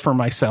rule for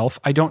myself.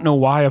 I don't know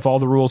why of all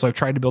the rules I've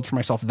tried to build for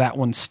myself, that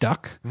one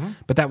stuck.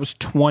 But that was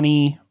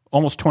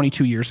almost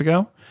 22 years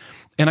ago.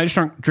 And I just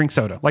don't drink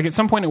soda. Like at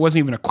some point it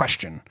wasn't even a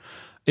question.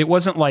 It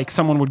wasn't like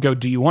someone would go,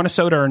 do you want a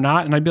soda or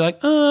not? And I'd be like,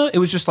 it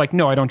was just like,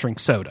 no, I don't drink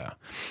soda.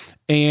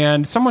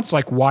 And someone's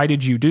like, why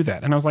did you do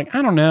that? And I was like,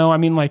 I don't know. I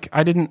mean, like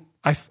I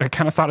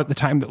kind of thought at the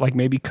time that like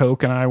maybe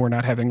Coke and I were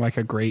not having like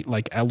a great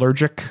like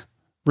allergic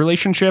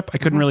relationship. I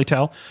couldn't really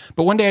tell.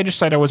 But one day I just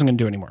decided I wasn't going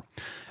to do it anymore.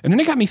 And then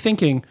it got me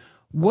thinking,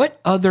 what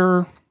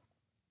other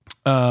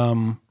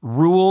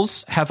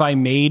rules have I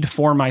made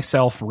for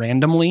myself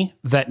randomly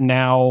that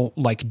now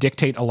like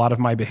dictate a lot of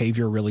my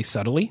behavior really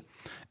subtly?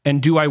 And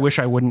do I wish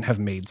I wouldn't have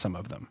made some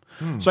of them?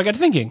 So I got to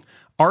thinking,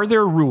 are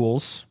there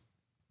rules,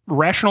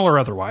 rational or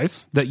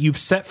otherwise, that you've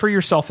set for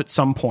yourself at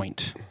some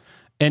point,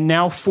 and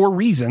now for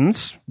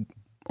reasons,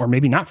 or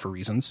maybe not for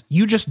reasons,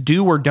 you just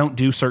do or don't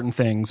do certain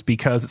things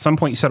because at some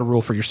point you set a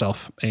rule for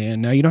yourself and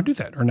now you don't do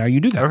that, or now you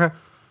do that? Okay.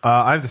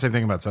 I have the same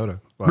thing about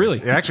soda. Like,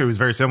 Really? Actually, it was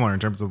very similar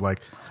in terms of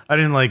like,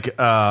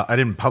 I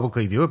didn't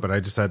publicly do it, but I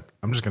just said,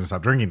 I'm just going to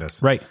stop drinking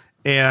this. Right.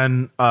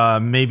 And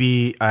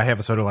maybe I have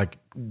a soda like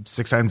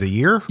 6 times a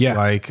year. Yeah.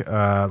 Like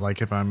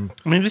if I'm.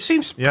 I mean, this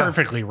seems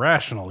perfectly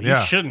rational. You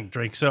Yeah. shouldn't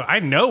drink soda. I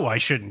know I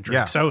shouldn't drink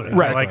Yeah. soda.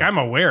 Right. Like, I'm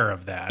aware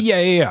of that.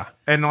 Yeah.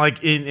 And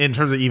like in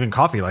terms of even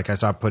coffee, like I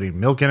stopped putting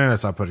milk in it. I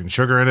stopped putting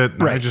sugar in it.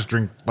 And I Right. just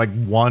drink like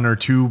 1 or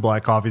 2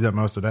 black coffees at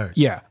most a day.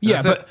 Yeah.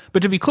 That's it.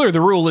 But to be clear,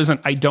 the rule isn't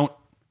I don't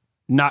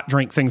not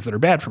drink things that are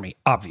bad for me,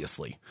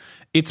 obviously.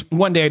 It's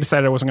one day I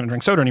decided I wasn't going to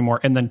drink soda anymore,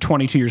 and then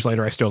 22 years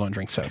later, I still don't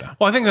drink soda.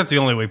 Well, I think that's the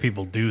only way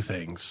people do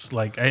things.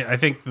 Like, I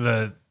think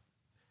the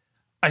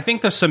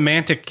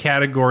semantic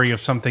category of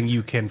something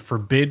you can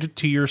forbid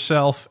to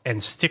yourself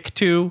and stick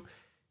to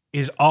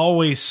is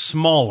always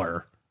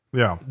smaller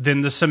Yeah.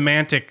 than the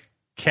semantic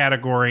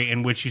category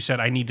in which you said,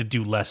 I need to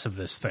do less of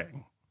this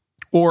thing.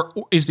 Or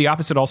is the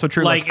opposite also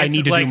true? Like I it's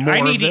need to do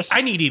more of this? I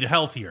need to eat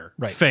healthier.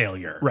 Right.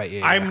 Failure. Right,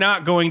 yeah, I'm yeah.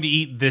 not going to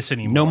eat this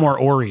anymore. No more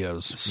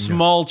Oreos.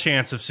 Small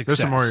chance of success.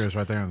 There's some Oreos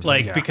right there.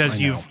 Like, Yeah,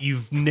 because I know.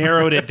 you've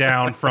narrowed it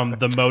down from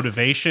the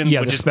motivation,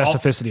 Yeah, which the is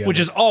specificity of which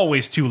it. is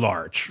always too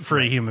large for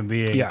a human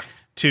being. Yeah.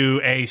 To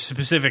a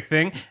specific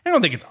thing. I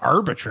don't think it's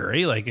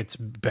arbitrary. Like, it's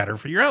better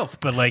for your health,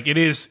 but like it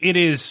is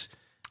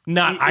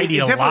not It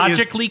definitely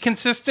ideologically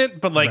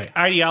consistent. But like Right.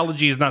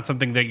 ideology is not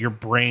something that your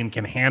brain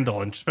can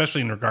handle, and especially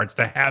in regards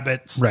to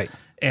habits, Right.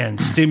 and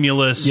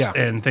stimulus Yeah.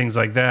 and things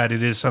like that.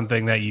 It is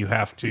something that you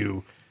have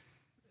to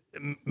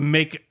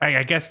make.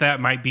 I guess that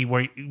might be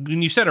where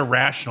when you said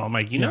irrational, I'm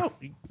like, you know,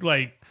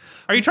 like,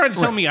 are you trying to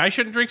tell me I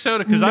shouldn't drink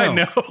soda? Because I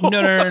know.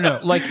 No.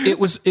 Like it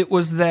was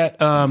that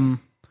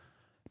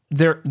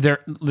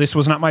this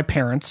was not my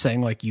parents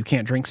saying like you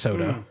can't drink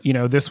soda. You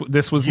know, this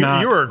was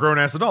not. You were a grown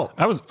ass adult.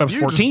 I was You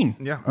 14.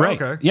 just- yeah.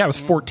 Right. Okay. Yeah, I was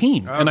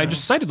 14. And I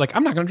just decided like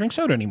I'm not going to drink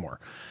soda anymore.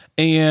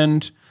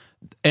 And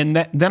then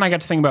I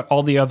got to think about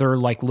all the other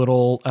like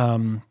little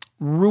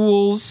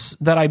rules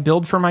that I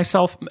build for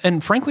myself.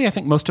 And frankly, I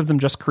think most of them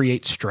just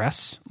create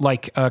stress.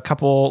 Like a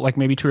couple, like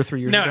maybe 2 or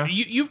 3 years Now, ago.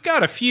 you've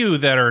got a few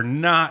that are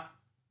not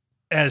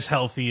as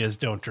healthy as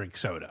don't drink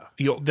soda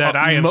that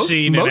I have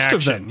seen in action.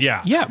 Of them.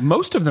 Yeah.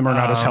 Most of them are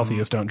not as healthy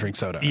as don't drink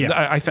soda.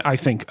 yeah. I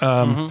think.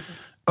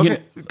 Okay,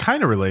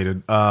 kind of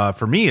related.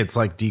 For me, it's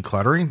like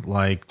decluttering,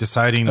 like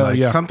deciding like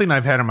yeah. something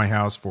I've had in my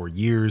house for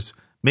years,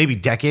 maybe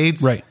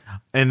decades, Right.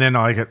 And then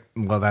I get,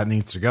 well, that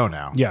needs to go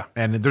now. Yeah.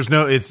 And there's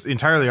no, it's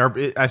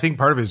entirely, I think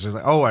part of it is just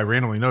like, oh, I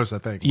randomly noticed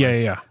that thing.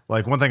 Yeah.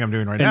 Like one thing I'm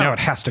doing right And now. now it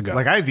has to go.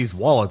 Like I have these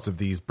wallets of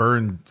these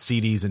burned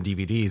CDs and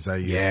DVDs I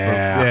use.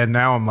 Yeah. And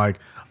now I'm like,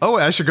 oh,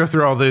 I should go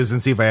through all those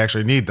and see if I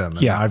actually need them.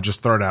 And Yeah. I've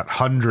just thrown out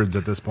hundreds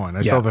at this point.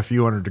 I still Yeah. have a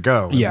few hundred to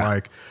go. And Yeah.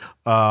 like,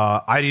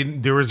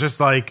 there was just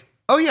like,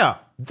 oh yeah,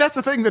 that's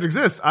a thing that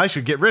exists. I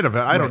should get rid of it.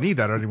 I don't need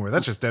that anymore.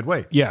 That's just dead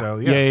weight. Yeah. So,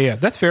 Yeah.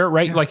 That's fair,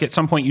 right? Like at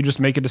some point you just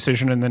make a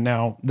decision and then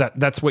now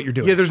that's what you're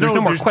doing. Yeah, there's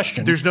no more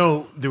question.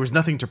 There was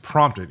nothing to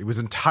prompt it. It was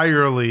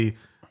entirely,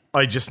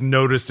 I just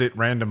noticed it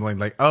randomly,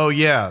 like, oh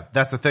yeah,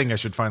 that's a thing I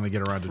should finally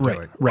get around to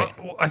doing.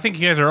 Right. Well, I think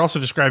you guys are also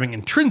describing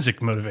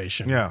intrinsic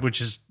motivation, Yeah.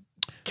 which is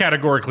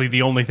categorically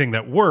the only thing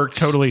that works.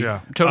 Totally Yeah.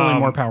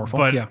 more powerful.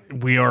 But yeah.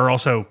 we are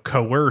also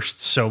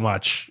coerced so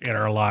much in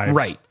our lives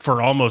Right.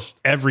 for almost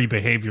every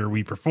behavior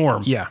we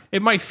perform. Yeah.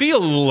 It might feel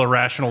a little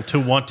irrational to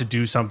want to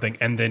do something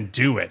and then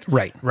do it.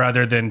 Right.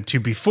 Rather than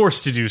to be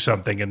forced to do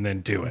something and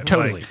then do it.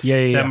 Totally.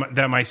 Yeah.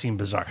 That might seem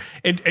bizarre.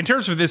 In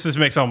terms of this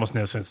makes almost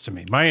no sense to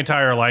me. My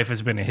entire life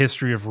has been a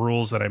history of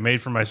rules that I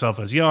made for myself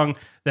as young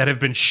that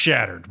have been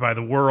shattered by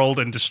the world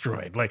and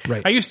destroyed. Like,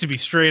 Right. I used to be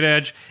straight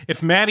edge.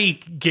 If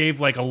Maddie gave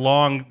like a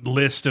long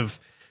list of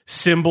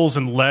symbols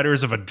and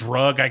letters of a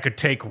drug I could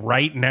take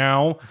right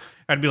now,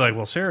 I'd be like,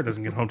 well, Sarah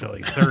doesn't get home till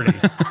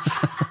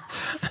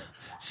 8:30.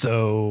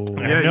 So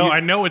Yeah, I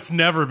know it's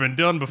never been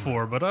done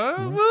before, but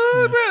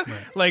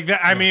like that.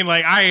 I mean,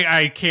 like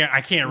I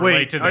can't relate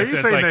Wait, to this. are you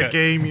It's saying like that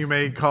game you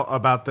made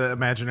about the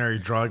imaginary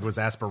drug was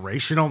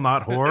aspirational,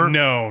 not horror?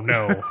 No,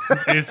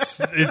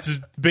 it's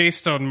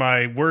based on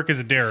my work as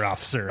a dare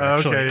officer.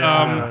 Actually,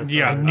 Okay,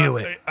 yeah. I knew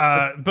it.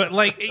 But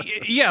like,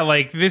 yeah,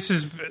 like this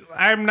is.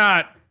 I'm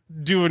not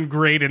doing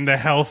great in the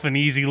health and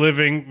easy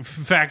living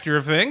factor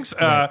of things.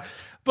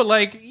 But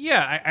like,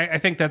 yeah, I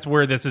think that's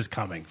where this is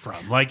coming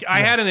from. Like, I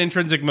had an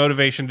intrinsic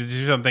motivation to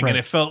do something, and Right.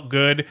 it felt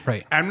good.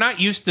 Right. I'm not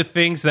used to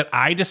things that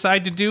I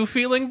decide to do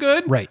feeling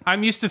good. Right.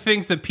 I'm used to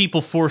things that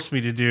people force me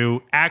to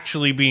do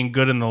actually being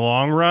good in the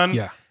long run.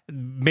 Yeah.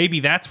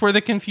 Maybe that's where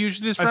the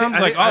confusion is from.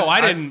 think- I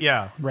didn't.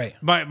 Yeah. right.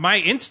 My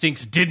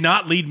instincts did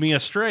not lead me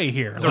astray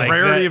here. The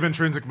rarity of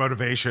intrinsic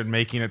motivation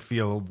making it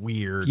feel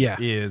weird Yeah.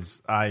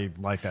 is, I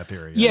like that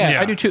theory. Yeah,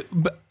 Yeah. I do too.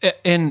 But,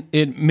 and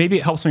maybe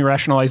it helps me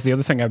rationalize the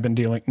other thing I've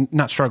been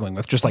not struggling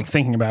with, just like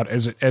thinking about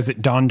as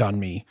it dawned on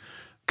me.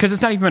 because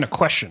it's not even been a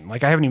question.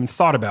 Like I haven't even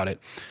thought about it.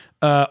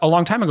 A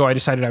long time ago, I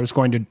decided I was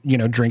going to,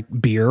 drink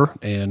beer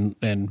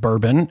and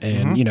bourbon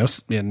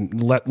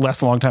and,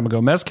 less a long time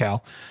ago,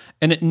 mezcal.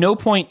 And at no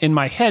point in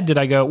my head did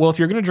I go, well, if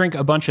you're going to drink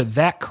a bunch of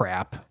that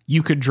crap,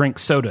 you could drink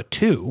soda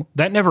too.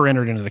 That never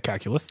entered into the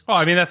calculus. Oh,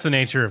 I mean, that's the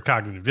nature of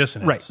cognitive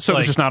dissonance. Right. So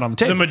it's just not on the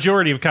table. The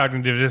majority of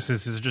cognitive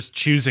dissonance is just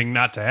choosing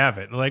not to have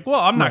it. Like, well,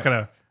 I'm not going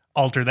to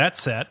alter that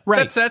set. Right.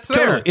 That set's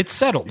there. Totally. It's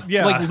settled.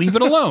 Yeah. Like, leave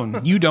it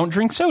alone. You don't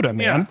drink soda,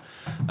 man.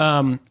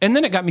 And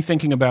then it got me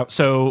thinking about,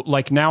 so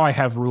like now I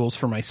have rules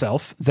for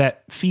myself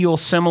that feel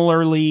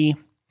similarly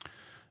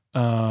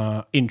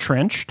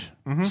entrenched,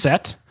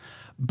 set,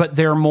 but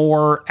they're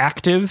more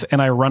active and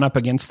I run up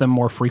against them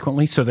more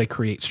frequently, so they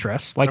create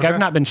stress. Like I've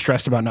not been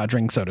stressed about not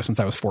drinking soda since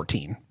I was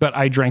 14, but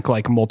I drank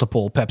like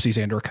multiple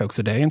Pepsis and or Cokes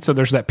a day. And so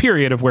there's that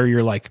period of where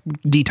you're like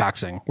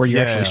detoxing, where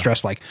you're actually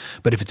stressed, like,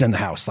 but if it's in the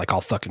house, like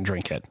I'll fucking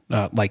drink it,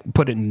 like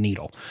put it in a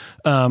needle.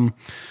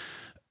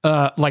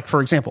 Like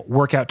for example,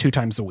 work out 2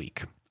 times a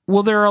week.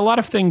 Well, there are a lot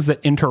of things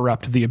that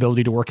interrupt the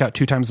ability to work out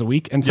 2 times a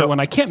week. And so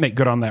when I can't make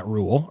good on that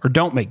rule, or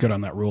don't make good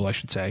on that rule, I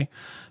should say,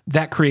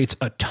 that creates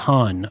a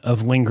ton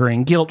of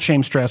lingering guilt,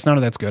 shame, stress. None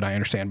of that's good, I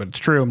understand, but it's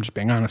true. I'm just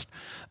being honest.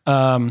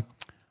 I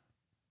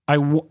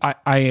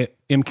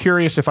am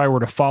curious if I were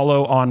to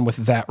follow on with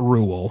that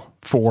rule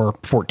for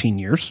 14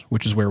 years,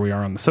 which is where we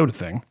are on the soda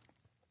thing,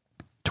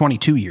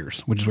 22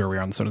 years, which is where we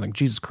are on the soda thing.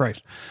 Jesus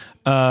Christ.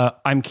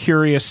 I'm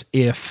curious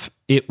if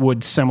it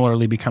would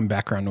similarly become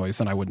background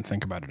noise and I wouldn't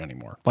think about it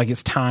anymore. Like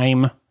it's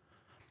time.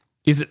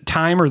 Is it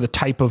time or the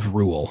type of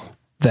rule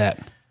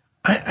that...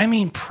 I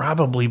mean,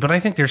 probably, but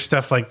I think there's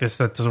stuff like this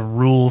that's a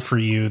rule for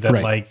you that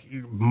like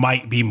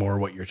might be more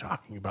what you're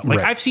talking about. Like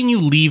I've seen you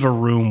leave a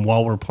room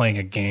while we're playing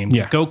a game,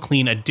 go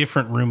clean a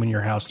different room in your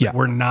house that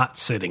we're not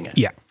sitting in.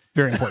 Yeah.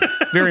 Very important.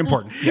 Very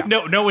important. Yeah.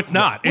 No, it's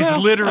not. Well, it's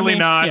literally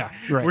not. Yeah,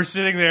 right. We're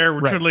sitting there,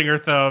 we're twiddling our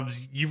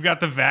thumbs. You've got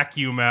the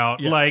vacuum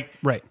out. Yeah. Like,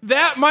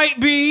 that might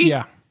be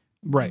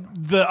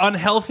the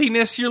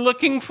unhealthiness you're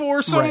looking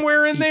for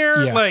somewhere in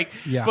there.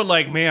 Yeah. But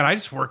like, man, I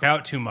just work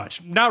out too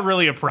much. Not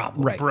really a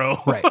problem, bro.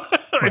 Right.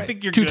 I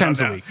think you're 2 good times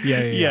on a that. week.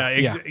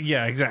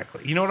 Yeah,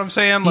 exactly. You know what I'm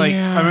saying? Like,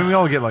 I mean, we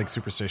all get like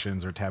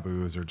superstitions or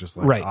taboos or just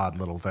like odd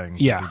little things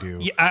that we do.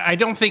 Yeah, I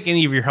don't think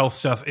any of your health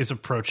stuff is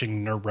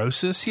approaching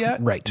neurosis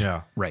yet. Right.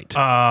 Yeah. Right.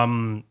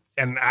 And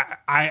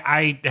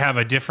I have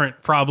a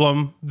different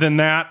problem than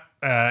that,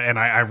 and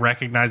I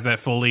recognize that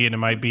fully, and it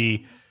might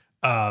be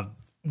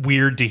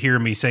weird to hear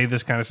me say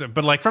this kind of stuff,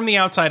 but like from the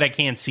outside, I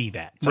can't see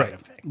that side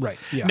of things. Right.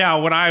 Yeah.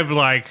 Now, when I've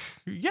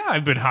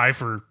I've been high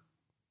for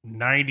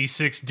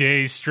 96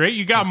 days straight.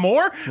 You got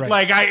more? Right.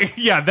 Like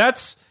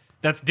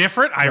that's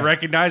different. I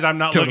recognize I'm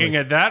not looking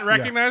at that.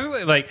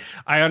 Like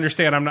I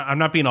understand I'm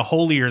not being a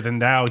holier than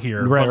thou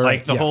here, but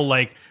like the whole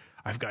like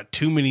I've got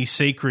too many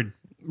sacred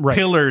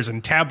pillars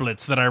and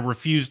tablets that I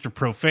refuse to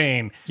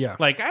profane. Yeah.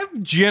 Like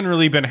I've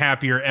generally been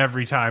happier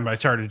every time I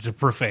started to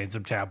profane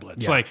some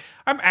tablets. Like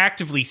I'm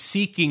actively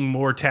seeking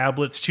more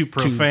tablets to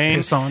profane. To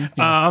piss on.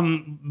 Yeah.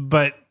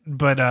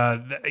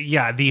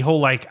 The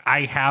whole like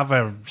I have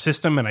a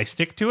system and I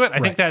stick to it. I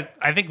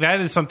think that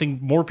is something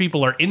more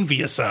people are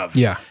envious of.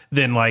 Yeah.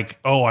 Than like,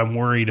 oh, I'm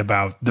worried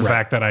about the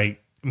fact that I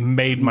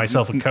made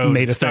myself a code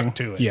and stuck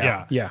to it.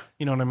 Yeah.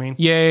 You know what I mean?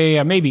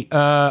 Yeah. Maybe.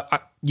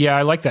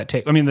 I like that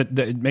take. I mean,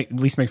 at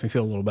least makes me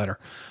feel a little better,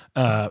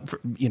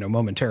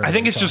 momentarily. I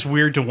think it's just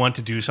weird to want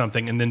to do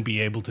something and then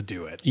be able to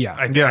do it. Yeah.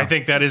 I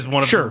think that is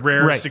one of the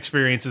rarest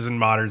experiences in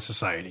modern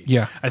society.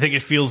 Yeah. I think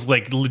it feels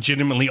like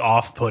legitimately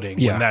off-putting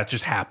when that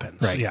just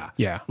happens. Right.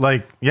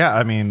 Yeah.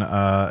 I mean,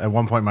 at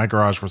one point my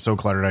garage was so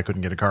cluttered I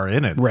couldn't get a car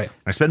in it. Right.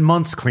 I spent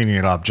months cleaning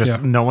it up.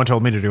 No one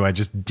told me to do. I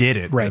just did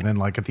it. Right. And then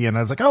like at the end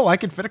I was like, oh, I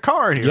could fit a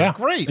car in here. Yeah.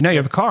 Great. And now you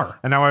have a car.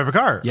 And now I have a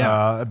car.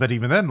 Yeah. But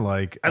even then,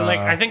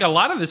 I think a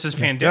lot of this is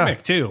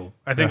pandemic too.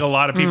 I think a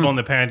lot of people in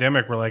the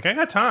pandemic were like, I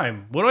got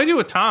time. What do I do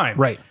with time?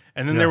 Right.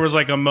 And then there was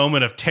like a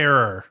moment of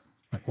terror.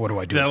 What do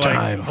I do That with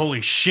time?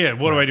 holy shit,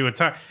 what do I do with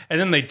time? And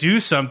then they do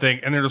something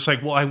and they're just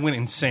like, well, I went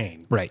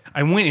insane. Right.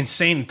 I went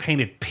insane and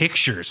painted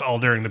pictures all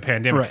during the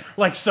pandemic. Right.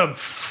 Like some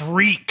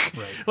freak.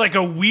 Right. Like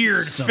a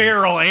weird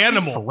feral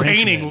animal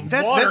painting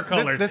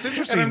watercolors. That's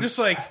interesting. And I'm just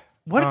like,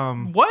 what?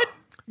 What?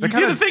 You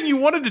did a thing you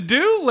wanted to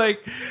do?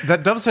 Like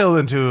that dovetailed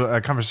into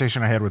a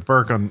conversation I had with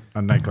Burke on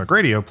Night Clerk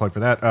Radio, plug for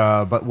that,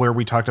 but where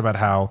we talked about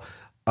how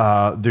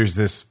there's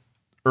this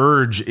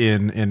urge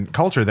in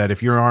culture that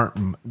if you aren't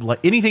like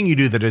anything you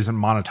do that isn't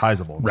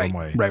monetizable in some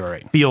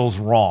way feels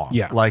wrong.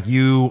 Yeah. Like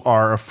you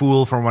are a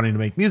fool for wanting to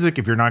make music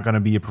if you're not going to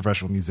be a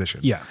professional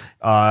musician.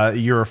 Yeah.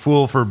 You're a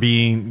fool for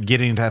getting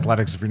into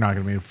athletics if you're not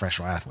going to be a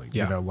professional athlete.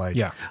 Yeah.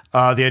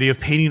 The idea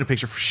of painting a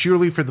picture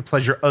surely for the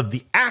pleasure of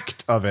the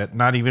act of it,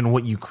 not even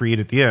what you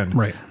create at the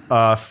end,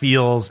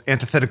 feels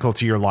antithetical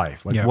to your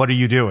life. Like what are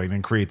you doing?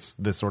 And creates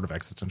this sort of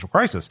existential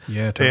crisis.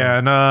 Yeah, totally.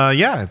 And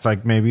it's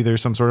like maybe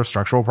there's some sort of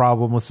structural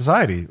problem with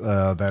society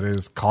society that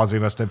is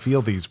causing us to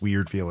feel these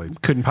weird feelings.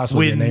 Couldn't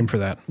possibly be a name for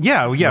that.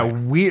 Yeah,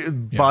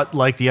 but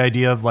like the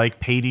idea of like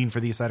painting for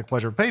the aesthetic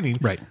pleasure of painting,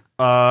 Right.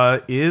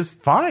 Is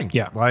fine.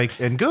 Yeah. like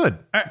and good.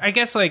 I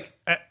guess like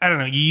I don't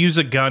know. You use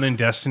a gun in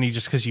Destiny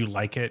just because you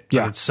like it, but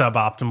Yeah. it's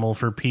suboptimal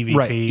for PvP.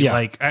 Right, yeah.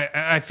 Like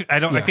I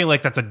don't. I feel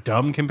like that's a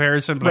dumb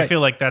comparison, but I Right.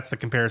 feel like that's the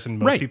comparison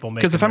most Right. people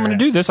make. Because if in I'm their going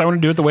to head. do this, I want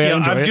to do it the way I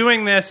enjoy I'm it.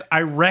 doing this.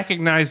 I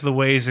recognize the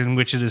ways in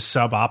which it is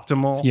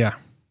suboptimal. Yeah.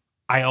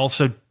 I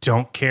also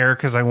don't care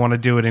because I want to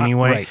do it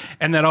anyway. right.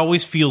 And that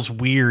always feels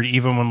weird,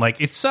 even when like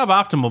it's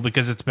suboptimal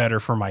because it's better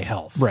for my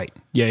health. Right.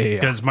 Yeah.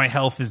 Because my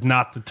health is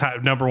not the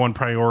number one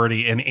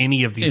priority in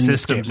any of these In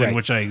this systems game, in right.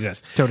 which I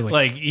exist. Totally.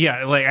 Like,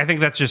 yeah, like I think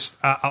that's just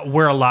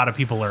where a lot of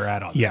people are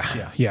at on this.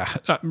 Yeah.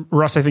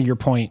 Russ, I think your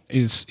point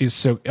is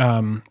so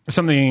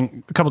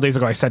something a couple days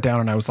ago I sat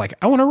down and I was like,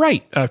 I want to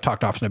write. I've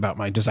talked often about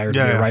my desire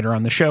to be a writer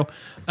on the show.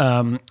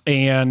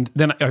 And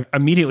then I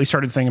immediately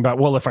started thinking about,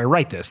 well, if I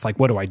write this, like,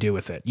 what do I do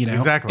with it? You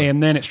know? Exactly.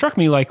 And then it struck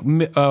me like,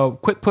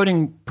 quit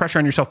putting pressure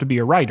on yourself to be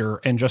a writer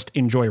and just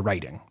enjoy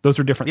writing. Those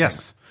are different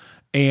things.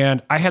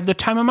 And I had the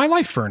time of my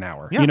life for an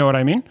hour. You know what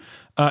I mean?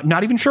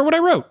 Not even sure what I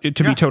wrote,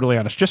 to be totally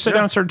honest. Just sat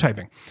down and started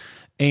typing.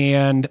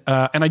 And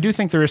I do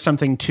think there is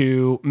something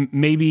to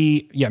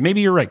maybe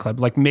you're right, Cleb.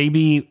 Like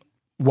maybe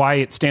why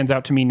it stands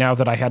out to me now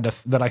that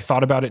I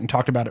thought about it and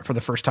talked about it for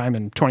the first time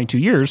in 22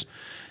 years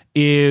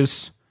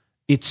is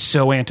it's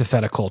so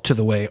antithetical to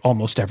the way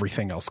almost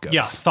everything else goes.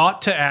 Yeah,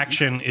 thought to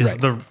action is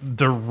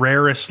the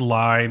rarest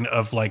line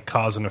of like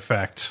cause and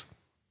effect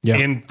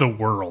in the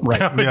world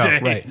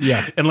nowadays. Right.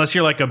 Yeah. Unless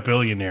you're like a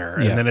billionaire,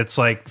 and then it's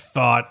like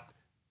thought,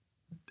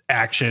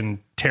 action,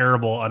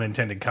 terrible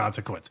unintended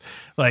consequence,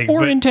 like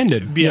Or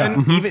intended. Yeah.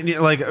 And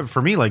even like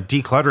for me, like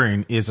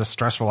decluttering is a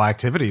stressful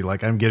activity.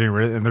 Like I'm getting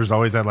rid, and there's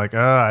always that like,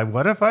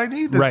 what if I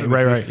need this?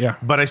 Right. Yeah.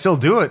 But I still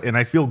do it, and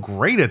I feel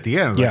great at the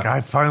end. Like Yeah.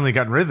 I've finally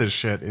gotten rid of this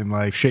shit, and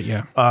like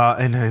Yeah.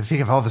 And I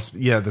think of all this,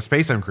 the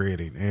space I'm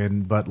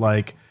creating, but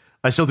like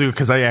I still do it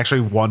because I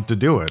actually want to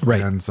do it,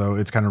 Right. And so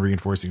it's kind of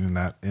reinforcing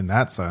in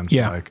that sense,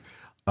 Yeah. like.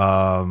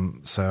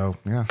 So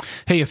yeah.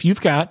 Hey, if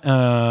you've got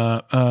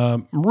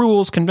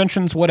rules,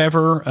 conventions,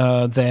 whatever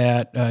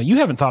that you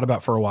haven't thought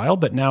about for a while,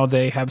 but now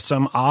they have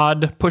some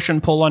odd push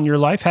and pull on your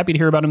life, happy to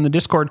hear about them in the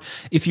Discord.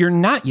 If you're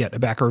not yet a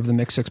backer of the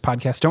Mix 6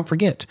 podcast, don't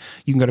forget,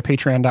 you can go to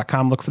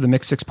patreon.com, look for the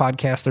Mix 6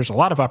 podcast. There's a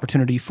lot of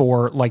opportunity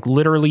for like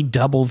literally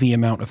double the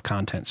amount of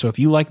content. So if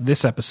you like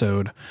this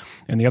episode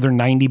and the other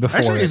 90 before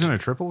Actually, it, isn't it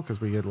triple? Because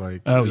we get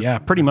like oh yeah,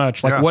 pretty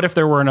much. Like, what if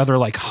there were another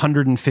like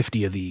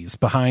 150 of these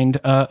behind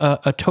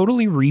a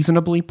totally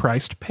reasonably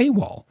priced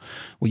paywall?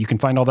 Well, you can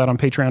find all that on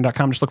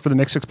patreon.com. Just look for the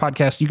Mix 6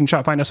 podcast. You can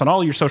find us on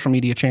all your social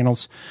media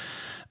channels.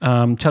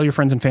 Tell your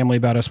friends and family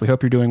about us. We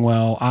hope you're doing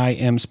well. I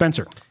am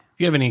Spencer. If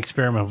you have any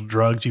experimental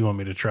drugs you want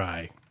me to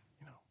try,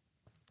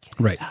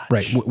 Right.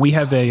 We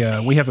have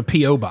a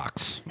PO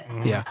box.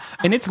 Yeah,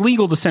 and it's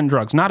legal to send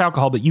drugs, not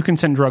alcohol, but you can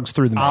send drugs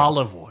through the mail.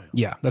 olive oil.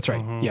 Yeah, that's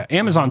right. Yeah,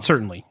 Amazon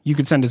certainly. You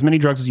could send as many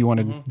drugs as you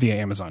wanted via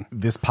Amazon.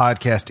 this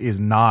podcast is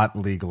not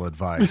legal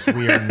advice.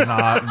 We are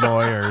not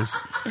lawyers.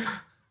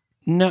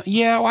 No,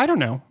 yeah, well, I don't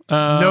know.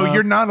 No,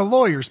 you're not a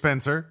lawyer,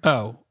 Spencer.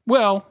 Oh,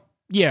 well,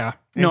 yeah.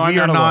 No, we I'm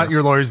are not a not lawyer.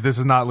 your lawyers. This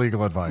is not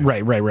legal advice.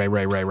 Right.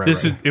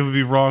 This is, it would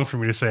be wrong for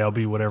me to say I'll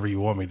be whatever you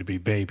want me to be,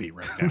 baby,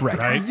 right now.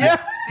 right?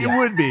 Yes, it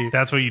would be.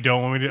 That's what you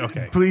don't want me to.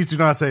 Okay, Please do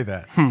not say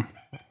that.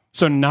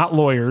 So not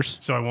lawyers,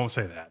 so I won't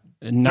say that.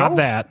 not Don't.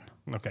 that.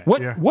 Okay.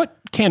 What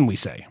can we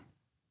say?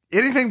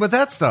 Anything but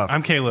that stuff.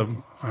 I'm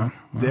Caleb.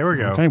 There we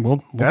go. Okay,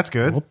 well, That's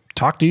good. We'll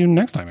talk to you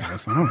next time, I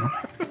guess. I don't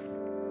know.